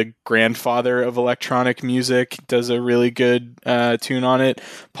basically the grandfather of electronic music, does a really good tune on it.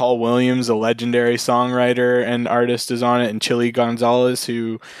 Paul Williams, a legendary songwriter and artist, is on it, and Chili Gonzalez,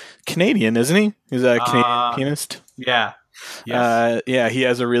 who Canadian, isn't he? He's a Canadian pianist. Yeah. Yes. Yeah, he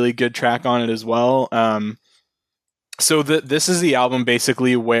has a really good track on it as well. So this is the album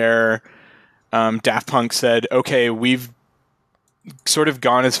basically where Daft Punk said, okay, we've sort of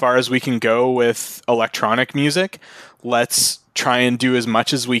gone as far as we can go with electronic music. Let's try and do as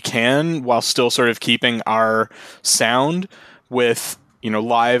much as we can while still sort of keeping our sound with,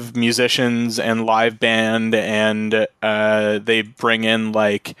 live musicians and live band. And they bring in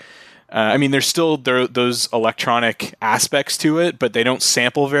there's still those electronic aspects to it, but they don't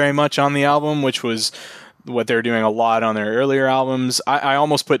sample very much on the album, which was what they're doing a lot on their earlier albums. I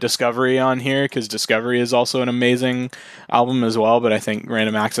almost put Discovery on here because Discovery is also an amazing album as well, but I think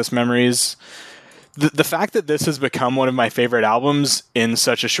Random Access Memories, the fact that this has become one of my favorite albums in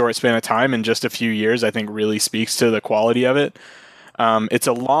such a short span of time, in just a few years, I think really speaks to the quality of it. It's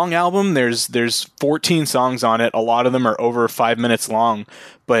a long album. There's 14 songs on it. A lot of them are over 5 minutes long,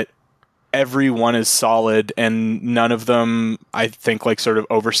 but every one is solid, and none of them, I think, sort of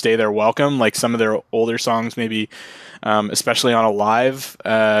overstay their welcome. Like some of their older songs, maybe, especially on Alive,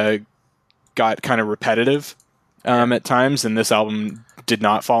 got kind of repetitive at times, and this album did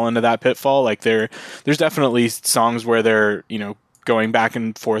not fall into that pitfall. Like there's definitely songs where they're, going back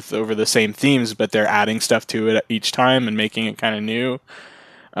and forth over the same themes, but they're adding stuff to it each time and making it kind of new.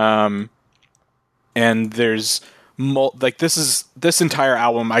 And there's like this entire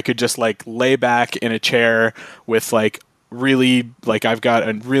album I could just like lay back in a chair with like really, like, I've got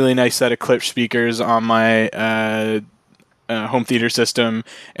a really nice set of Klipsch speakers on my home theater system,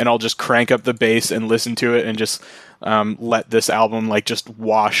 and I'll just crank up the bass and listen to it and just let this album like just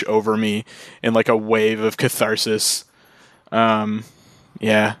wash over me in like a wave of catharsis.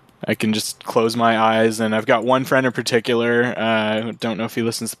 Yeah, I can just close my eyes, and I've got one friend in particular. I don't know if he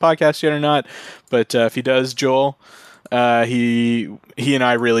listens to the podcast yet or not, but if he does, Joel, he and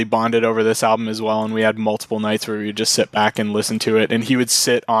I really bonded over this album as well, and we had multiple nights where we would just sit back and listen to it, and he would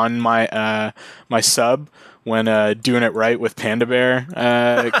sit on my my sub when Doing It Right with Panda Bear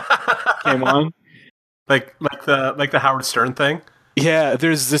came on. Like the Howard Stern thing. Yeah,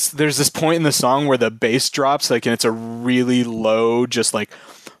 there's this point in the song where the bass drops, like, and it's a really low, just like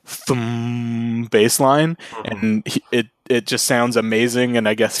thum bass line, and it just sounds amazing, and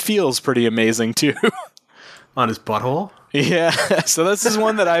I guess feels pretty amazing too. On his butthole. Yeah, so this is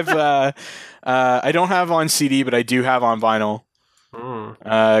one that I don't have on CD, but I do have on vinyl,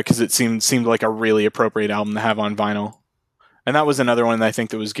 because it seemed like a really appropriate album to have on vinyl. And that was another one I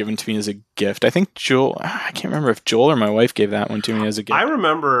think that was given to me as a gift. I think I can't remember if Joel or my wife gave that one to me as a gift. I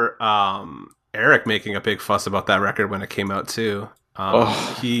remember Eric making a big fuss about that record when it came out too.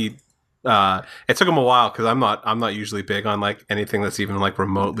 It took him a while because I'm not usually big on like anything that's even like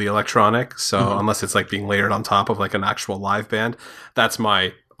remotely electronic. So unless it's like being layered on top of like an actual live band, that's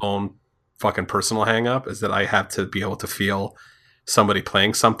my own fucking personal hang up, is that I have to be able to feel somebody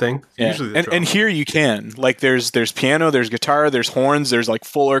playing something. Yeah. Usually and here you can, like, there's piano, there's guitar, there's horns, there's like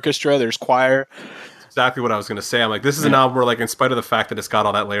full orchestra, there's choir. Exactly what I was going to say. I'm like, this is an album where, like, in spite of the fact that it's got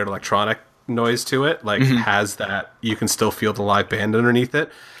all that layered electronic noise to it, like, has that, you can still feel the live band underneath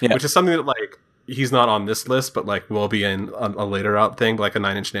it, which is something that, like, he's not on this list, but like will be in a later out thing, like a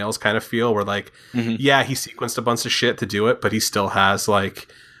Nine Inch Nails kind of feel, where like, yeah, he sequenced a bunch of shit to do it, but he still has like,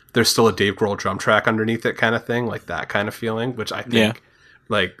 there's still a Dave Grohl drum track underneath it kind of thing, like that kind of feeling, which I think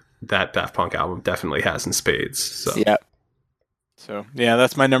like that Daft Punk album definitely has in spades. So yeah,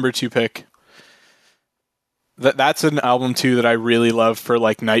 that's my number 2 pick. That's an album too that I really love for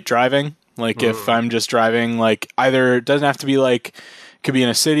like night driving. Like if I'm just driving, like, either it doesn't have to be like, could be in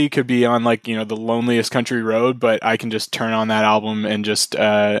a city, could be on like, you know, the loneliest country road, but I can just turn on that album and just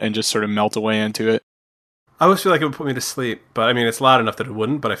sort of melt away into it. I always feel like it would put me to sleep, but I mean, it's loud enough that it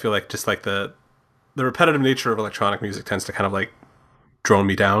wouldn't, but I feel like just like the repetitive nature of electronic music tends to kind of like drone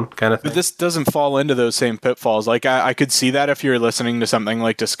me down kind of thing. But this doesn't fall into those same pitfalls. Like I could see that if you're listening to something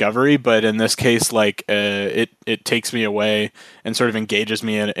like Discovery, but in this case, like it takes me away and sort of engages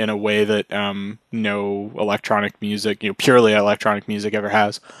me in a way that no electronic music, you know, purely electronic music ever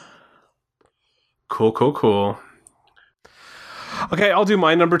has. Cool. Okay, I'll do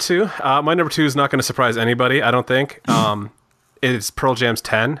my number 2. My number 2 is not going to surprise anybody, I don't think. It's Pearl Jam's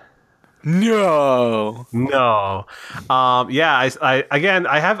 10. No. Yeah,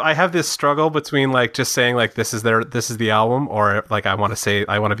 I have this struggle between like just saying like this is the album, or like I want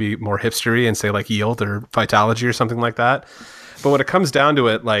to be more hipstery and say like Yield or Vitalogy or something like that. But when it comes down to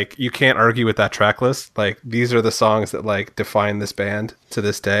it, like, you can't argue with that track list. Like, these are the songs that like define this band to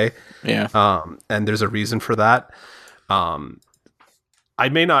this day. Yeah. And there's a reason for that. I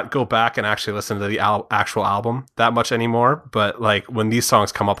may not go back and actually listen to the actual album that much anymore, but like when these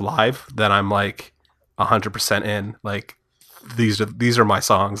songs come up live, then I'm like 100% in. Like, these are my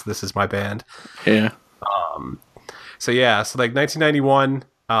songs. This is my band. Yeah. So like 1991,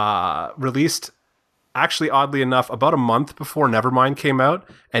 released, actually, oddly enough, about a month before Nevermind came out,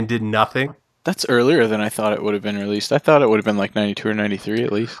 and did nothing. That's earlier than I thought it would have been released. I thought it would have been like 92 or 93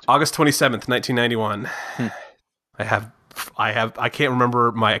 at least. August 27th, 1991. I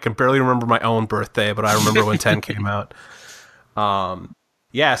can barely remember my own birthday, but I remember when 10 came out. So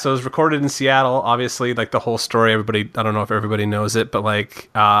it was recorded in Seattle, obviously, like the whole story. I don't know if everybody knows it, but like,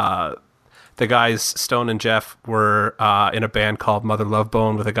 the guys, Stone and Jeff, were in a band called Mother Love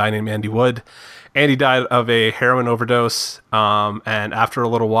Bone with a guy named Andy Wood. Andy died of a heroin overdose, and after a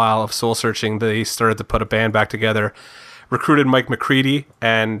little while of soul searching, they started to put a band back together, recruited Mike McCready,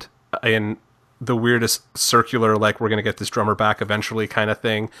 and in the weirdest circular, like, we're going to get this drummer back eventually kind of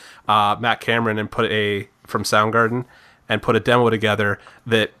thing, Matt Cameron, and from Soundgarden, and put a demo together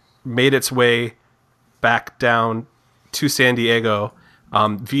that made its way back down to San Diego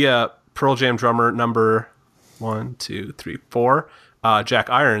via Pearl Jam drummer number 4, Jack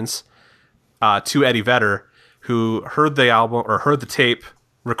Irons, to Eddie Vedder, who heard the album, or heard the tape,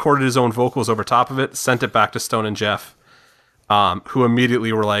 recorded his own vocals over top of it, sent it back to Stone and Jeff. who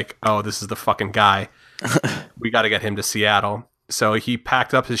immediately were like, "Oh, this is the fucking guy. We got to get him to Seattle." So he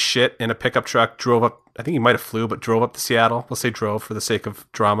packed up his shit in a pickup truck, drove up. I think he might have flew, but drove up to Seattle. We'll say drove for the sake of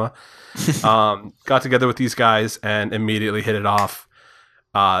drama. Got together with these guys and immediately hit it off.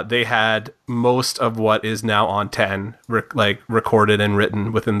 They had most of what is now on 10 recorded and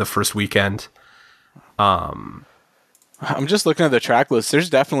written within the first weekend. I'm just looking at the track list. There's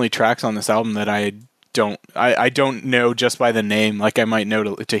definitely tracks on this album that I don't know just by the name. Like I might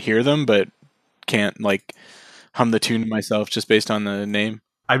know to hear them, but can't like hum the tune to myself just based on the name.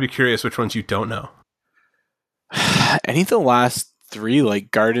 I'd be curious which ones you don't know. Any of the last 3,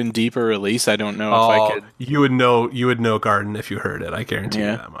 like Garden Deep or Release, I don't know if I could. You would know Garden if you heard it. I guarantee you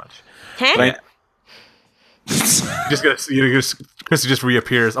that much. Huh? Christy just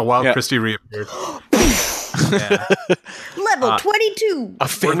reappears. A wild Christy reappeared. Yeah. Level 22. A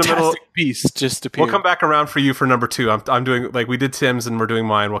fantastic piece just appeared. We'll come back around for you for number 2. I'm doing like we did Tim's and we're doing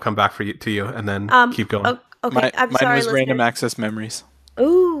mine. We'll come back to you and then keep going. Okay, I'm mine sorry, was listeners. Random Access Memories.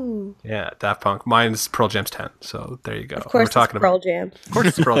 Ooh. Yeah, Daft Punk. Mine's Pearl Jam's 10. So there you go. Of course, it's Pearl Jam. Of course,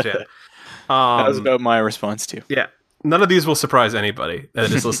 it's Pearl Jam. That was about my response too. Yeah. None of these will surprise anybody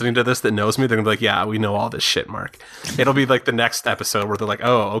that is listening to this that knows me. They're going to be like, yeah, we know all this shit, Mark. It'll be like the next episode where they're like,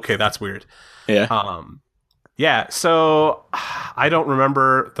 oh, okay, that's weird. Yeah. Yeah, so I don't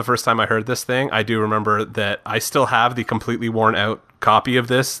remember the first time I heard this thing. I do remember that I still have the completely worn out copy of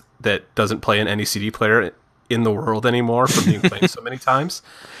this that doesn't play in any CD player in the world anymore from being played so many times.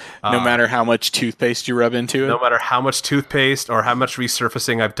 No matter how much toothpaste you rub into it? No matter how much toothpaste or how much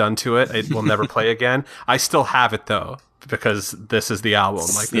resurfacing I've done to it, it will never play again. I still have it, though, because this is the album.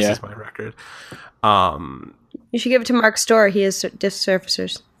 Like, this is my record. You should give it to Mark's store. He has disc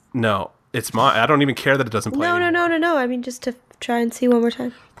surfacers. No, it's mine. I don't even care that it doesn't play anymore. No. I mean, just to try and see one more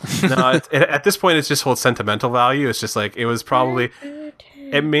time. No, at this point, it's just holds sentimental value. It's just like, it was probably...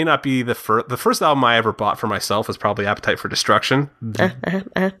 It may not be the first album I ever bought for myself was probably Appetite for Destruction.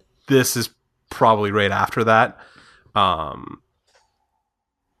 This is probably right after that.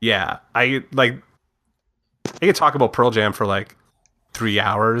 Yeah, I could talk about Pearl Jam for like 3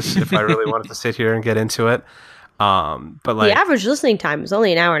 hours if I really wanted to sit here and get into it. But like the average listening time is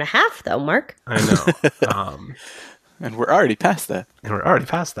only an hour and a half, though, Mark. I know. And we're already past that. We're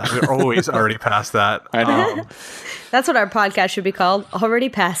always already past that. I know. That's what our podcast should be called. Already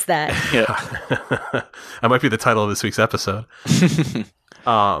past that. Yeah. That might be the title of this week's episode.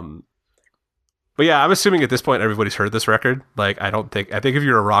 But yeah, I'm assuming at this point everybody's heard this record. Like, I think if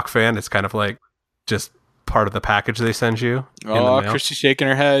you're a rock fan, it's kind of like just part of the package they send you. Oh, Christy's shaking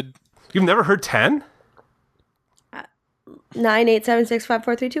her head. You've never heard 10? 9, 8, 7, 6, 5,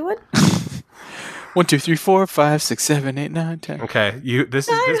 4, 3, 2, 1. 1, 2, 3, 4, 5, 6, 7, 8, 9, 10. Okay, this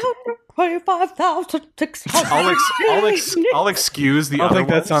is. 925,600. I'll excuse the I other don't think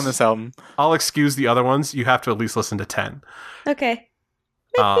ones. that's on this album. I'll excuse the other ones. You have to at least listen to 10. Okay.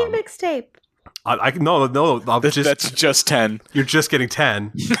 Make me a mixtape. No. That's just 10. You're just getting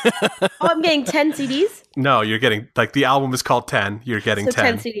 10. Oh, I'm getting 10 CDs? No, you're getting like the album is called 10. You're getting So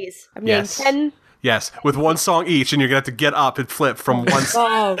 10. 10 CDs. I'm Yes. getting 10. Yes, with one song each, and you're gonna have to get up and flip from one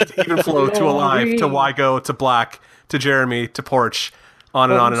to Even Flow to Alive to Why Go to Black to Jeremy to Porch,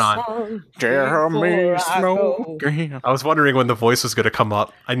 on and on and on. Jeremy Smoking. I was wondering when the voice was gonna come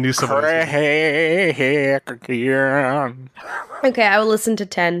up. I knew somebody. Okay, I will listen to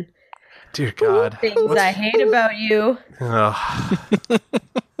 10. Dear God, Things I hate about you. Ugh.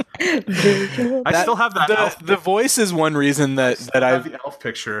 I still have that. The voice is one reason that I have I've the elf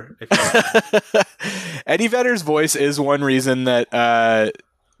picture. Eddie Vedder's voice is one reason that I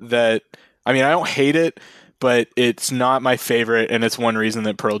mean, I don't hate it, but it's not my favorite, and it's one reason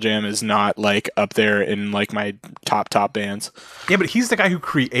that Pearl Jam is not like up there in like my top bands. Yeah, but he's the guy who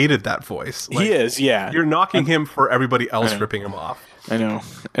created that voice. Like, he is, yeah. You're knocking him for everybody else ripping him off. I know.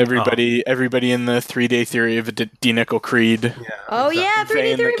 Everybody in the 3-day theory of D. Nickel Creed. Yeah. Oh, yeah,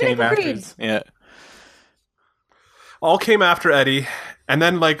 3D theory of Nickel Creed. Yeah. All came after Eddie, and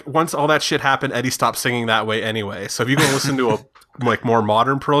then like once all that shit happened, Eddie stopped singing that way anyway. So if you go listen to a like more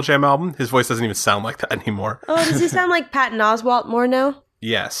modern Pearl Jam album, his voice doesn't even sound like that anymore. Oh, does he sound like Patton Oswalt more now?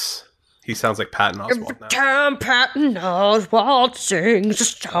 Yes, he sounds like Patton Oswalt now. Time Patton Oswalt sings a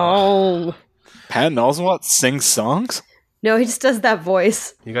song. Patton Oswalt sings songs? No, he just does that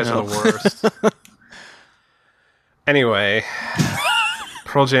voice. You guys are the worst. Anyway,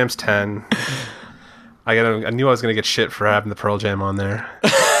 Pearl Jam's 10. I knew I was gonna get shit for having the Pearl Jam on there.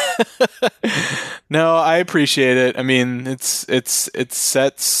 No, I appreciate it. I mean, it's a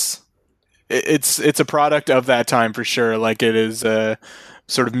product of that time for sure. Like, it is a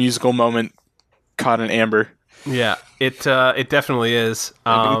sort of musical moment caught in amber. Yeah, it definitely is. It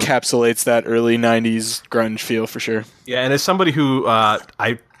encapsulates that early 90s grunge feel for sure. Yeah, and as somebody who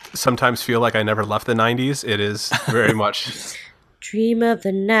I sometimes feel like I never left the 90s, it is very much. Dream of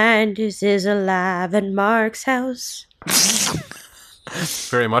the 90s is alive at Mark's house.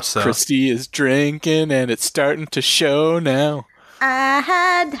 Very much so. Christy is drinking and it's starting to show now. I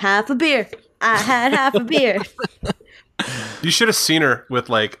had half a beer. You should have seen her with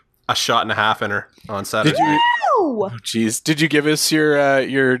like a shot and a half in her on Saturday. Did you? Oh! Jeez, did you give us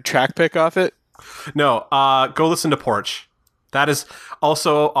your track pick off it? No, go listen to Porch. That is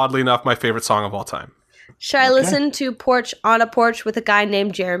also, oddly enough, my favorite song of all time. Should I listen to Porch on a Porch with a guy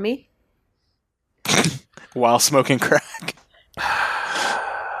named Jeremy? While smoking crack.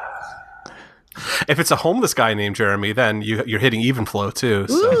 If it's a homeless guy named Jeremy, then you're hitting even flow too.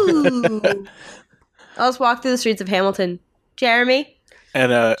 So. Ooh. I'll just walk through the streets of Hamilton. Jeremy?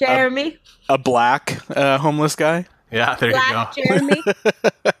 And Jeremy? a black homeless guy. Yeah, there Black you go. Jeremy?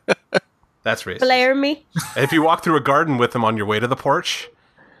 That's racist. Blair me? And if you walk through a garden with him on your way to the porch,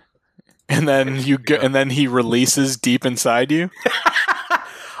 And then and then he releases deep inside you.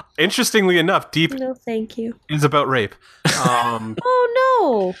 interestingly enough, Deep No, thank you. is about rape.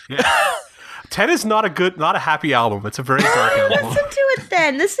 Oh, no. Yeah. 10 is not a happy album. It's a very dark album. Listen to it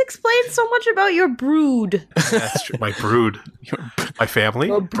then. This explains so much about your brood. That's true. My brood. My family.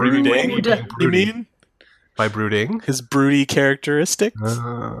 Your Brooding. You mean? My brooding. His broody characteristics?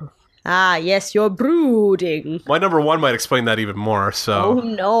 Ah, yes, you're brooding. My number one might explain that even more. Oh, So,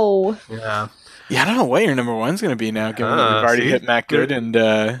 no. yeah. Yeah, I don't know what your number one's going to be now, given that we've already see? hit Matt Good. And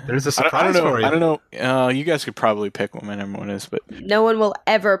There's a I surprise don't know. for you. I don't know. You guys could probably pick what my number one is, but No one will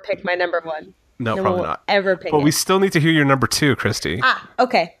ever pick my number one. No, No one probably will not. ever pick But it. we still need to hear your number two, Christy. Ah,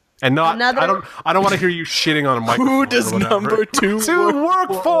 okay. And not Another- I don't want to hear you shitting on a microphone. who does or whatever. number two to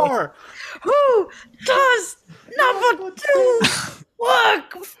work for? Who does number 2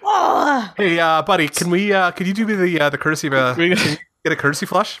 work for? Hey, buddy, could you do me the courtesy of a get a courtesy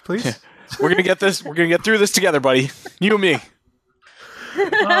flush, please? We're gonna get this. We're gonna get through this together, buddy. You and me.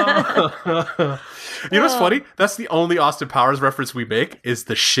 You know what's funny? That's the only Austin Powers reference we make is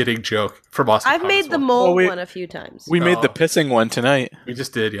the shitting joke from Austin I've Powers. made the one. mole Oh, wait. one a few times. We made the Oh. pissing one tonight. We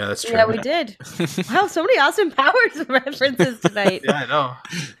just did, yeah, that's true. Yeah, we did. Wow, so many Austin Powers references tonight. Yeah, I know.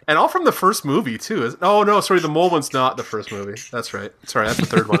 And all from the first movie, too. Oh, no, sorry, the mole one's not the first movie. That's right. Sorry, that's the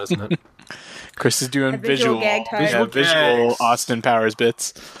third one, isn't it? Chris is doing A visual visual, gag time. visual Gags. Austin Powers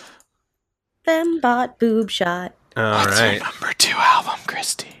bits. All Fembot boob shot. What's your right. number 2 album,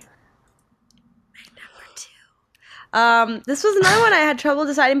 Christy? This was another one I had trouble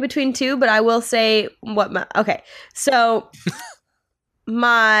deciding between two, but I will say okay. So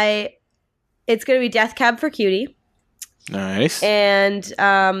it's gonna be Death Cab for Cutie. Nice. And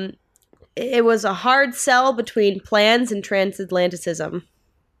it was a hard sell between plans and transatlanticism.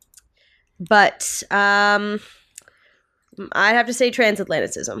 But I'd have to say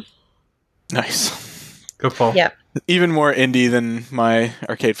transatlanticism. Nice. Good pull. Yep. Even more indie than my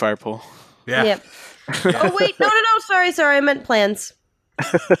Arcade Fire pull. Yeah. Yep. Oh wait, no, sorry, I meant plans.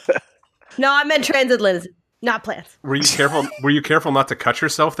 No, I meant transatlanticism, not plans. Were you careful not to cut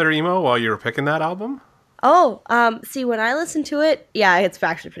yourself there, Emo, while you were picking that album? Oh, see, when I listened to it, yeah, it's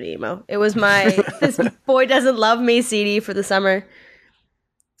actually pretty emo. It was my This Boy Doesn't Love Me CD for the summer.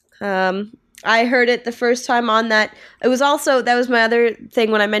 I heard it the first time on that. That was my other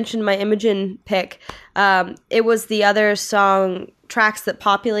thing when I mentioned my Imogen pick. It was the other song tracks that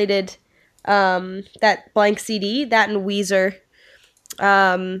populated that blank CD, that and Weezer.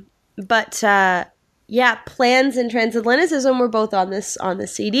 Yeah, Plans and Transatlanticism were both on this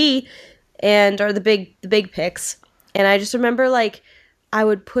CD, and are the big picks. And I just remember like I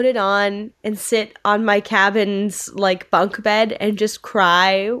would put it on and sit on my cabin's like bunk bed and just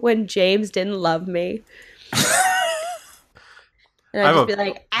cry when James didn't love me. And I'd just be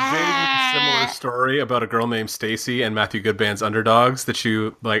like, Very similar story about a girl named Stacy and Matthew Goodband's Underdogs that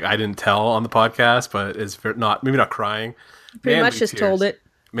you like. I didn't tell on the podcast, but is maybe not crying. pretty Manly much just tears. told it.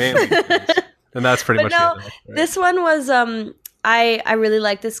 Manly tears. And that's pretty But much no, it. Right? this one was I really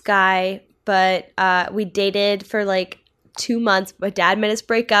like this guy, but we dated for like 2 months. My dad made us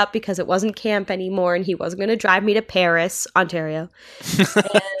break up because it wasn't camp anymore, and he wasn't going to drive me to Paris, Ontario.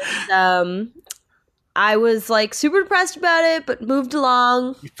 And I was like super depressed about it, but moved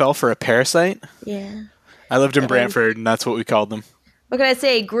along. You fell for a parasite? Yeah. I lived in Brantford, and that's what we called them. What can I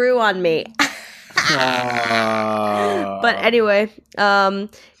say? It grew on me. But anyway, and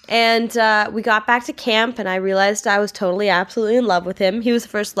we got back to camp, and I realized I was totally, absolutely in love with him. He was the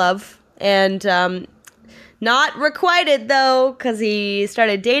first love, and not requited though, because he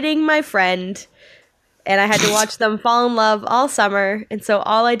started dating my friend, And I had to watch them fall in love all summer. And so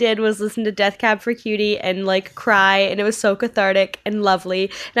all I did was listen to Death Cab for Cutie and like cry. And it was so cathartic and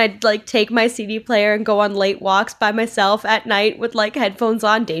lovely. And I'd like take my CD player and go on late walks by myself at night with like headphones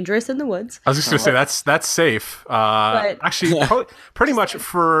on, dangerous in the woods. I was just going to say that's safe. Actually, pretty much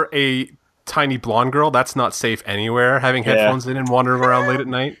for a tiny blonde girl, that's not safe anywhere. Having headphones in and wandering around late at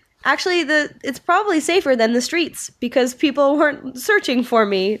night. Actually, it's probably safer than the streets because people weren't searching for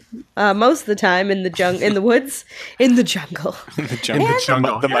me most of the time in the woods, in the jungle. The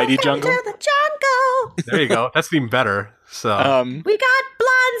mighty jungle. To the jungle. There you go. That's even better. So we got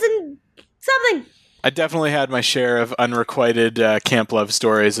blondes and something. I definitely had my share of unrequited camp love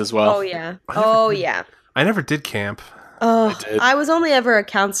stories as well. Oh yeah. I never did camp. Oh, I was only ever a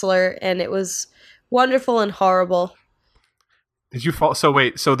counselor, and it was wonderful and horrible. Did you fall? So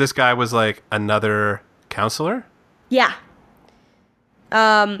wait, so this guy was like another counselor? Yeah.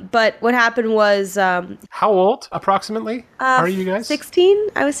 But what happened was... how old, approximately, are you guys? 16.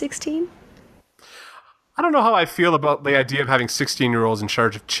 I was 16. I don't know how I feel about the idea of having 16-year-olds in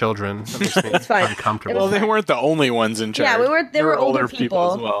charge of children. That makes me It's fine. uncomfortable. Well, they weren't the only ones in charge. Yeah, we weren't. There were older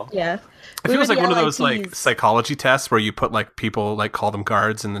people as well. Yeah. It feels like one of those like psychology tests where you put like people, like call them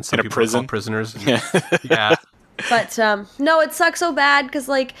guards, and then some people are called prisoners. Yeah. But no, it sucked so bad because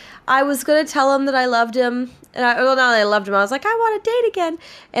like I was gonna tell him that I loved him, and not that I loved him. I was like, I want to date again.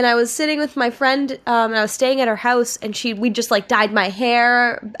 And I was sitting with my friend, and I was staying at her house, and we just like dyed my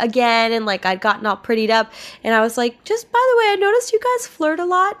hair again, and like I'd gotten all prettied up, and I was like, just by the way, I noticed you guys flirt a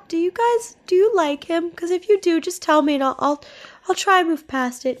lot. Do you like him? Because if you do, just tell me, and I'll try and move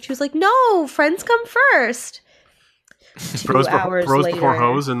past it. She was like, no, friends come first. Bros before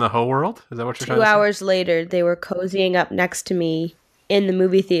hoes in the hoe world? Is that what you're trying to say? 2 hours later, they were cozying up next to me in the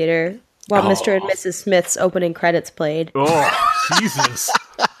movie theater while Mr. and Mrs. Smith's opening credits played. Oh, Jesus.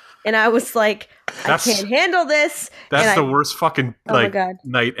 And I was like, I can't handle this. That's the worst fucking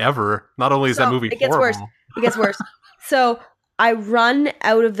night ever. Not only is that movie horrible. It gets worse. So I run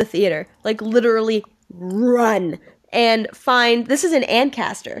out of the theater, like literally run, and find, this is in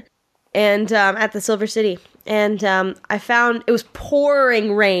Ancaster, and at the Silver City. And I found it was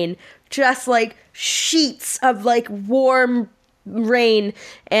pouring rain, just like sheets of like warm rain.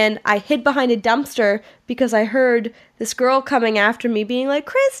 And I hid behind a dumpster because I heard this girl coming after me being like,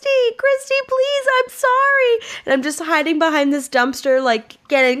 Christy, please, I'm sorry. And I'm just hiding behind this dumpster, like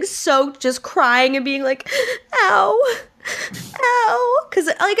getting soaked, just crying and being like, ow. Because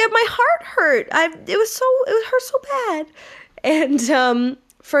like my heart hurt. It hurt so bad. And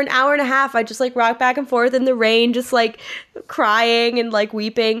for an hour and a half, I just like rocked back and forth in the rain, just like crying and like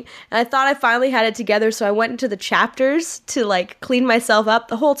weeping. And I thought I finally had it together, so I went into the chapters to like clean myself up.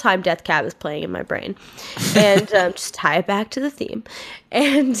 The whole time Death Cab is playing in my brain, and just tie it back to the theme.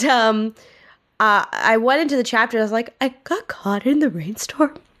 And I went into the chapter. I was like, I got caught in the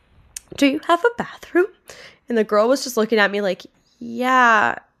rainstorm. Do you have a bathroom? And the girl was just looking at me like,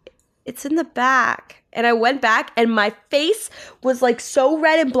 yeah, it's in the back. And I went back, and my face was like so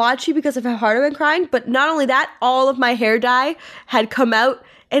red and blotchy because of how hard I've been crying. But not only that, all of my hair dye had come out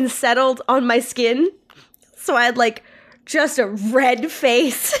and settled on my skin. So I had like just a red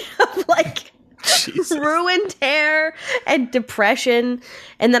face of like ruined hair and depression.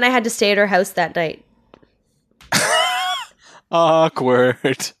 And then I had to stay at her house that night. Awkward.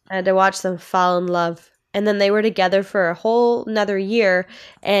 I had to watch them fall in love. And then they were together for a whole another year.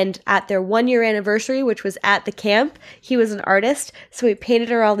 And at their 1 year anniversary, which was at the camp, he was an artist. So he painted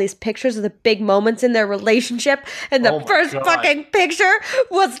her all these pictures of the big moments in their relationship. And the first fucking picture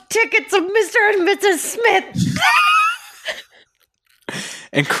was tickets of Mr. and Mrs. Smith.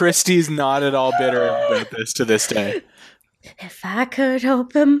 And Christy's not at all bitter about this to this day. If I could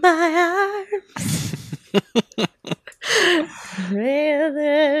open my arms.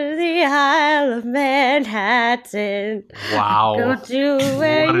 The Isle of Manhattan. Wow. Go to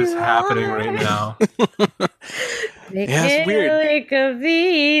where what is you happening are. right now? Yeah, it's weird. Lake of the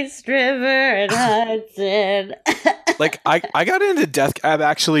East River and Hudson. Like I got into Death Cab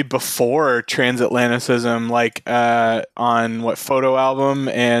actually before Transatlanticism, like on what photo album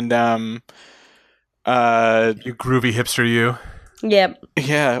and You groovy hipster, you. Yep.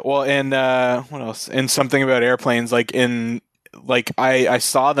 Yeah, well, and what else? And something about airplanes. I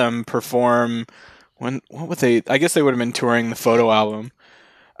saw them perform when. What would they? I guess they would have been touring the photo album.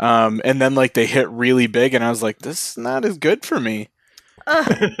 And then like they hit really big, and I was like, this is not as good for me.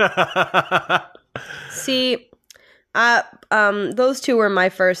 See, those two were my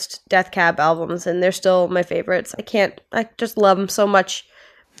first Death Cab albums, and they're still my favorites. I just love them so much.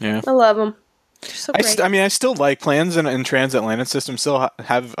 Yeah, I love them. They're so great. I still like Plans and Transatlantic System. Still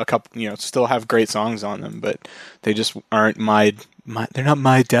have a couple, still have great songs on them, but they just aren't my. They're not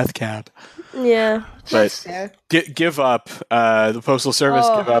my Death Cab. Yeah, But fair. Give Up, the Postal Service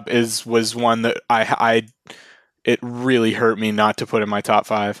Oh. Give Up was one that I it really hurt me not to put in my top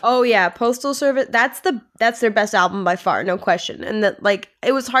 5. Oh yeah, Postal Service. That's their best album by far, no question. And that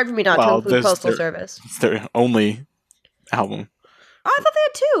it was hard for me not to include Postal Service. It's their only album. Oh, I thought they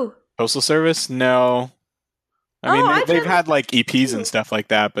had 2. Postal Service? No. I mean, I they've thought- had like EPs and stuff like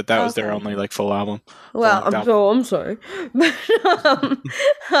that, but that was their Okay. only like full album. Well, Full I'm sorry, but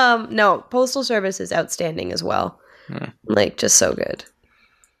no, Postal Service is outstanding as well. Yeah. Just so good.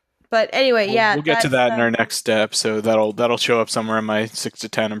 But anyway, yeah, We'll get to that's, that in our next episode. That'll show up somewhere in my 6 to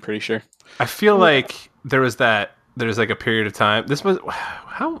 10. I'm pretty sure. I feel like there's like a period of time. This was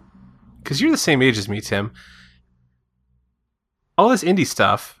how, because you're the same age as me, Tim. All this indie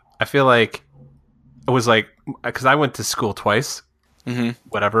stuff, I feel like it was like, because I went to school twice,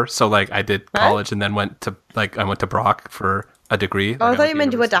 whatever. So like I did college and then went to Brock for a degree. Oh, I like, thought you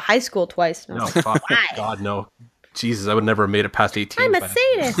meant you went to high school twice. No, fuck, God, no. Jesus, I would never have made it past 18. I'm a but-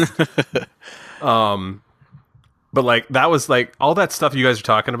 sadist. But like that was like all that stuff you guys are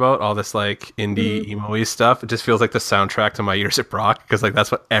talking about, all this like indie emo-y stuff. It just feels like the soundtrack to my years at Brock, because like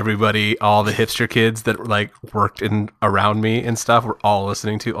that's what everybody, all the hipster kids that like worked in around me and stuff, were all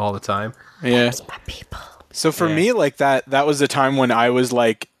listening to all the time. Yeah. My people. So for me, like that was a time when I was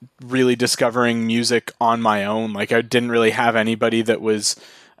like really discovering music on my own. Like I didn't really have anybody that was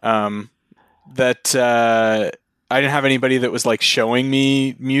I didn't have anybody that was like showing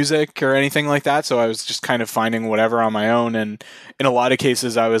me music or anything like that. So I was just kind of finding whatever on my own. And in a lot of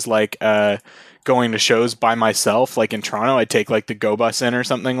cases, I was like going to shows by myself. Like in Toronto, I'd take like the Go Bus in or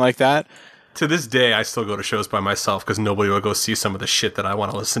something like that. To this day, I still go to shows by myself because nobody will go see some of the shit that I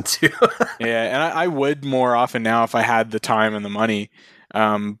want to listen to. Yeah, and I would more often now if I had the time and the money.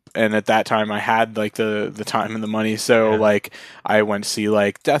 And at that time, I had like the time and the money, so like I went to see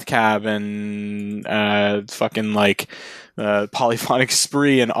like Death Cab and fucking like Polyphonic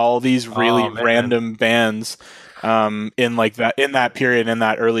Spree and all these really random bands in that period in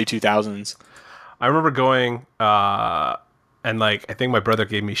that early 2000s. I remember going. And like I think my brother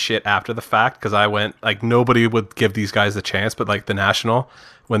gave me shit after the fact because I went, like nobody would give these guys a chance, but like the National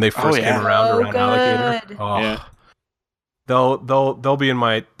when they first came around Alligator, Yeah. they'll be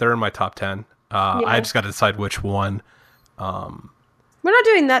they're in my top 10. I just got to decide which one. We're not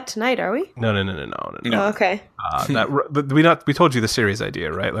doing that tonight, are we? No. Oh, okay. We told you the series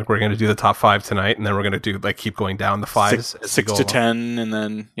idea, right? Like we're going to do the top 5 tonight, and then we're going to do like keep going down the 5s, 6 to 10, and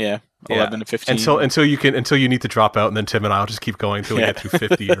then 11 to 15 until you need to drop out, and then Tim and I'll just keep going until we get through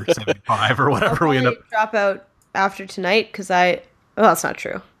 50 or 75 or whatever we end up. Drop out after tonight because well, that's not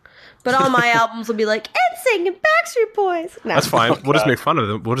true. But all my albums will be like NSYNC and Backstreet Boys. No. That's fine. We'll just make fun of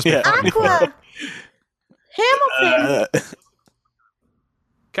them. We'll just make fun of them. Aqua, Hamilton.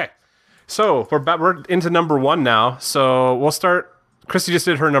 Okay, so we're into number 1 now. So we'll start. Christy just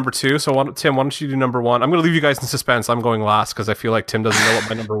did her number 2. So Tim, why don't you do number 1? I'm going to leave you guys in suspense. I'm going last because I feel like Tim doesn't know what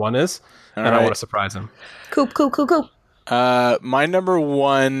my number 1 is, and I want to surprise him. Cool. My number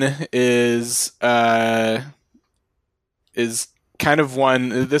 1 is kind of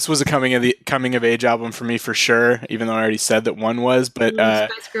one. This was a coming of age album for me for sure, even though I already said that one was. But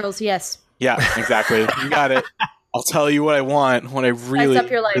Spice Girls, yes. Yeah, exactly. You got it. I'll tell you what I want, what I really,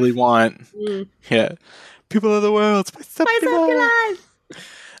 up your life. really want. Yeah. People of the world, spice up your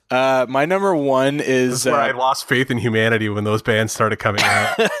life. My number 1 is... This is where I lost faith in humanity when those bands started coming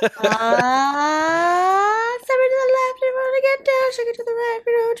out. Step to the left, you want to get down, shake it to the right,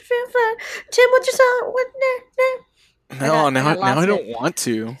 you know what you feel fine. Tim, what's your song? What? Now I don't want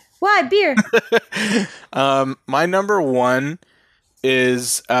to. Why? Beer. My number 1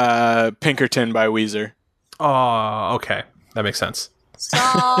 is Pinkerton by Weezer. Oh, okay. That makes sense.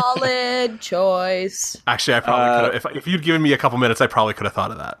 Solid choice. Actually, I probably could have. If you'd given me a couple minutes, I probably could have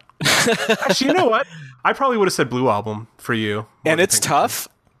thought of that. Actually, you know what? I probably would have said Blue Album for you. And it's tough.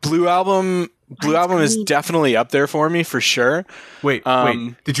 Blue Album is definitely up there for me, for sure. Wait.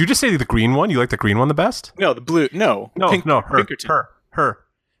 Did you just say the green one? You like the green one the best? No, the blue. No. Her.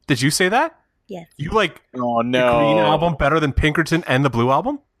 Did you say that? Yes. You like the Green Album better than Pinkerton and the Blue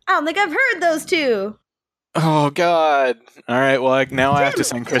Album? I don't think I've heard those two. Oh, God. All right, well, now I have to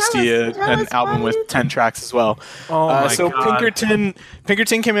send Christy an album with 10 tracks as well. Oh, my God.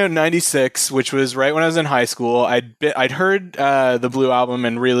 Pinkerton came out in 96, which was right when I was in high school. I'd heard the Blue Album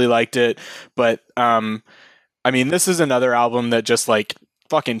and really liked it, but, I mean, this is another album that just, like,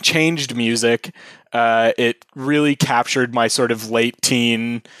 fucking changed music. It really captured my sort of late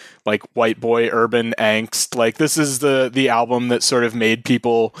teen, like white boy urban angst. Like this is the album that sort of made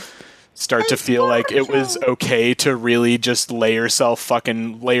people start to feel like it was okay to really just lay your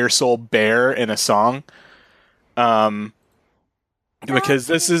soul bare in a song. Because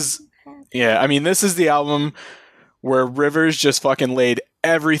this is the album where Rivers just fucking laid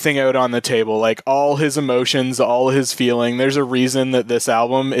everything out on the table, like all his emotions, all his feeling. There's a reason that this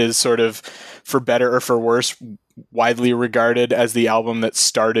album is sort of, for better or for worse, widely regarded as the album that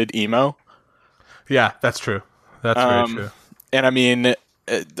started emo. Yeah, that's true. That's very true. And I mean,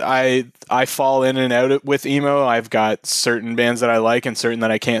 I fall in and out with emo. I've got certain bands that I like and certain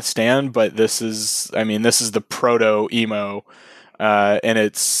that I can't stand, but this is the proto emo, and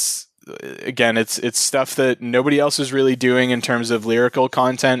it's stuff that nobody else is really doing in terms of lyrical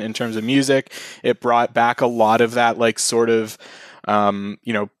content, in terms of music. It brought back a lot of that, like, sort of,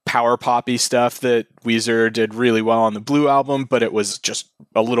 power poppy stuff that Weezer did really well on the Blue album, but it was just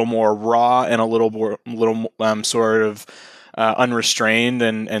a little more raw and a little sort of unrestrained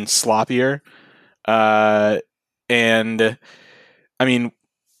and sloppier. And I mean,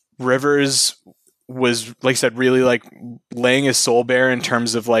 Rivers was, like I said, really like laying his soul bare in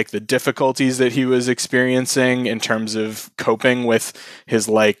terms of like the difficulties that he was experiencing in terms of coping with his,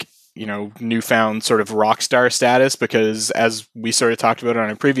 like, newfound sort of rock star status, because as we sort of talked about on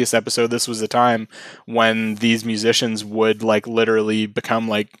a previous episode, this was the time when these musicians would like literally become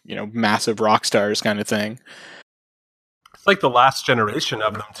like, massive rock stars kind of thing. It's like the last generation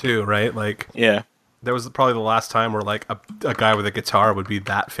of them too, right? Like, yeah, there was probably the last time where like a guy with a guitar would be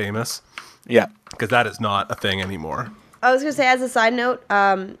that famous. Yeah. Because that is not a thing anymore. I was going to say, as a side note,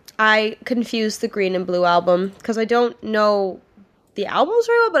 I confused the Green and Blue album because I don't know the albums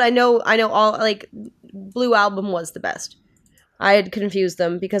very well, but I know all, like, Blue album was the best. I had confused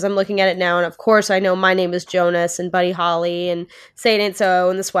them because I'm looking at it now, and of course I know My Name is Jonas and Buddy Holly and Say It Ain't So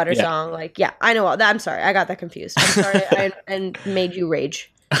and the Sweater Song. Like, yeah, I know all that. I'm sorry, I got that confused. I'm sorry and made you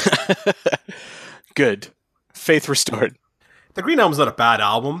rage. Good. Faith restored. The Green Album's not a bad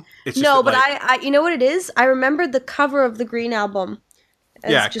album. It's just no, but like, I you know what it is? I remembered the cover of the Green Album.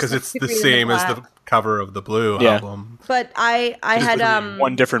 Yeah, because it's the same as the cover of the Blue album. But I had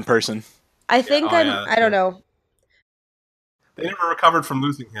one different person. I think I don't know. They never recovered from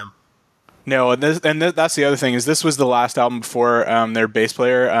losing him. No, and that's the other thing, is this was the last album before their bass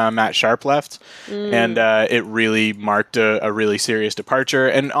player Matt Sharp left, and it really marked a really serious departure.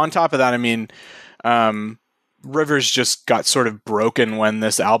 And on top of that, I mean, Rivers just got sort of broken when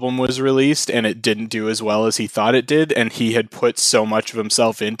this album was released, and it didn't do as well as he thought it did, and he had put so much of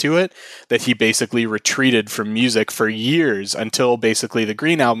himself into it that he basically retreated from music for years until basically the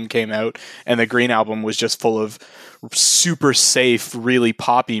Green Album came out, and the Green Album was just full of super safe, really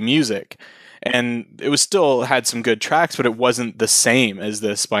poppy music. And it was still had some good tracks, but it wasn't the same as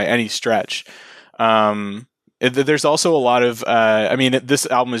this by any stretch. There's also a lot of, this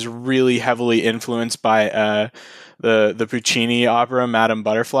album is really heavily influenced by the Puccini opera Madame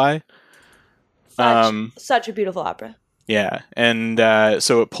Butterfly. Such a beautiful opera. Yeah, and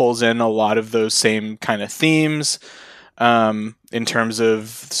so it pulls in a lot of those same kind of themes in terms of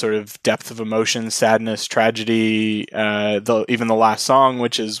sort of depth of emotion, sadness, tragedy. Even the last song,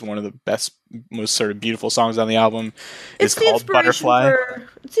 which is one of the best, most sort of beautiful songs on the album, is called Butterfly.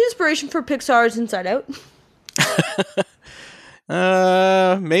 It's the inspiration for Pixar's Inside Out.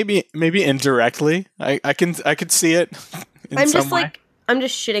 Maybe indirectly. I could see it. I'm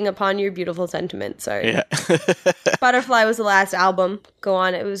just shitting upon your beautiful sentiment. Sorry. Yeah. Butterfly was the last album. Go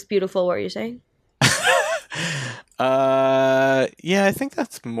on. It was beautiful. What were you saying? Yeah, I think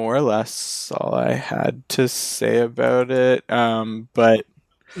that's more or less all I had to say about it. But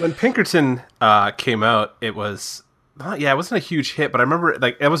when Pinkerton came out, it was. It wasn't a huge hit, but I remember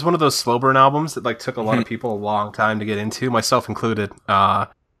like it was one of those slow burn albums that like took a lot of people a long time to get into, myself included.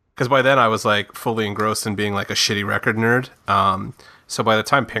 Because by then I was like fully engrossed in being like a shitty record nerd. So by the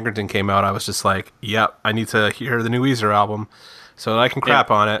time Pinkerton came out, I was just like, "Yep, I need to hear the new Weezer album so that I can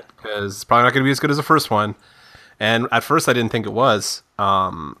crap on it because it's probably not going to be as good as the first one." And at first, I didn't think it was.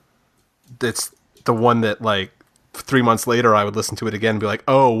 It's the one that like 3 months later I would listen to it again and be like,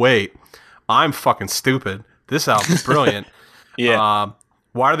 "Oh wait, I'm fucking stupid. This album's brilliant." Yeah.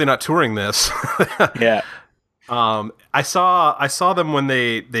 Why are they not touring this? Yeah. I saw them when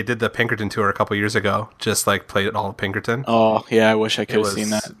they did the Pinkerton tour a couple years ago. Just like played it all at Pinkerton. Oh yeah, I wish I could have seen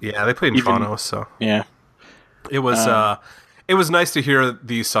that. Yeah, they played in Toronto, so yeah. It was nice to hear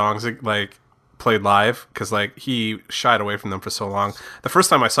these songs like played live because like he shied away from them for so long. The first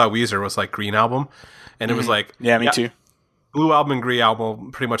time I saw Weezer was like Green Album, and it was like me too. Blue Album and Green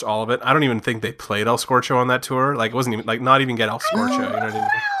Album, pretty much all of it. I don't even think they played El Scorcho on that tour. Like, it wasn't even, like, not even get El Scorcho, you know what I mean?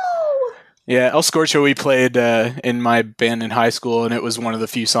 Yeah, El Scorcho we played in my band in high school, and it was one of the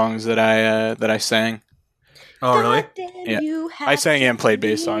few songs that I sang. Oh, really? Yeah. I sang and played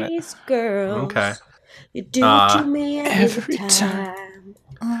bass on it. Okay. You do to me every time.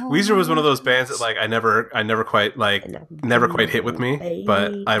 Weezer was one of those bands that like I never quite hit with me,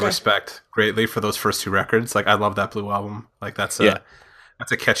 but I respect greatly for those first 2 records. Like, I love that Blue Album. Like, that's a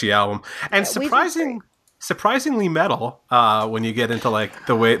catchy album, and surprisingly metal when you get into like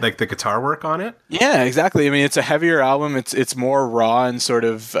the way, like, the guitar work on it. Yeah, exactly. I mean, it's a heavier album. It's more raw and sort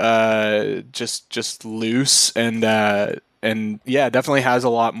of just loose, and yeah, definitely has a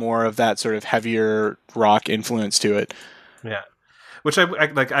lot more of that sort of heavier rock influence to it. Yeah, which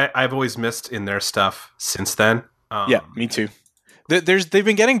I've always missed in their stuff since then. Yeah, me too. They've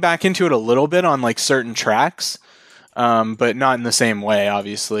been getting back into it a little bit on like certain tracks. But not in the same way,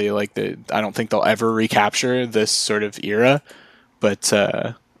 obviously. Like, I don't think they'll ever recapture this sort of era. But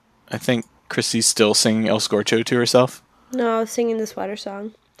I think Chrissy's still singing El Scorcho to herself. No, I was singing the sweater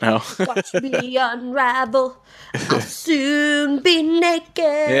song. Oh. Watch me unravel. I'll soon be naked.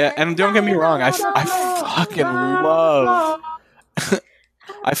 Yeah, and don't get me wrong, I fucking love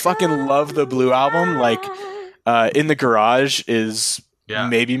I fucking love the Blue Album. Like, In the Garage is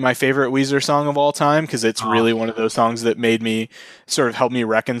maybe my favorite Weezer song of all time, because it's really one of those songs that made me sort of help me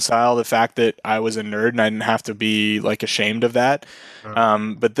reconcile the fact that I was a nerd and I didn't have to be like ashamed of that.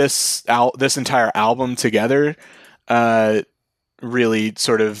 But this entire album together really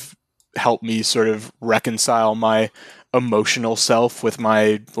sort of helped me sort of reconcile my emotional self with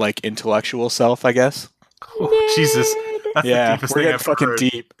my like intellectual self, I guess. Oh, Jesus. That's the deepest we're thing getting I've fucking heard.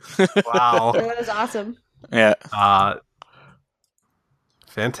 deep. Wow. That was awesome. Yeah.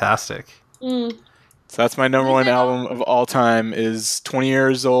 Fantastic. So that's my number one album of all time. Is 20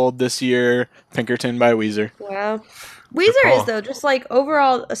 years old this year. Pinkerton by Weezer. Wow. Weezer is, though, just like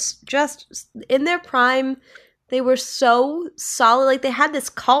overall, just in their prime, they were so solid. Like, they had this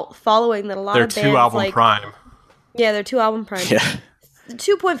cult following that a lot of bands, 2 album like, prime. Yeah, they're 2 album prime. Yeah.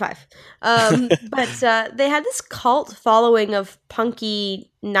 2.5. But they had this cult following of punky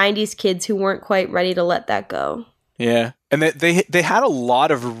 90s kids who weren't quite ready to let that go. Yeah. And they had a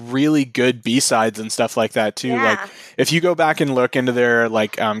lot of really good B-sides and stuff like that too. Yeah. Like, if you go back and look into their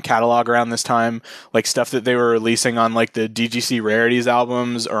like catalog around this time, like stuff that they were releasing on like the DGC Rarities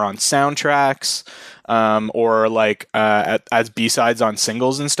albums or on soundtracks, or like as B-sides on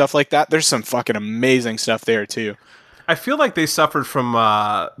singles and stuff like that, there's some fucking amazing stuff there too. I feel like they suffered from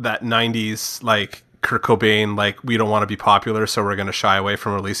that 90s, like, Kurt Cobain, like, we don't want to be popular, so we're going to shy away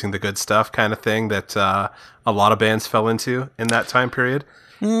from releasing the good stuff kind of thing that a lot of bands fell into in that time period.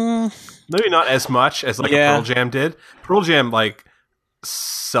 Maybe not as much as, like, Pearl Jam did. Pearl Jam, like,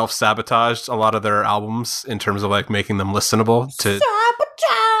 self-sabotaged a lot of their albums in terms of, like, making them listenable to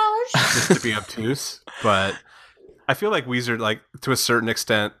just to be obtuse. But I feel like Weezer, like, to a certain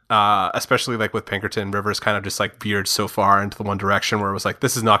extent, especially like with Pinkerton, Rivers kind of just like veered so far into the one direction where it was like,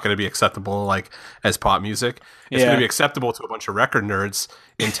 this is not going to be acceptable like as pop music. It's going to be acceptable to a bunch of record nerds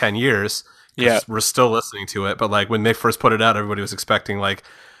in 10 years. Yeah, we're still listening to it. But like when they first put it out, everybody was expecting like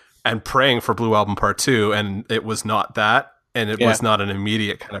and praying for Blue Album Part 2, and it was not that, and it was not an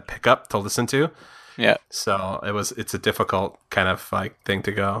immediate kind of pickup to listen to. Yeah, so it's a difficult kind of like thing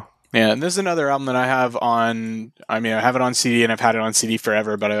to go. Yeah, and this is another album that I have on, I mean, I have it on CD and I've had it on CD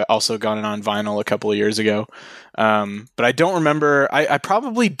forever, but I also got it on vinyl a couple of years ago. But I don't remember, I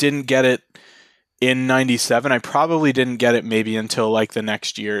probably didn't get it in 97. I probably didn't get it maybe until like the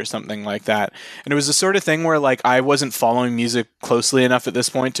next year or something like that. And it was the sort of thing where like I wasn't following music closely enough at this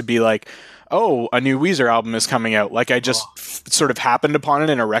point to be like, oh, a new Weezer album is coming out. Like I just sort of happened upon it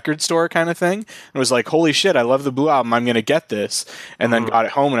in a record store kind of thing. And was like, holy shit, I love the Blue Album. I'm going to get this. And then got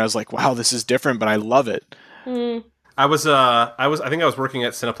it home and I was like, wow, this is different, but I love it. I think I was working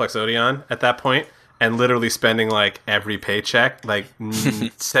at Cineplex Odeon at that point and literally spending like every paycheck, like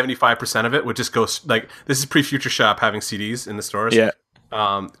 75% of it would just go like, this is pre-Future Shop having CDs in the stores. Yeah.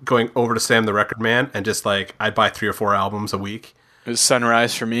 Going over to Sam the Record Man and just like, I'd buy 3 or 4 albums a week. It was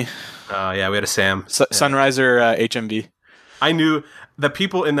Sunrise for me. Yeah, we had a Sam. Sunrise or HMV. I knew the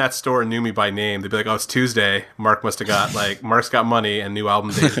people in that store knew me by name. They'd be like, "Oh, it's Tuesday. Mark's got money and new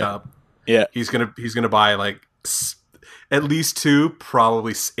album day's up. Yeah, he's gonna buy like at least 2,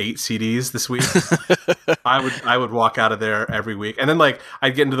 probably 8 CDs this week." I would walk out of there every week, and then like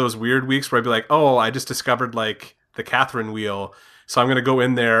I'd get into those weird weeks where I'd be like, "Oh, I just discovered like the Catherine wheel, so I'm gonna go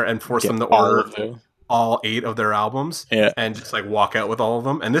in there and force them to order all 8 of their albums Yeah. and just like walk out with all of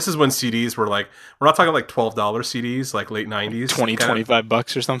them. And this is when CDs were like, we're not talking like $12 CDs, like late 90s. 25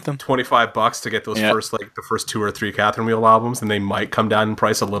 bucks or something. $25 to get those the first 2 or 3 Catherine Wheel albums, and they might come down in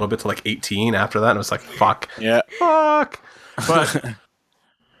price a little bit to like 18 after that. And it was like, fuck. Yeah. Fuck. But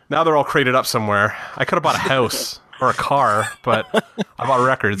now they're all crated up somewhere. I could have bought a house or a car, but I bought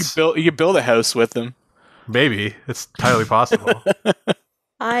records. You could build a house with them. Maybe. It's entirely possible.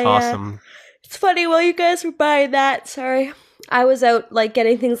 Awesome. It's funny, while you guys were buying that, sorry, I was out like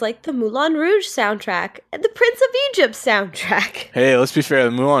getting things like the Moulin Rouge soundtrack and the Prince of Egypt soundtrack. Hey, let's be fair.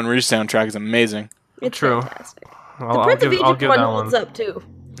 The Moulin Rouge soundtrack is amazing. It's True. fantastic. The Prince of Egypt one holds up too.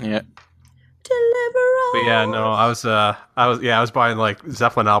 Yeah. Deliver all. But yeah, no, I was buying like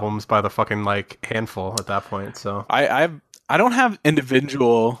Zeppelin albums by the fucking like handful at that point. So I don't have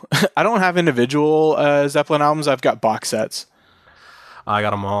individual Zeppelin albums. I've got box sets. I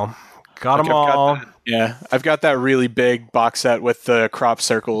got them all. I've got that really big box set with the crop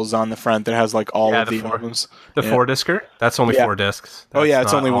circles on the front that has like all of the 4, albums. The 4-discer? That's only 4 discs.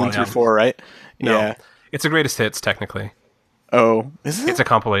 It's only 1 through 4, right? No, Yeah. it's a greatest hits technically. Oh, is it? It's a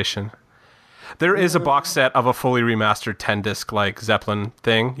compilation. There is a box set of a fully remastered 10-disc like Zeppelin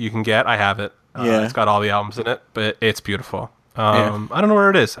thing you can get. I have it. It's got all the albums in it, but it's beautiful. I don't know where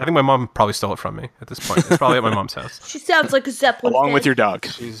it is. I think my mom probably stole it from me at this point. It's probably at my mom's house. She sounds like a Zeppelin Along fan. with your dog.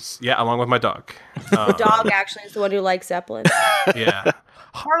 Along with my dog. The dog actually is the one who likes Zeppelin. Yeah.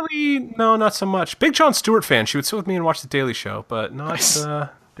 Harley, no, not so much. Big Jon Stewart fan. She would sit with me and watch The Daily Show, but not the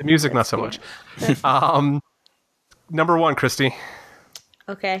music, not so much. Number 1, Christy.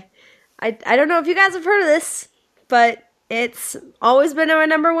 Okay. I don't know if you guys have heard of this, but it's always been our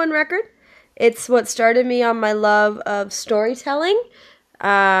number 1 record. It's what started me on my love of storytelling,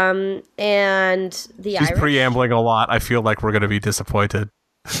 and the She's Irish. preambling a lot. I feel like we're going to be disappointed.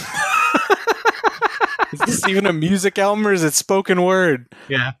 Is this even a music album or is it spoken word?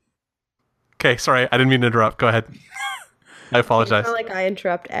 Yeah. Okay, sorry. I didn't mean to interrupt. Go ahead. I apologize. It's not like I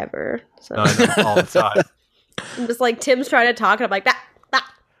interrupt ever. So. No, I know, all the time. I'm just like, Tim's trying to talk, and I'm like,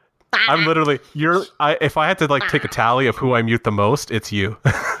 I'm literally, if I had to like take a tally of who I mute the most, it's you.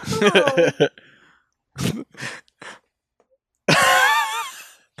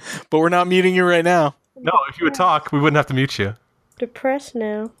 But we're not muting you right now. No, if you would talk, we wouldn't have to mute you. depressed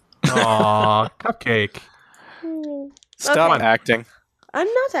now. Aw, Cupcake. Stop Okay. acting. I'm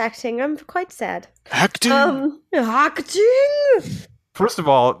not acting. I'm quite sad. Acting. Acting. First of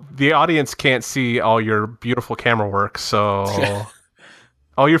all, the audience can't see all your beautiful camera work, so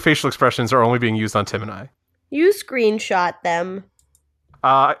all your facial expressions are only being used on Tim and I. You screenshot them.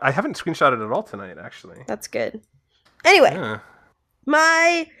 I haven't screenshotted at all tonight, actually. That's good. Anyway, Yeah.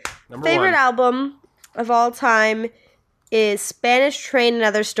 my Number favorite 1. album of all time is Spanish Train and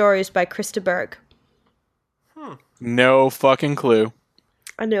Other Stories by Krista Berg. No fucking clue.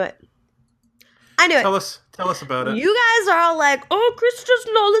 I knew it. I knew it. Tell us about it. You guys are all like, oh, Chris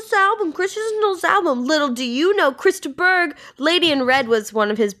doesn't know this album. Chris doesn't know this album. Little do you know, Krista Berg, Lady in Red was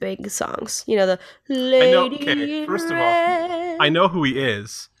one of his big songs. You know, the Lady in First of all, Red. I know who he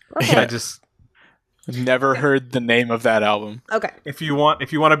is. Okay. I just Never heard the name of that album. Okay. if you want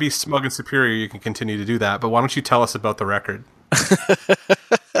to be smug and superior, you can continue to do that. But why don't you tell us about the record?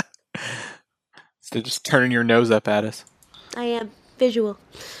 So just turning your nose up at us. I am visual.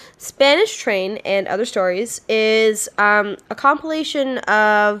 Spanish Train and Other Stories is a compilation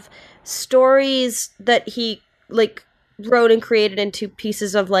of stories that he wrote and created into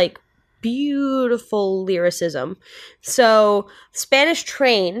pieces of beautiful lyricism. So Spanish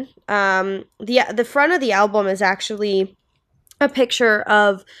Train, the front of the album is actually a picture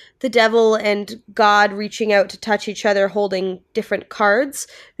of the devil and God reaching out to touch each other holding different cards,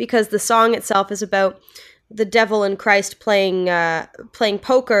 because the song itself is about the devil and Christ playing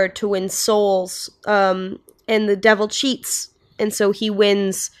poker to win souls, and the devil cheats, and so he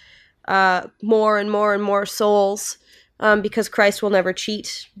wins more and more and more souls, because Christ will never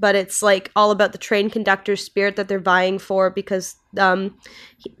cheat. But it's all about the train conductor's spirit that they're vying for, because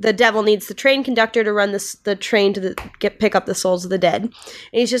the devil needs the train conductor to run the train to pick up the souls of the dead. And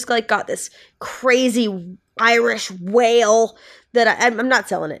he's just got this crazy Irish wail that I'm not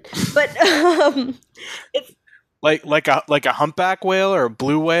selling it, but it's Like a humpback whale or a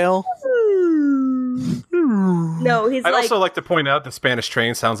blue whale? no, he's I'd also like to point out that Spanish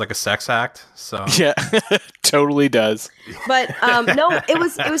Train sounds like a sex act. So Yeah, totally does. but no, it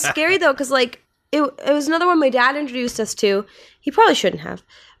was scary though, because it was another one my dad introduced us to. He probably shouldn't have,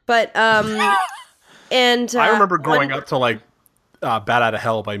 but and I remember growing up to "Bat Out of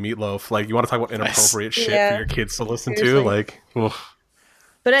Hell" by Meatloaf. You want to talk about inappropriate shit Yeah. for your kids to listen Seriously. to? Oof.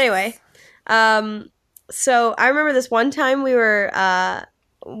 But anyway, So I remember this one time we were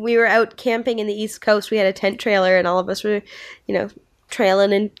out camping in the East Coast. We had a tent trailer, and all of us were,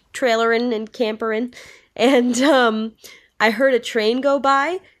 trailering and campering. And I heard a train go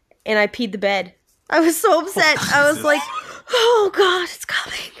by, and I peed the bed. I was so upset. I was like, "Oh God, it's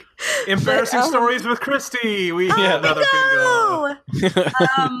coming!" Embarrassing stories with Christy. We had another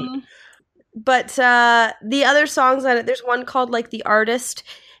bingo. But the other songs on it, there's one called like "The Artist,"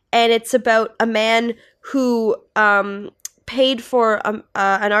 and it's about a man who paid for an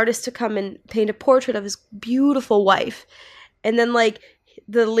artist to come and paint a portrait of his beautiful wife, and then like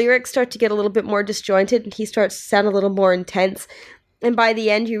the lyrics start to get a little bit more disjointed, and he starts to sound a little more intense. And by the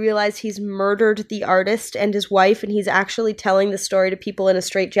end, you realize he's murdered the artist and his wife, and he's actually telling the story to people in a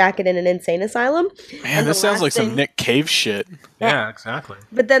straitjacket in an insane asylum. Man, this sounds like some Nick Cave shit. Yeah, exactly.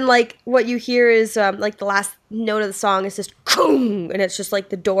 But then, like, what you hear is, like, the last note of the song is just, "Kung!" And it's just, like,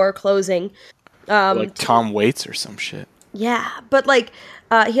 the door closing. Like Tom Waits or some shit. Yeah, but, like,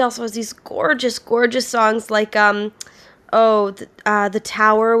 he also has these gorgeous, gorgeous songs, like, The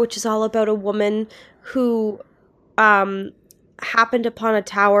Tower, which is all about a woman who, happened upon a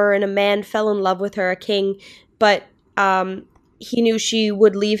tower and a man fell in love with her, a king, but he knew she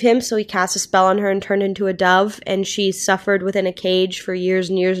would leave him, so he cast a spell on her and turned into a dove, and she suffered within a cage for years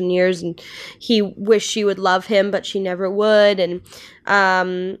and years and years, and he wished she would love him, but she never would. And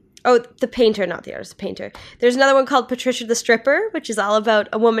the painter, not the artist, the painter. There's another one called Patricia the Stripper, which is all about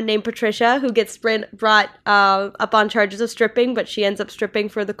a woman named Patricia who gets brought up on charges of stripping, but she ends up stripping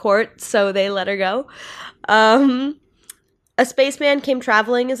for the court, so they let her go. A Spaceman Came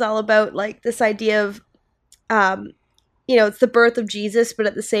Traveling is all about, like, this idea of, it's the birth of Jesus, but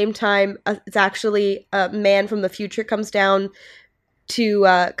at the same time, it's actually a man from the future comes down to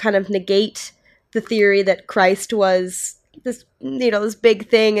kind of negate the theory that Christ was this, this big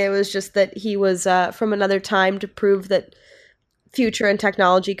thing. It was just that he was from another time to prove that future and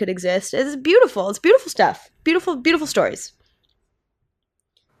technology could exist. It's beautiful. It's beautiful stuff. Beautiful, beautiful stories.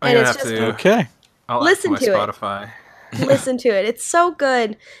 And it's just okay. I'll listen to Spotify. Listen to it. It's so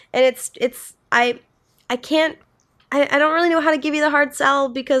good. And I don't really know how to give you the hard sell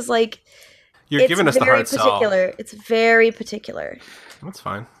because, like, you're giving us the hard particular. sell. It's very particular. That's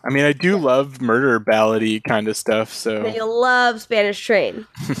fine. I mean, I do love murder ballady kind of stuff, so. I love Spanish Train.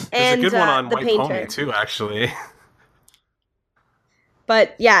 There's a good one on The White Painter. Pony, too, actually.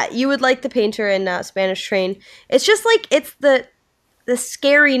 But, yeah, you would like The Painter and Spanish Train. It's just, like, it's the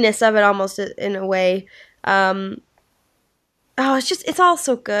scariness of it almost in a way. It's all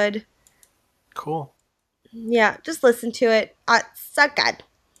so good. Cool. Yeah, just listen to it. It's so good.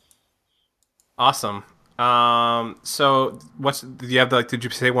 Awesome. So do you have did you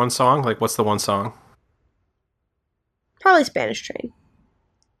say one song? Like, what's the one song? Probably Spanish Train.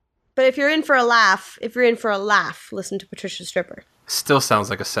 But if you're in for a laugh, listen to Patricia Stripper. Still sounds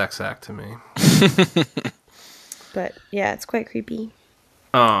like a sex act to me. But yeah, it's quite creepy.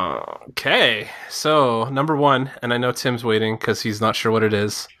 Okay, so number one, and I know Tim's waiting because he's not sure what it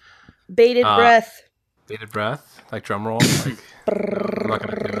is. Bated breath. Bated breath, like drum roll. Like, I'm not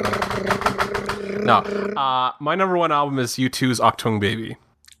gonna give it. No, my number one album is U2's Achtung Baby.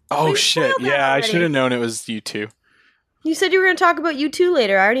 Oh shit! Yeah, I should have known it was U2. You said you were going to talk about U2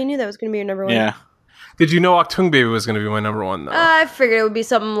 later. I already knew that was going to be your number one. Yeah. Did you know Achtung Baby was going to be my number one though? I figured it would be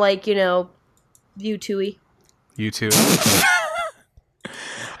something like U2y. U2.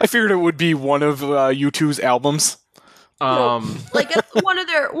 I figured it would be one of U2's albums. Like one of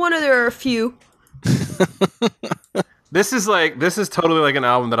their few. This is totally like an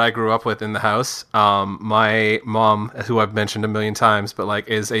album that I grew up with in the house. My mom, who I've mentioned a million times, but like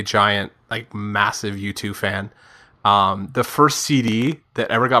is a giant, like massive U2 fan. The first CD that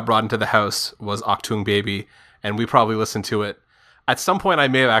ever got brought into the house was Achtung Baby, and we probably listened to it. At some point, I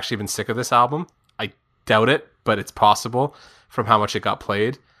may have actually been sick of this album. I doubt it, but it's possible from how much it got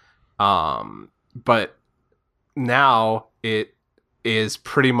played. But now it is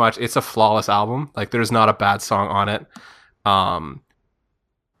pretty much, it's a flawless album. Like, there's not a bad song on it.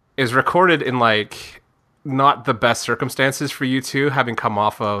 Is recorded in like not the best circumstances for U2, having come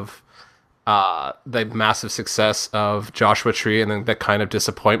off of the massive success of Joshua Tree and then the kind of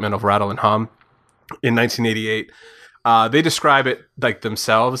disappointment of Rattle and Hum in 1988. They describe it like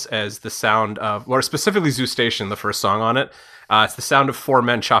themselves as the sound of, or specifically Zoo Station, the first song on it. It's the sound of four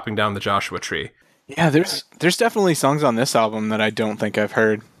men chopping down the Joshua Tree. Yeah, there's definitely songs on this album that I don't think I've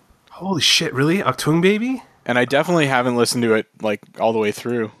heard. Holy shit, really? Achtung Baby? And I definitely haven't listened to it like all the way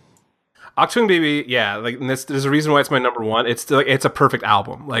through. Achtung Baby, yeah, like there's a reason why it's my number one. It's like it's a perfect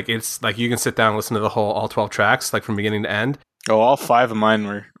album. Like, it's like you can sit down and listen to the whole all 12 tracks, like from beginning to end. Oh, all 5 of mine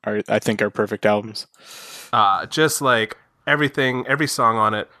are I think are perfect albums. Just like everything, every song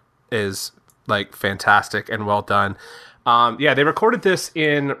on it is like fantastic and well done. Yeah, they recorded this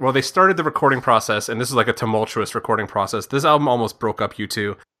they started the recording process, and this is like a tumultuous recording process. This album almost broke up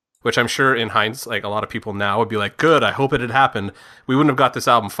U2, which I'm sure in hindsight, like a lot of people now would be like, good, I hope it had happened. We wouldn't have got this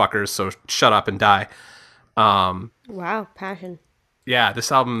album, fuckers, so shut up and die. Wow, passion. Yeah,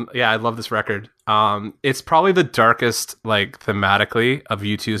 this album, I love this record. It's probably the darkest, like, thematically of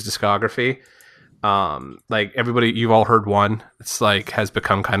U2's discography. Like, everybody, you've all heard One. It's like, has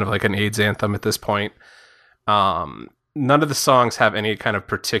become kind of like an AIDS anthem at this point. None of the songs have any kind of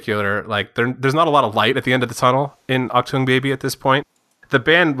particular, like, there's not a lot of light at the end of the tunnel in Achtung Baby at this point. The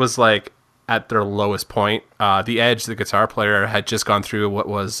band was, like, at their lowest point. The Edge, the guitar player, had just gone through what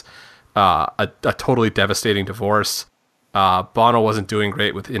was a totally devastating divorce. Bono wasn't doing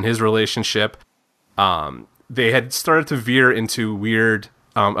great in his relationship. They had started to veer into weird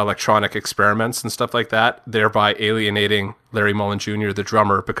electronic experiments and stuff like that, thereby alienating Larry Mullen Jr., the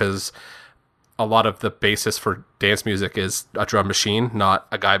drummer, because a lot of the basis for dance music is a drum machine, not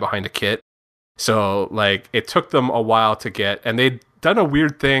a guy behind a kit. So, like, it took them a while to get, and they'd done a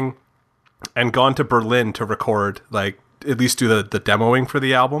weird thing and gone to Berlin to record, like, at least do the demoing for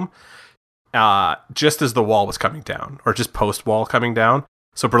the album, just as the wall was coming down, or just post-wall coming down.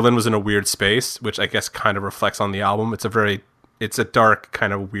 So Berlin was in a weird space, which I guess kind of reflects on the album. It's a dark,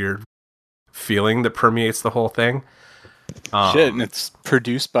 kind of weird feeling that permeates the whole thing. Shit, and it's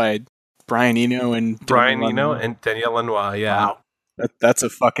produced by Brian Eno and Daniel Lanois, yeah. Wow. That's a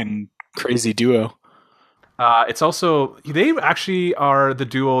fucking crazy duo. It's also, they actually are the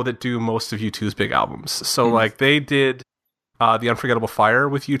duo that do most of U2's big albums. So, like, they did The Unforgettable Fire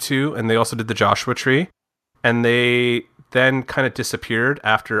with U2, and they also did The Joshua Tree. And they then kind of disappeared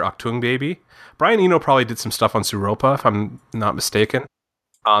after Achtung Baby. Brian Eno probably did some stuff on Suropa, if I'm not mistaken.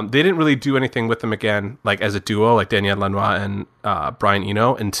 They didn't really do anything with them again, like as a duo, like Daniel Lanois and Brian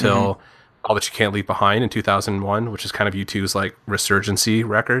Eno, until All That You Can't Leave Behind in 2001, which is kind of U2's like resurgency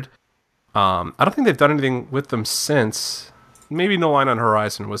record. I don't think they've done anything with them since. Maybe No Line on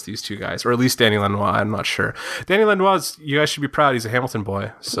Horizon was these two guys, or at least Danny Lanois. I'm not sure. Danny Lanois, you guys should be proud. He's a Hamilton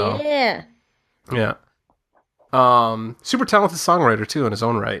boy. So yeah. Super talented songwriter too in his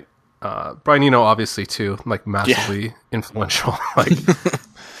own right. Brian Eno obviously too, like massively influential like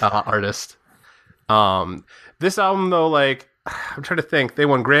artist. This album though, like, I'm trying to think. They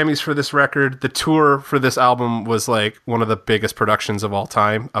won Grammys for this record. The tour for this album was like one of the biggest productions of all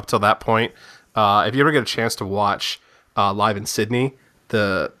time up till that point. If you ever get a chance to watch live in Sydney,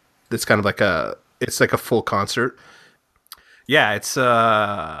 it's kind of like a full concert. Yeah, it's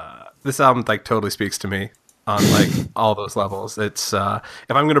this album like totally speaks to me on like all those levels. It's if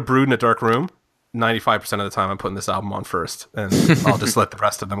I'm gonna brood in a dark room, 95% of the time I'm putting this album on first, and I'll just let the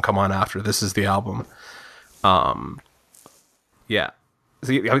rest of them come on after. This is the album. Yeah.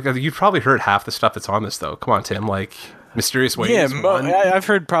 So you've probably heard half the stuff that's on this, though. Come on, Tim. Like Mysterious Ways. Yeah, I've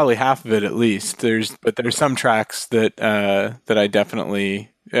heard probably half of it at least. There's some tracks that I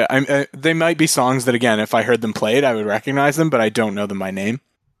definitely. They might be songs that, again, if I heard them played, I would recognize them, but I don't know them by name.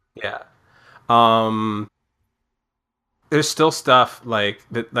 Yeah. There's still stuff like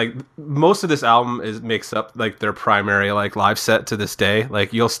that. Like most of this album makes up like their primary like live set to this day.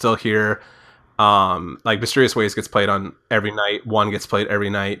 Like you'll still hear. Like Mysterious Ways gets played on every night. One gets played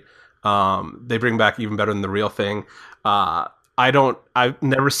every night. They bring back Even Better Than the Real Thing. I've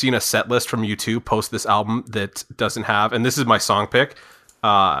never seen a set list from U2 post this album that doesn't have, and this is my song pick.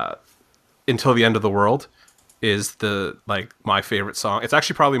 Until the End of the World is my favorite song. It's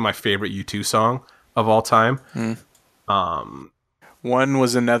actually probably my favorite U2 song of all time. One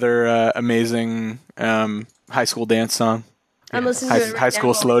was another amazing high school dance song. I'm listening to it right high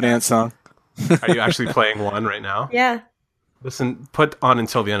school slow dance song. Are you actually playing one right now? Yeah. Listen, put on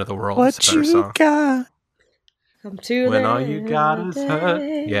Until the End of the World. What it's a better you song. got? Come to When all you got is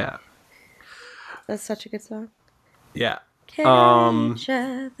hurt. Yeah. That's such a good song. Yeah. Carry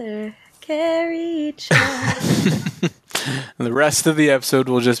each other. The rest of the episode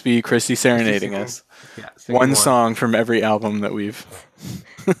will just be Chrissy serenading us. Yeah, one song from every album that we've.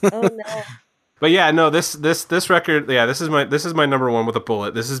 Oh no. But yeah, no, this record, yeah, this is my number one with a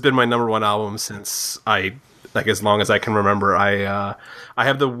bullet. This has been my number one album since as long as I can remember. I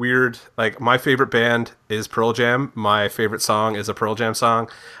have the weird, like, my favorite band is Pearl Jam. My favorite song is a Pearl Jam song.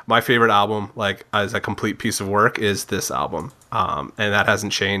 My favorite album, like, as a complete piece of work, is this album. And that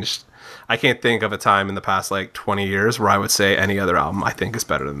hasn't changed. I can't think of a time in the past, like, 20 years where I would say any other album I think is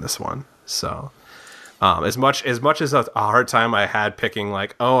better than this one. So... as much as a hard time I had picking,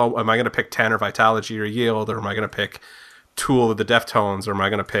 like, oh, am I going to pick Tanner Vitalogy or Yield, or am I going to pick Tool or the Deftones, or am I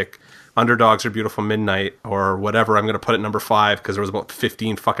going to pick Underdogs or Beautiful Midnight or whatever? I'm going to put it number 5 because there was about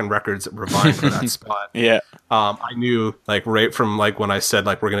 15 fucking records that were vying for that spot. Yeah. I knew, like, right from, like, when I said,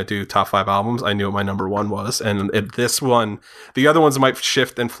 like, we're going to do top 5 albums, I knew what my number 1 was. And this one, the other ones might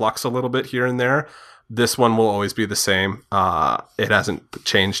shift and flux a little bit here and there. This one will always be the same. It hasn't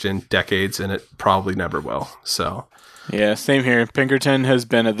changed in decades, and it probably never will. So, yeah, same here. Pinkerton has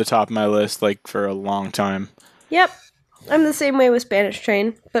been at the top of my list, like, for a long time. Yep. I'm the same way with Spanish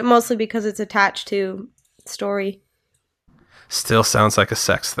Train, but mostly because it's attached to story. Still sounds like a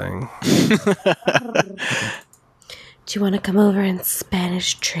sex thing. Do you want to come over in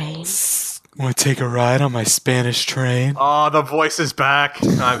Spanish Train? Want to take a ride on my Spanish train? Oh, the voice is back.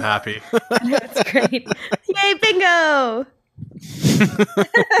 I'm happy. That's great. Yay, bingo!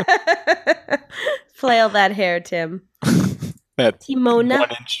 Flail that hair, Tim. That Timona.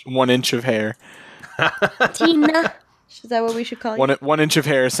 1 inch of hair. Tina. Is that what we should call you? 1 inch of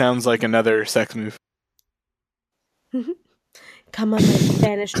hair sounds like another sex move. Come on my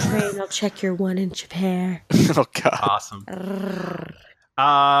Spanish Train, I'll check your 1 inch of hair. Oh, God. Awesome.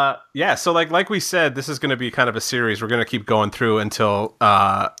 Yeah, so like we said, this is going to be kind of a series. We're going to keep going through until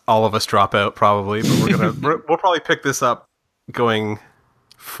all of us drop out, probably. But we'll probably pick this up going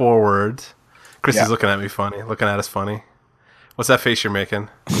forward. Chrissy's looking at me funny, looking at us funny. What's that face you're making?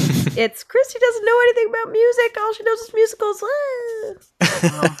 It's Christy doesn't know anything about music. All she knows is musicals.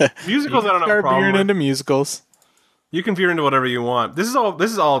 Musicals, I don't have a Start problem veering with. into musicals. You can veer into whatever you want. This is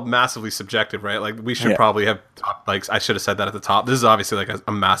all massively subjective, right? Like we should probably have like I should have said that at the top. This is obviously like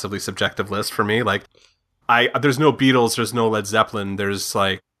a massively subjective list for me. Like there's no Beatles, there's no Led Zeppelin, there's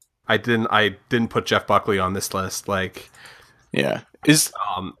like I didn't put Jeff Buckley on this list. Like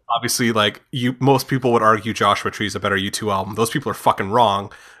obviously like most people would argue Joshua Tree is a better U2 album. Those people are fucking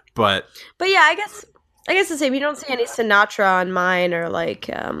wrong, but yeah, I guess the same. You don't see any Sinatra on mine or like.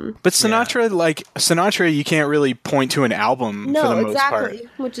 But Sinatra, you can't really point to an album for the most part.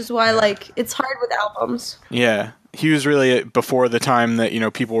 Which is why like it's hard with albums. Yeah, he was really before the time that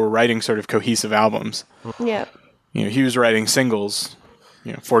people were writing sort of cohesive albums. Yeah. He was writing singles,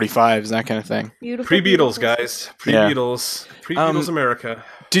 45s, that kind of thing. Beautiful. Pre-Beatles, guys. Pre-Beatles. Pre-Beatles America.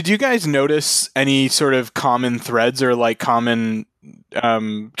 Did you guys notice any sort of common threads or like common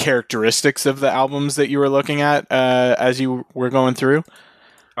characteristics of the albums that you were looking at as you were going through?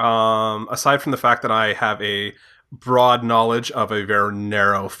 Aside from the fact that I have a broad knowledge of a very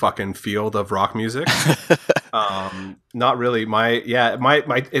narrow fucking field of rock music, not really. The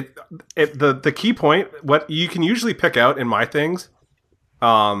key point, what you can usually pick out in my things,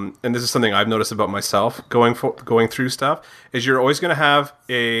 and this is something I've noticed about myself going through stuff, is you're always going to have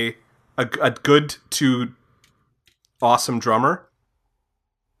a good to awesome drummer.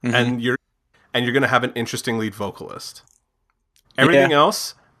 Mm-hmm. And you're going to have an interesting lead vocalist. Everything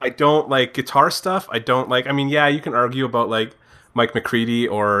else, I don't like. Guitar stuff, I don't like. I mean, yeah, you can argue about like Mike McCready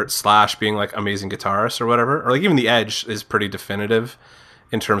or Slash being like amazing guitarists or whatever, or like even The Edge is pretty definitive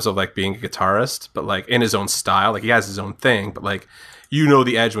in terms of like being a guitarist, but like in his own style, like he has his own thing, but like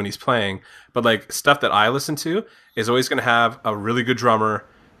The Edge when he's playing. But like stuff that I listen to is always going to have a really good drummer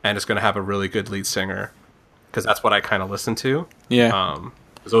and it's going to have a really good lead singer, because that's what I kind of listen to. Yeah.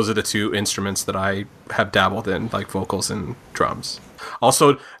 Those are the two instruments that I have dabbled in, like vocals and drums.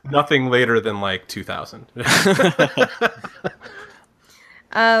 Also, nothing later than like 2000.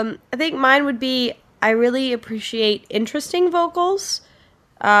 I think mine would be I really appreciate interesting vocals,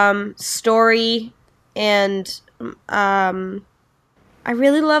 story, and I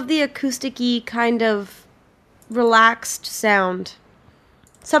really love the acoustic-y kind of relaxed sound.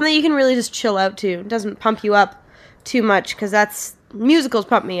 Something you can really just chill out to. It doesn't pump you up too much, because musicals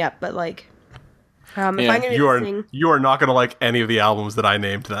pump me up, but like if I'm gonna be listening, you are not gonna like any of the albums that I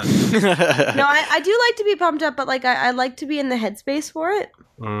named then. No, I do like to be pumped up, but like I like to be in the headspace for it.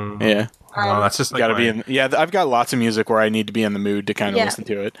 Yeah. Well, that's just like Gotta be in. Yeah, I've got lots of music where I need to be in the mood to kind of listen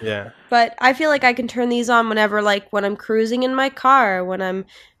to it. Yeah. But I feel like I can turn these on whenever, like when I'm cruising in my car, when I'm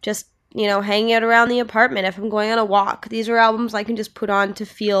just hanging out around the apartment, if I'm going on a walk. These are albums I can just put on to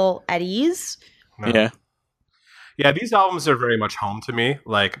feel at ease. Yeah. Yeah, these albums are very much home to me.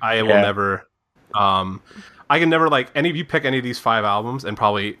 Like, I will never, I can never like any of you pick any of these 5 albums, and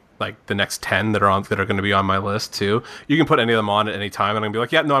probably like the next 10 that are going to be on my list too. You can put any of them on at any time, and I'm gonna be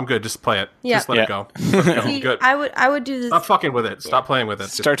like, yeah, no, I'm good. Just play it. Yeah. Just let it go. Let it go. See, Good. I would do this. Stop fucking with it. Stop playing with it.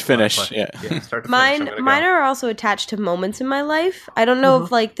 Start to finish. Start to finish. Mine are also attached to moments in my life. I don't know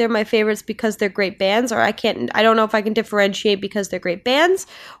if like they're my favorites because they're great bands, or I don't know if I can differentiate because they're great bands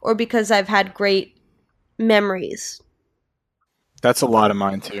or because I've had great memories. That's a lot of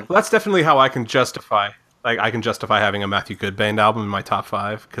mine too. Well, that's definitely how I can justify like I can justify having a Matthew Good Band album in my top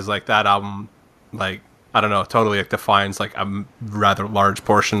 5 because like that album, like I don't know, totally like defines like a rather large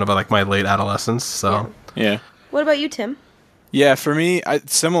portion of like my late adolescence. So Yeah. What about you, Tim? Yeah, for me,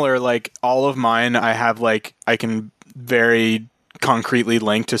 similar. Like all of mine, I have like I can very concretely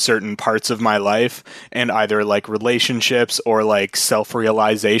link to certain parts of my life and either like relationships or like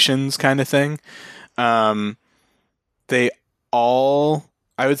self-realizations kind of thing. They all,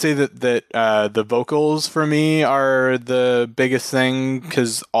 I would say that the vocals for me are the biggest thing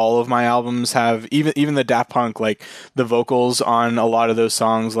because all of my albums have even the Daft Punk, like the vocals on a lot of those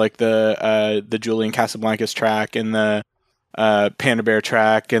songs, like the Julian Casablancas track and the Panda Bear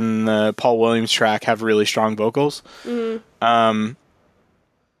track and the Paul Williams track have really strong vocals.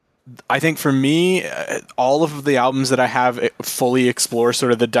 I think for me, all of the albums that I have fully explore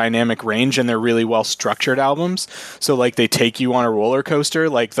sort of the dynamic range, and they're really well structured albums. So like they take you on a roller coaster.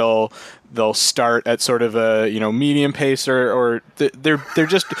 Like they'll start at sort of a medium pace, or they're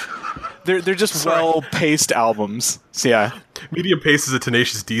just well paced albums. So yeah, Medium Pace is a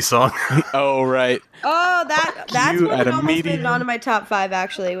Tenacious D song. Oh right. Oh, that's You one at that a almost made it medium. onto my top 5.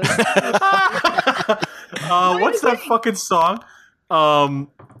 Actually, What's that fucking song?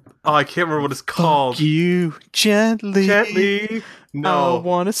 Oh, I can't remember what it's called. You gently. Gently. I No.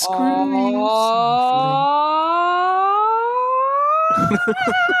 wanna screw you.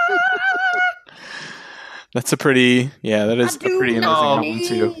 That's a pretty. Yeah, that is a pretty amazing album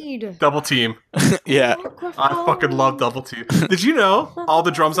too. Double Team. Yeah. I fucking love Double Team. Did you know all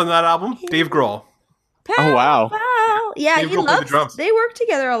the drums on that album? Dave Grohl. Oh, wow. Yeah, Dave he Grohl played the loves. drums. They work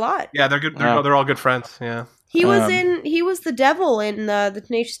together a lot. Yeah, they're good. Wow. They're all good friends. Yeah. He was the devil in the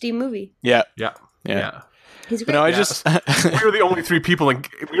Tenacious D movie. Yeah. Yeah. Yeah. Yeah. He's But great. no, I Yeah. just. We were the only three people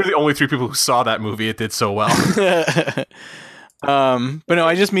who saw that movie. It did so well. But no,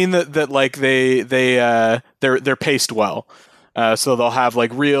 I just mean that like they're paced well. So they'll have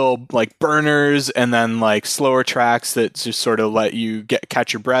like real like burners and then like slower tracks that just sort of let you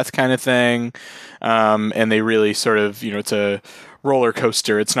catch your breath kind of thing. And they really sort of, it's a roller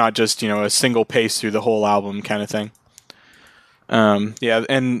coaster. It's not just, a single pace through the whole album kind of thing. Yeah.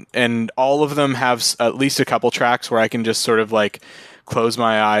 And all of them have at least a couple tracks where I can just sort of like close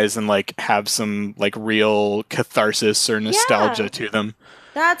my eyes and like have some like real catharsis or nostalgia to them.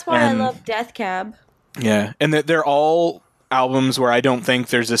 That's why and- I love Death Cab. Yeah. And that they're all albums where I don't think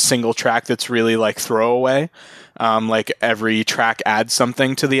there's a single track that's really like throwaway. Like every track adds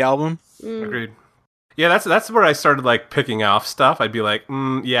something to the album. Agreed. Yeah, that's where I started like picking off stuff. I'd be like,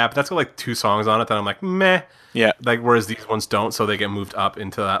 yeah, but that's got like 2 songs on it. Then I'm like, meh. Yeah. Like whereas these ones don't, so they get moved up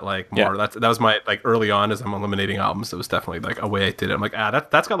into that like more. Yeah. That was my like early on as I'm eliminating albums. It was definitely like a way I did it. I'm like,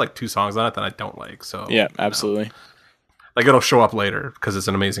 that's got like 2 songs on it that I don't like. So Yeah, absolutely. like it'll show up later because it's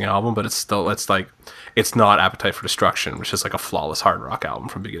an amazing album, but it's not Appetite for Destruction, which is like a flawless hard rock album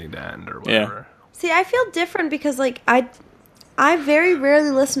from beginning to end or whatever. See, I feel different because like I very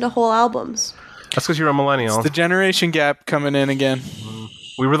rarely listen to whole albums. That's because you're a millennial. It's the generation gap coming in again.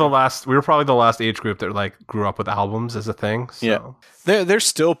 We were probably the last age group that like grew up with albums as a thing. So. Yeah. There's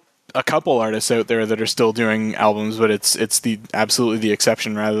still a couple artists out there that are still doing albums, but it's absolutely the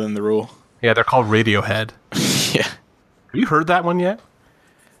exception rather than the rule. Yeah, they're called Radiohead. Yeah. Have you heard that one yet?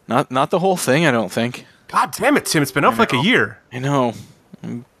 Not the whole thing, I don't think. God damn it, Tim! It's been out for like a year. I know.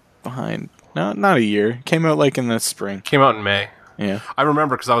 I'm behind. No, not a year. Came out like in the spring. Came out in May. Yeah. I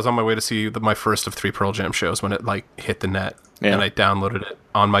remember because I was on my way to see my first of 3 Pearl Jam shows when it like hit the net, Yeah. and I downloaded it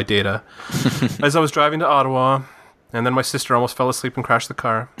on my data as I was driving to Ottawa, and then my sister almost fell asleep and crashed the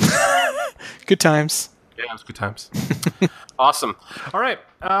car. Good times. Yeah, it was good times. Awesome. All right,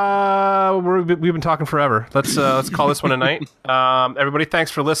 we've been talking forever. Let's call this one a night. Everybody, thanks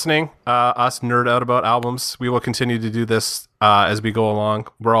for listening. Us nerd out about albums. We will continue to do this as we go along.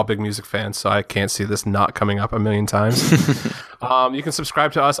 We're all big music fans, so I can't see this not coming up a million times. You can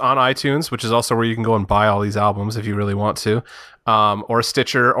subscribe to us on iTunes, which is also where you can go and buy all these albums if you really want to, or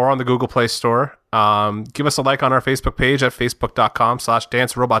Stitcher, or on the Google Play Store. Give us a like on our Facebook page at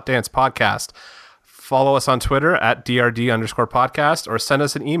facebook.com/dancerobotdancepodcast. Follow us on Twitter at DRD_podcast, or send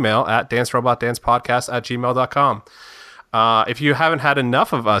us an email at dancerobotdancepodcast@gmail.com. If you haven't had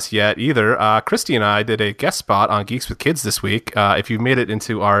enough of us yet either, Christy and I did a guest spot on Geeks with Kids this week. If you've made it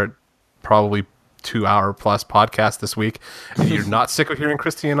into our probably 2-hour plus podcast this week, and you're not sick of hearing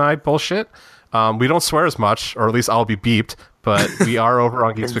Christy and I bullshit, we don't swear as much, or at least I'll be beeped, but we are over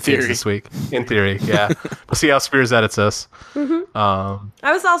on Geeks with Kids this week. In theory, yeah. We'll see how Spears edits us. I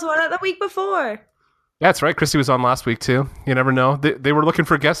was also on it the week before. That's right. Christy was on last week too. You never know. They were looking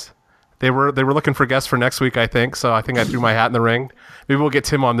for guests. They were looking for guests for next week, I think. So I think I threw my hat in the ring. Maybe we'll get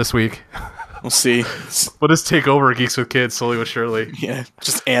Tim on this week. We'll see. We'll just take over Geeks with Kids slowly but surely. Yeah,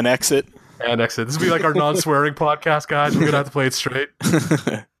 just annex it. Annex it. This will be like our non-swearing podcast, guys. We're gonna have to play it straight.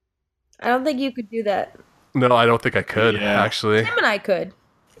 I don't think you could do that. No, I don't think I could, Yeah. actually. Tim and I could.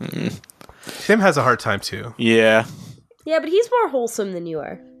 Tim has a hard time, too. Yeah. Yeah, but he's more wholesome than you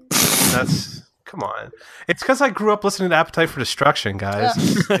are. Come on. It's because I grew up listening to Appetite for Destruction, guys.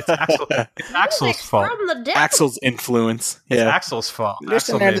 It's Axel's fault. From the devil. Axel's influence. It's Yeah. Axel's fault.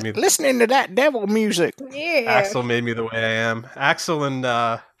 Axel made me listening to that devil music. Yeah. Axel made me the way I am. Axel and,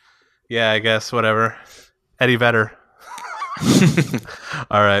 yeah, I guess, whatever. Eddie Vedder.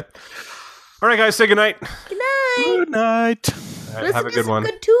 All right. All right, guys, say goodnight. Good night. Good night. All right, Listen have a to good some one.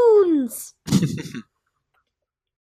 good tunes.